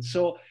questions.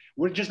 So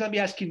we're just going to be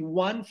asking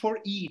one for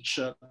each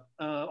of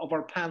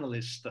our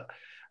panelists.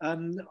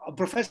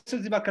 Professor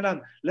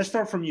Zibakalam, let's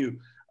start from you.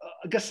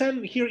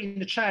 Gassem here in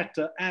the chat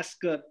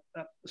asked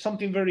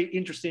something very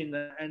interesting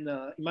and,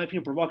 in my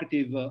opinion,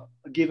 provocative,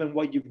 given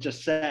what you've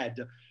just said.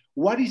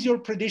 What is your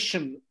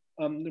prediction,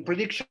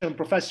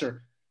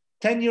 Professor,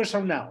 10 years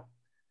from now,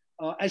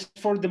 as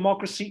for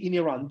democracy in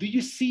Iran? Do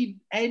you see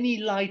any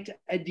light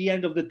at the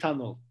end of the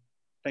tunnel?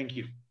 Thank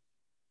you.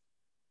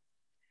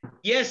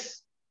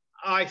 Yes,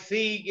 I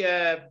see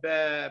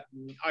a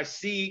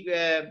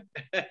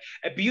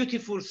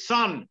beautiful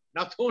sun.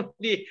 Not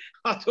only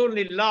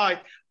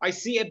light. I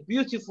see a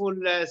beautiful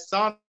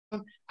sun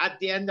at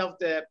the end of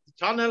the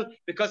tunnel,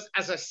 because,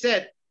 as I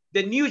said,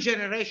 the new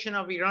generation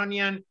of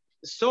Iranian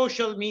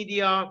social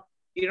media,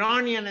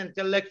 Iranian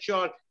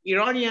intellectual,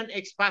 Iranian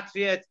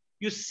expatriate,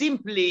 you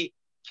simply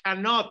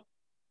cannot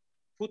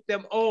put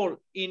them all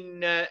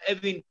in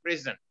Evin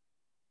prison.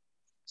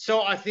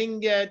 So I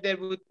think there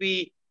would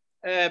be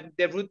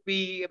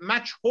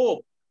much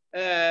hope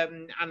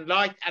and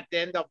light at the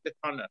end of the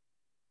tunnel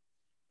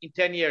in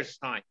 10 years'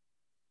 time.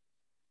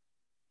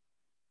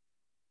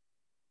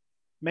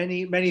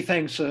 Many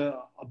thanks,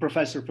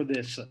 Professor, for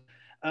this.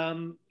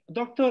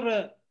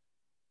 Dr.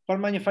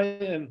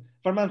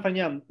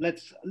 Farmanfarmaian,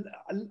 let's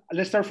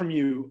start from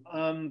you.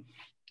 I'm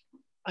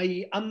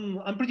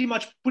pretty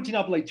much putting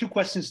up like two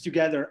questions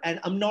together, and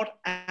I'm not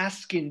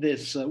asking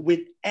this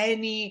with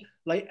any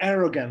like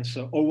arrogance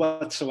or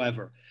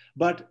whatsoever.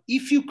 But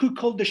if you could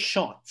call the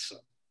shots,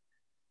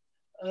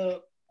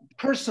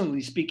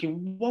 personally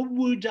speaking, what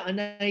would an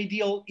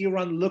ideal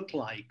Iran look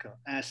like?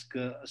 Asked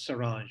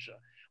Saraj.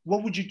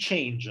 What would you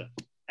change?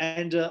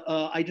 And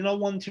I do not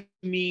want to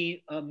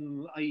be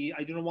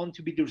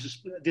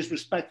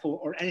disrespectful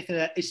or anything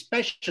like that,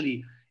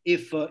 especially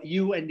if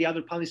you and the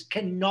other panelists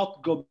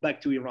cannot go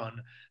back to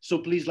Iran. So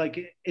please,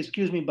 like,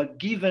 excuse me, but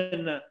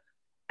given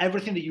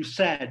everything that you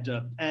said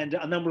and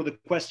a number of the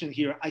questions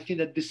here, I think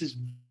that this is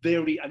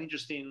an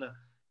interesting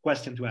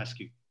question to ask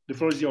you. The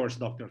floor is yours,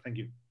 Doctor. Thank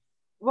you.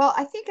 Well,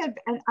 I think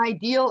an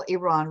ideal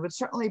Iran would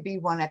certainly be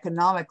one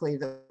economically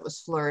that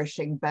was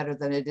flourishing better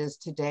than it is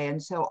today.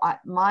 And so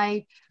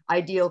my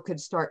ideal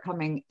could start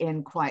coming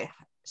in quite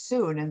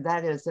soon, and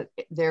that is that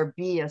there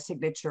be a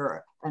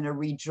signature and a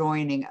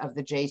rejoining of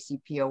the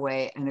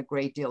JCPOA and a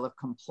great deal of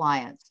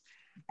compliance.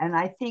 And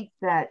I think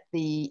that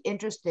the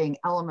interesting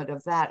element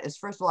of that is,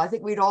 first of all, I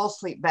think we'd all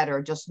sleep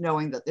better just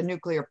knowing that the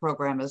nuclear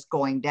program is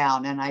going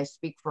down. And I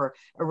speak for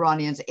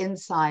Iranians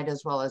inside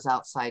as well as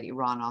outside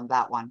Iran on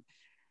that one.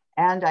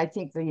 And I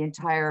think the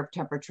entire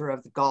temperature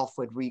of the Gulf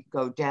would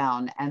go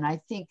down. And I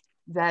think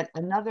that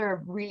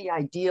another really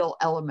ideal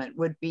element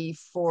would be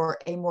for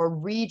a more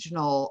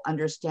regional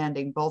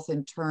understanding, both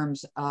in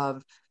terms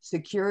of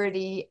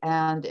security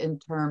and in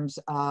terms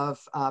of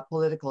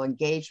political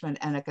engagement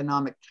and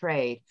economic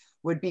trade,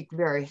 would be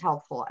very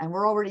helpful. And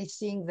we're already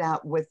seeing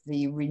that with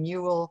the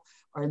renewal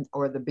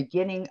or the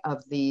beginning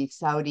of the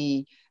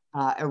Saudi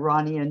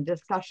Iranian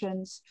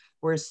discussions.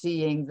 We're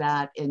seeing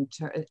that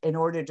in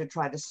order to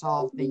try to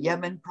solve the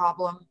Yemen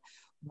problem.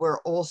 We're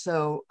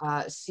also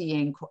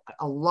seeing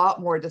a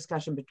lot more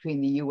discussion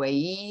between the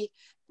UAE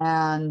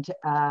and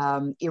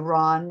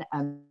Iran,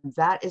 and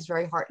that is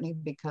very heartening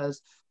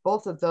because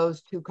both of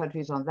those two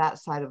countries on that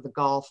side of the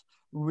Gulf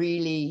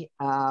really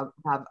have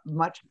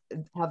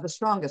the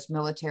strongest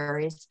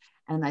militaries,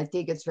 and I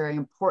think it's very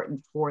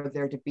important for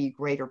there to be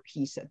greater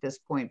peace at this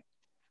point.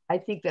 I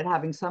think that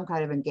having some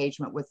kind of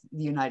engagement with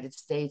the United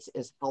States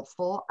is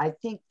helpful. I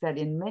think that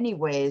in many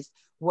ways,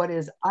 what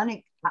is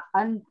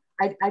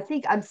I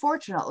think,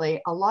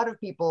 unfortunately, a lot of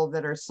people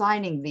that are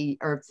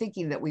or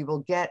thinking that we will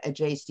get a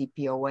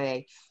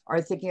JCPOA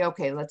are thinking,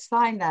 okay, let's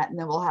sign that, and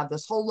then we'll have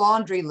this whole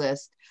laundry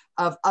list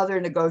of other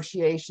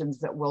negotiations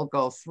that we'll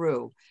go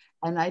through.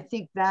 And I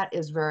think that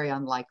is very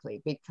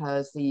unlikely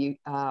because the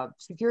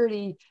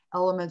security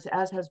elements,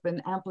 as has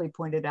been amply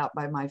pointed out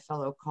by my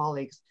fellow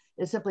colleagues,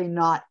 is simply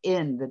not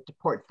in the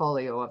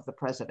portfolio of the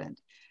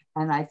president.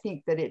 And I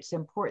think that it's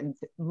important.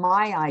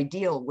 My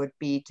ideal would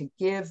be to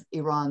give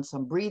Iran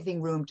some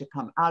breathing room to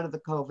come out of the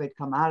COVID,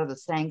 come out of the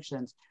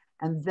sanctions,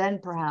 and then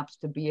perhaps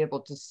to be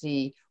able to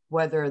see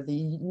whether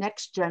the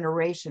next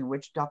generation,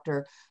 which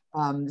Dr.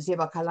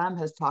 Zibakalam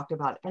has talked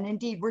about, and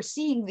indeed we're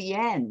seeing the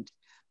end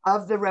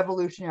of the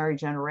revolutionary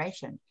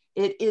generation.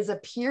 It is a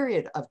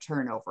period of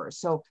turnover.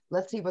 So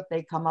let's see what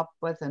they come up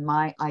with. And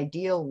my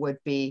ideal would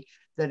be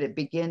that it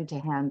begin to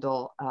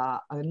handle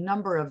a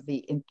number of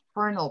the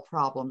internal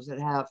problems that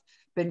have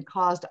been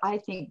caused, I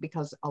think,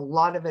 because a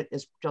lot of it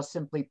is just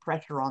simply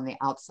pressure on the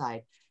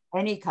outside.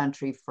 Any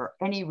country, for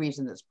any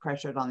reason that's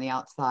pressured on the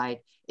outside,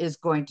 is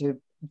going to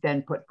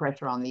then put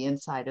pressure on the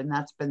inside. And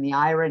that's been the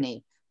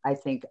irony, I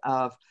think,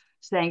 of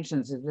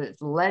sanctions, is that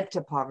it's led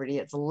to poverty,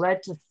 it's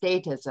led to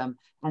statism,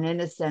 and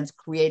in a sense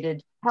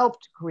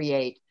helped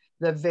create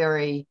the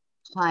very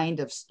kind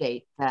of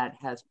state that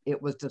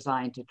it was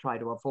designed to try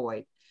to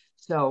avoid.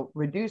 So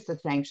reduce the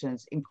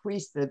sanctions,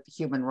 increase the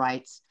human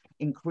rights,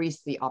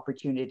 increase the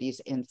opportunities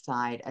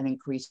inside, and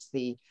increase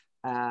the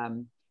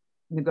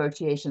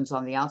negotiations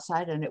on the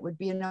outside, and it would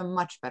be in a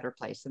much better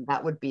place, and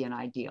that would be an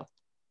ideal.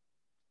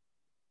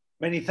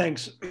 Many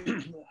thanks,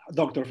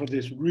 Doctor, for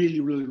this. Really,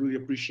 really, really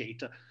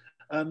appreciate.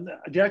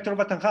 Director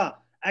Vatanka,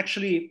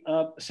 actually,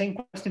 same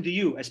question to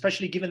you,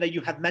 especially given that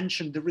you had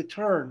mentioned the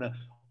return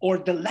or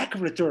the lack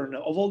of return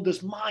of all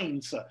those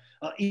minds,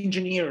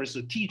 engineers,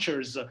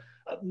 teachers,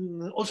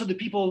 also the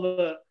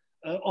people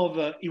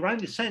of Iranian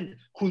descent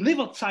who live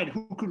outside,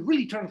 who could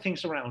really turn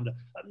things around.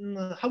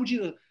 How would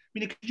you,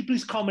 could you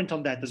please comment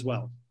on that as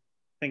well?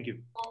 Thank you.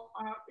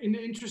 In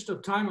the interest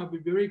of time, I'll be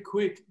very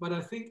quick, but I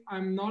think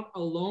I'm not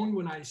alone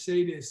when I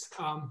say this.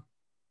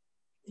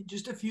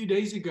 Just a few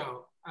days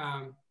ago,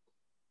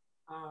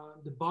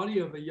 the body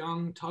of a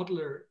young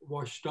toddler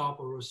washed up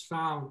or was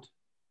found.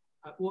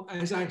 Well,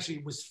 it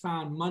actually was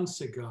found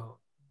months ago,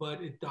 but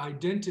the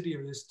identity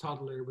of this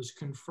toddler was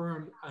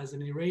confirmed as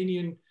an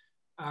Iranian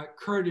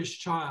Kurdish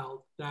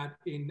child that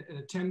in an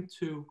attempt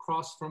to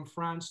cross from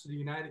France to the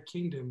United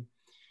Kingdom,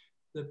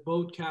 the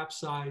boat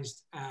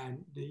capsized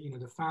and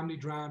the family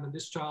drowned, and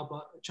this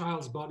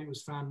child's body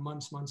was found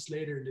months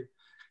later in the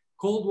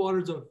cold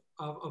waters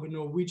of a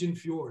Norwegian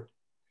fjord.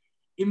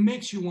 It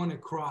makes you want to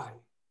cry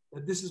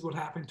that this is what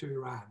happened to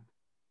Iran.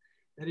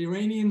 That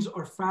Iranians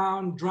are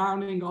found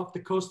drowning off the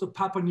coast of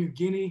Papua New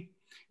Guinea,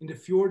 in the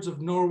fjords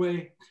of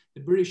Norway,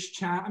 the British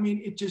Channel. I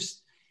mean, it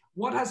just,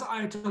 what has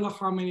Ayatollah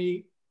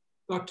Khamenei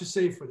got to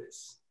say for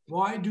this?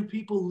 Why do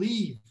people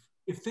leave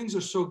if things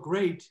are so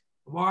great?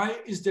 Why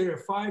is there a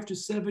 5 to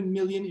 7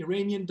 million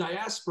Iranian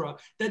diaspora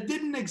that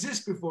didn't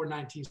exist before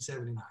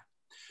 1979?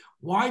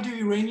 Why do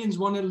Iranians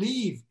want to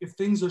leave if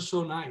things are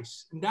so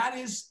nice? And that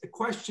is a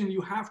question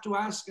you have to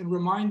ask and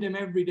remind them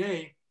every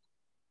day,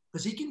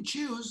 because he can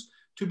choose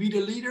to be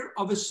the leader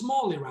of a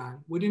small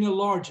Iran within a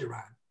large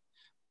Iran.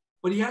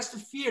 But he has to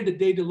fear the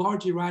day the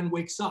large Iran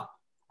wakes up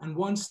and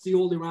wants the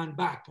old Iran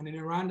back, and an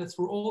Iran that's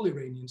for all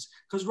Iranians.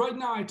 Because right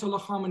now,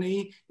 Ayatollah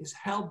Khamenei is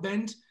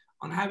hell-bent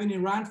on having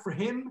Iran for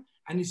him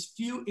and his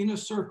few inner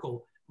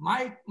circle.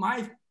 My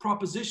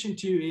proposition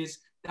to you is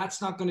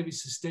that's not going to be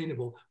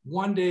sustainable.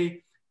 One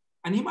day,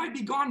 and he might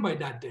be gone by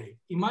that day.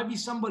 He might be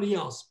somebody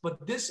else.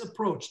 But this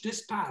approach,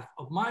 this path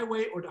of my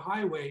way or the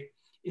highway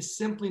is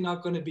simply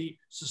not going to be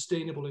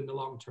sustainable in the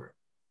long term.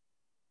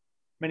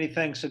 Many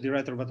thanks,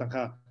 Director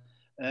Vatanka.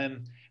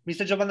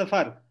 Mr.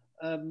 Javedanfar,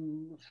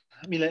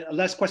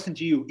 last question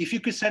to you. If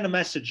you could send a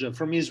message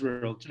from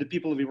Israel to the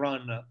people of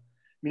Iran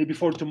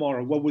before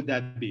tomorrow, what would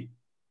that be?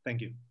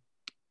 Thank you.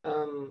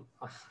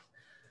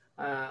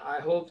 I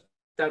hope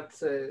that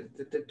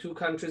the two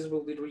countries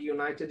will be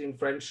reunited in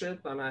friendship,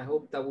 and I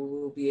hope that we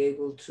will be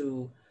able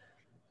to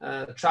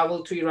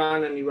travel to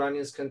Iran and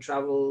Iranians can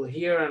travel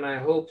here. And I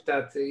hope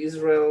that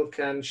Israel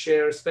can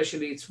share,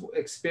 especially its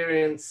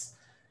experience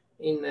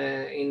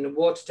in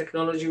water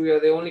technology. We are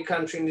the only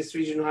country in this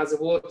region who has a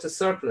water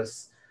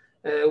surplus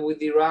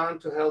with Iran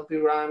to help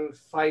Iran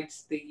fight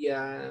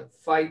the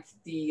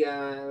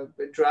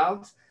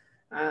drought.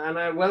 And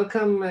I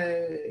welcome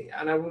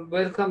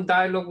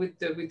dialogue with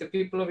the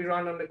people of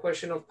Iran on the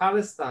question of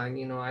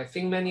Palestine. I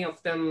think many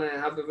of them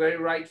have a very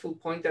rightful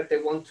point that they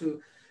want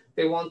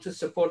to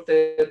support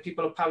the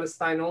people of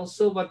Palestine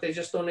also, but they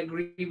just don't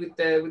agree with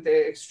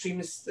the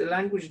extremist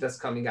language that's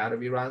coming out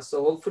of Iran.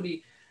 So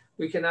hopefully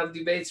we can have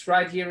debates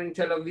right here in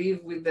Tel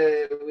Aviv with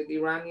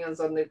Iranians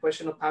on the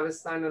question of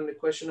Palestine and the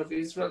question of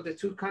Israel. The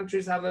two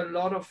countries have a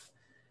lot of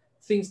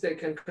things they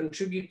can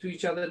contribute to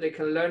each other. They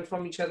can learn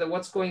from each other.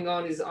 What's going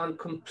on is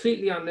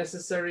completely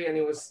unnecessary, and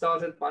it was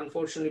started,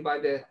 unfortunately, by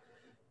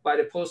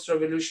the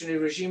post-revolutionary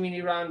regime in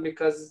Iran,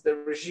 because the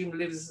regime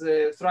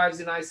thrives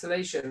in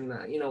isolation.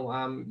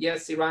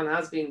 Yes, Iran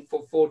has been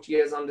for 40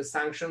 years under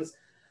sanctions,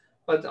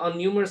 but on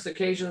numerous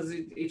occasions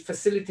it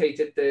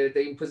facilitated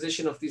the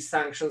imposition of these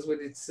sanctions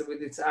with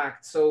its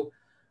act. So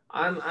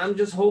I'm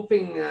just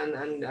hoping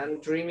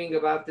and dreaming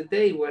about the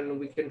day when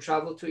we can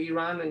travel to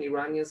Iran and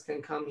Iranians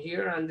can come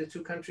here and the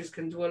two countries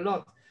can do a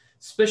lot,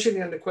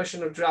 especially on the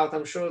question of drought.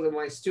 I'm sure that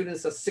my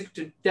students are sick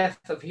to death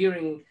of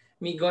hearing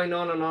me going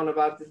on and on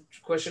about the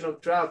question of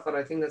drought, but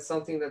I think that's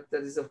something that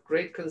is of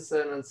great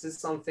concern, and this is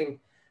something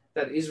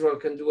that Israel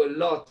can do a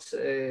lot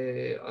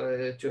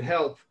to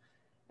help.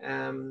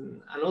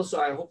 And also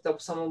I hope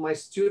that some of my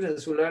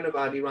students who learn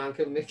about Iran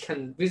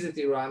can visit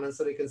Iran, and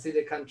so they can see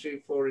the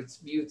country for its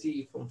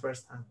beauty from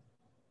first hand.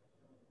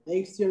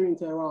 Next year in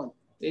Tehran.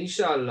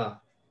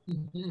 Inshallah.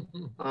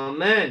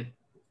 Amen.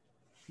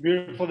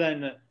 Beautiful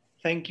then.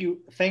 Thank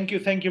you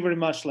very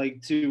much.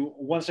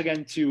 Once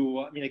again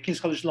to King's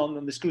College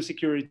London, the School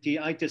Security,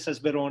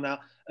 ITSS Verona,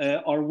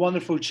 our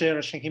wonderful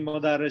chair Shahin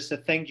Modarres.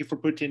 Thank you for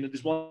putting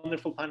this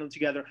wonderful panel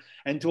together,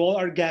 and to all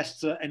our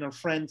guests and our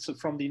friends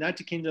from the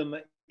United Kingdom,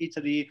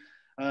 Italy,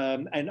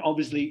 and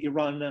obviously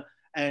Iran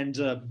and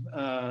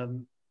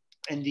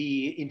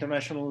the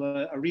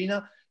international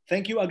arena.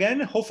 Thank you again.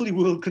 Hopefully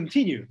we will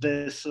continue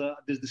this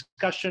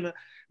discussion.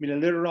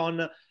 later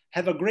on.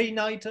 Have a great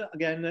night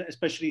again,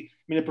 especially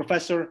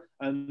Professor.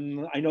 I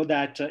know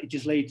that it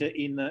is late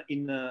in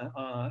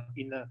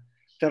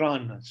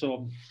Tehran.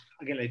 So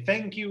again, I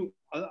thank you.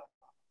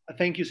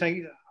 Thank you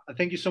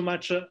so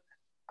much.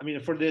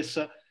 For this,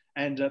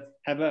 and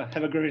have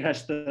a great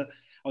rest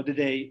of the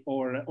day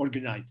or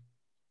good night.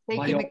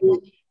 Thank you,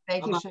 Michele.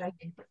 Thank you,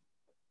 Shahin.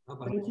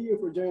 Thank you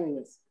for joining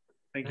us.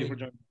 Thank you for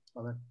joining us.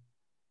 Bye-bye.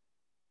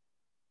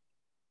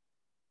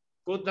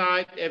 Good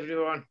night,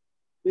 everyone.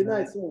 Good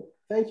night, sir.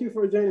 Thank you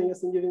for joining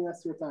us and giving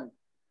us your time.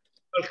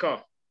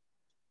 Welcome.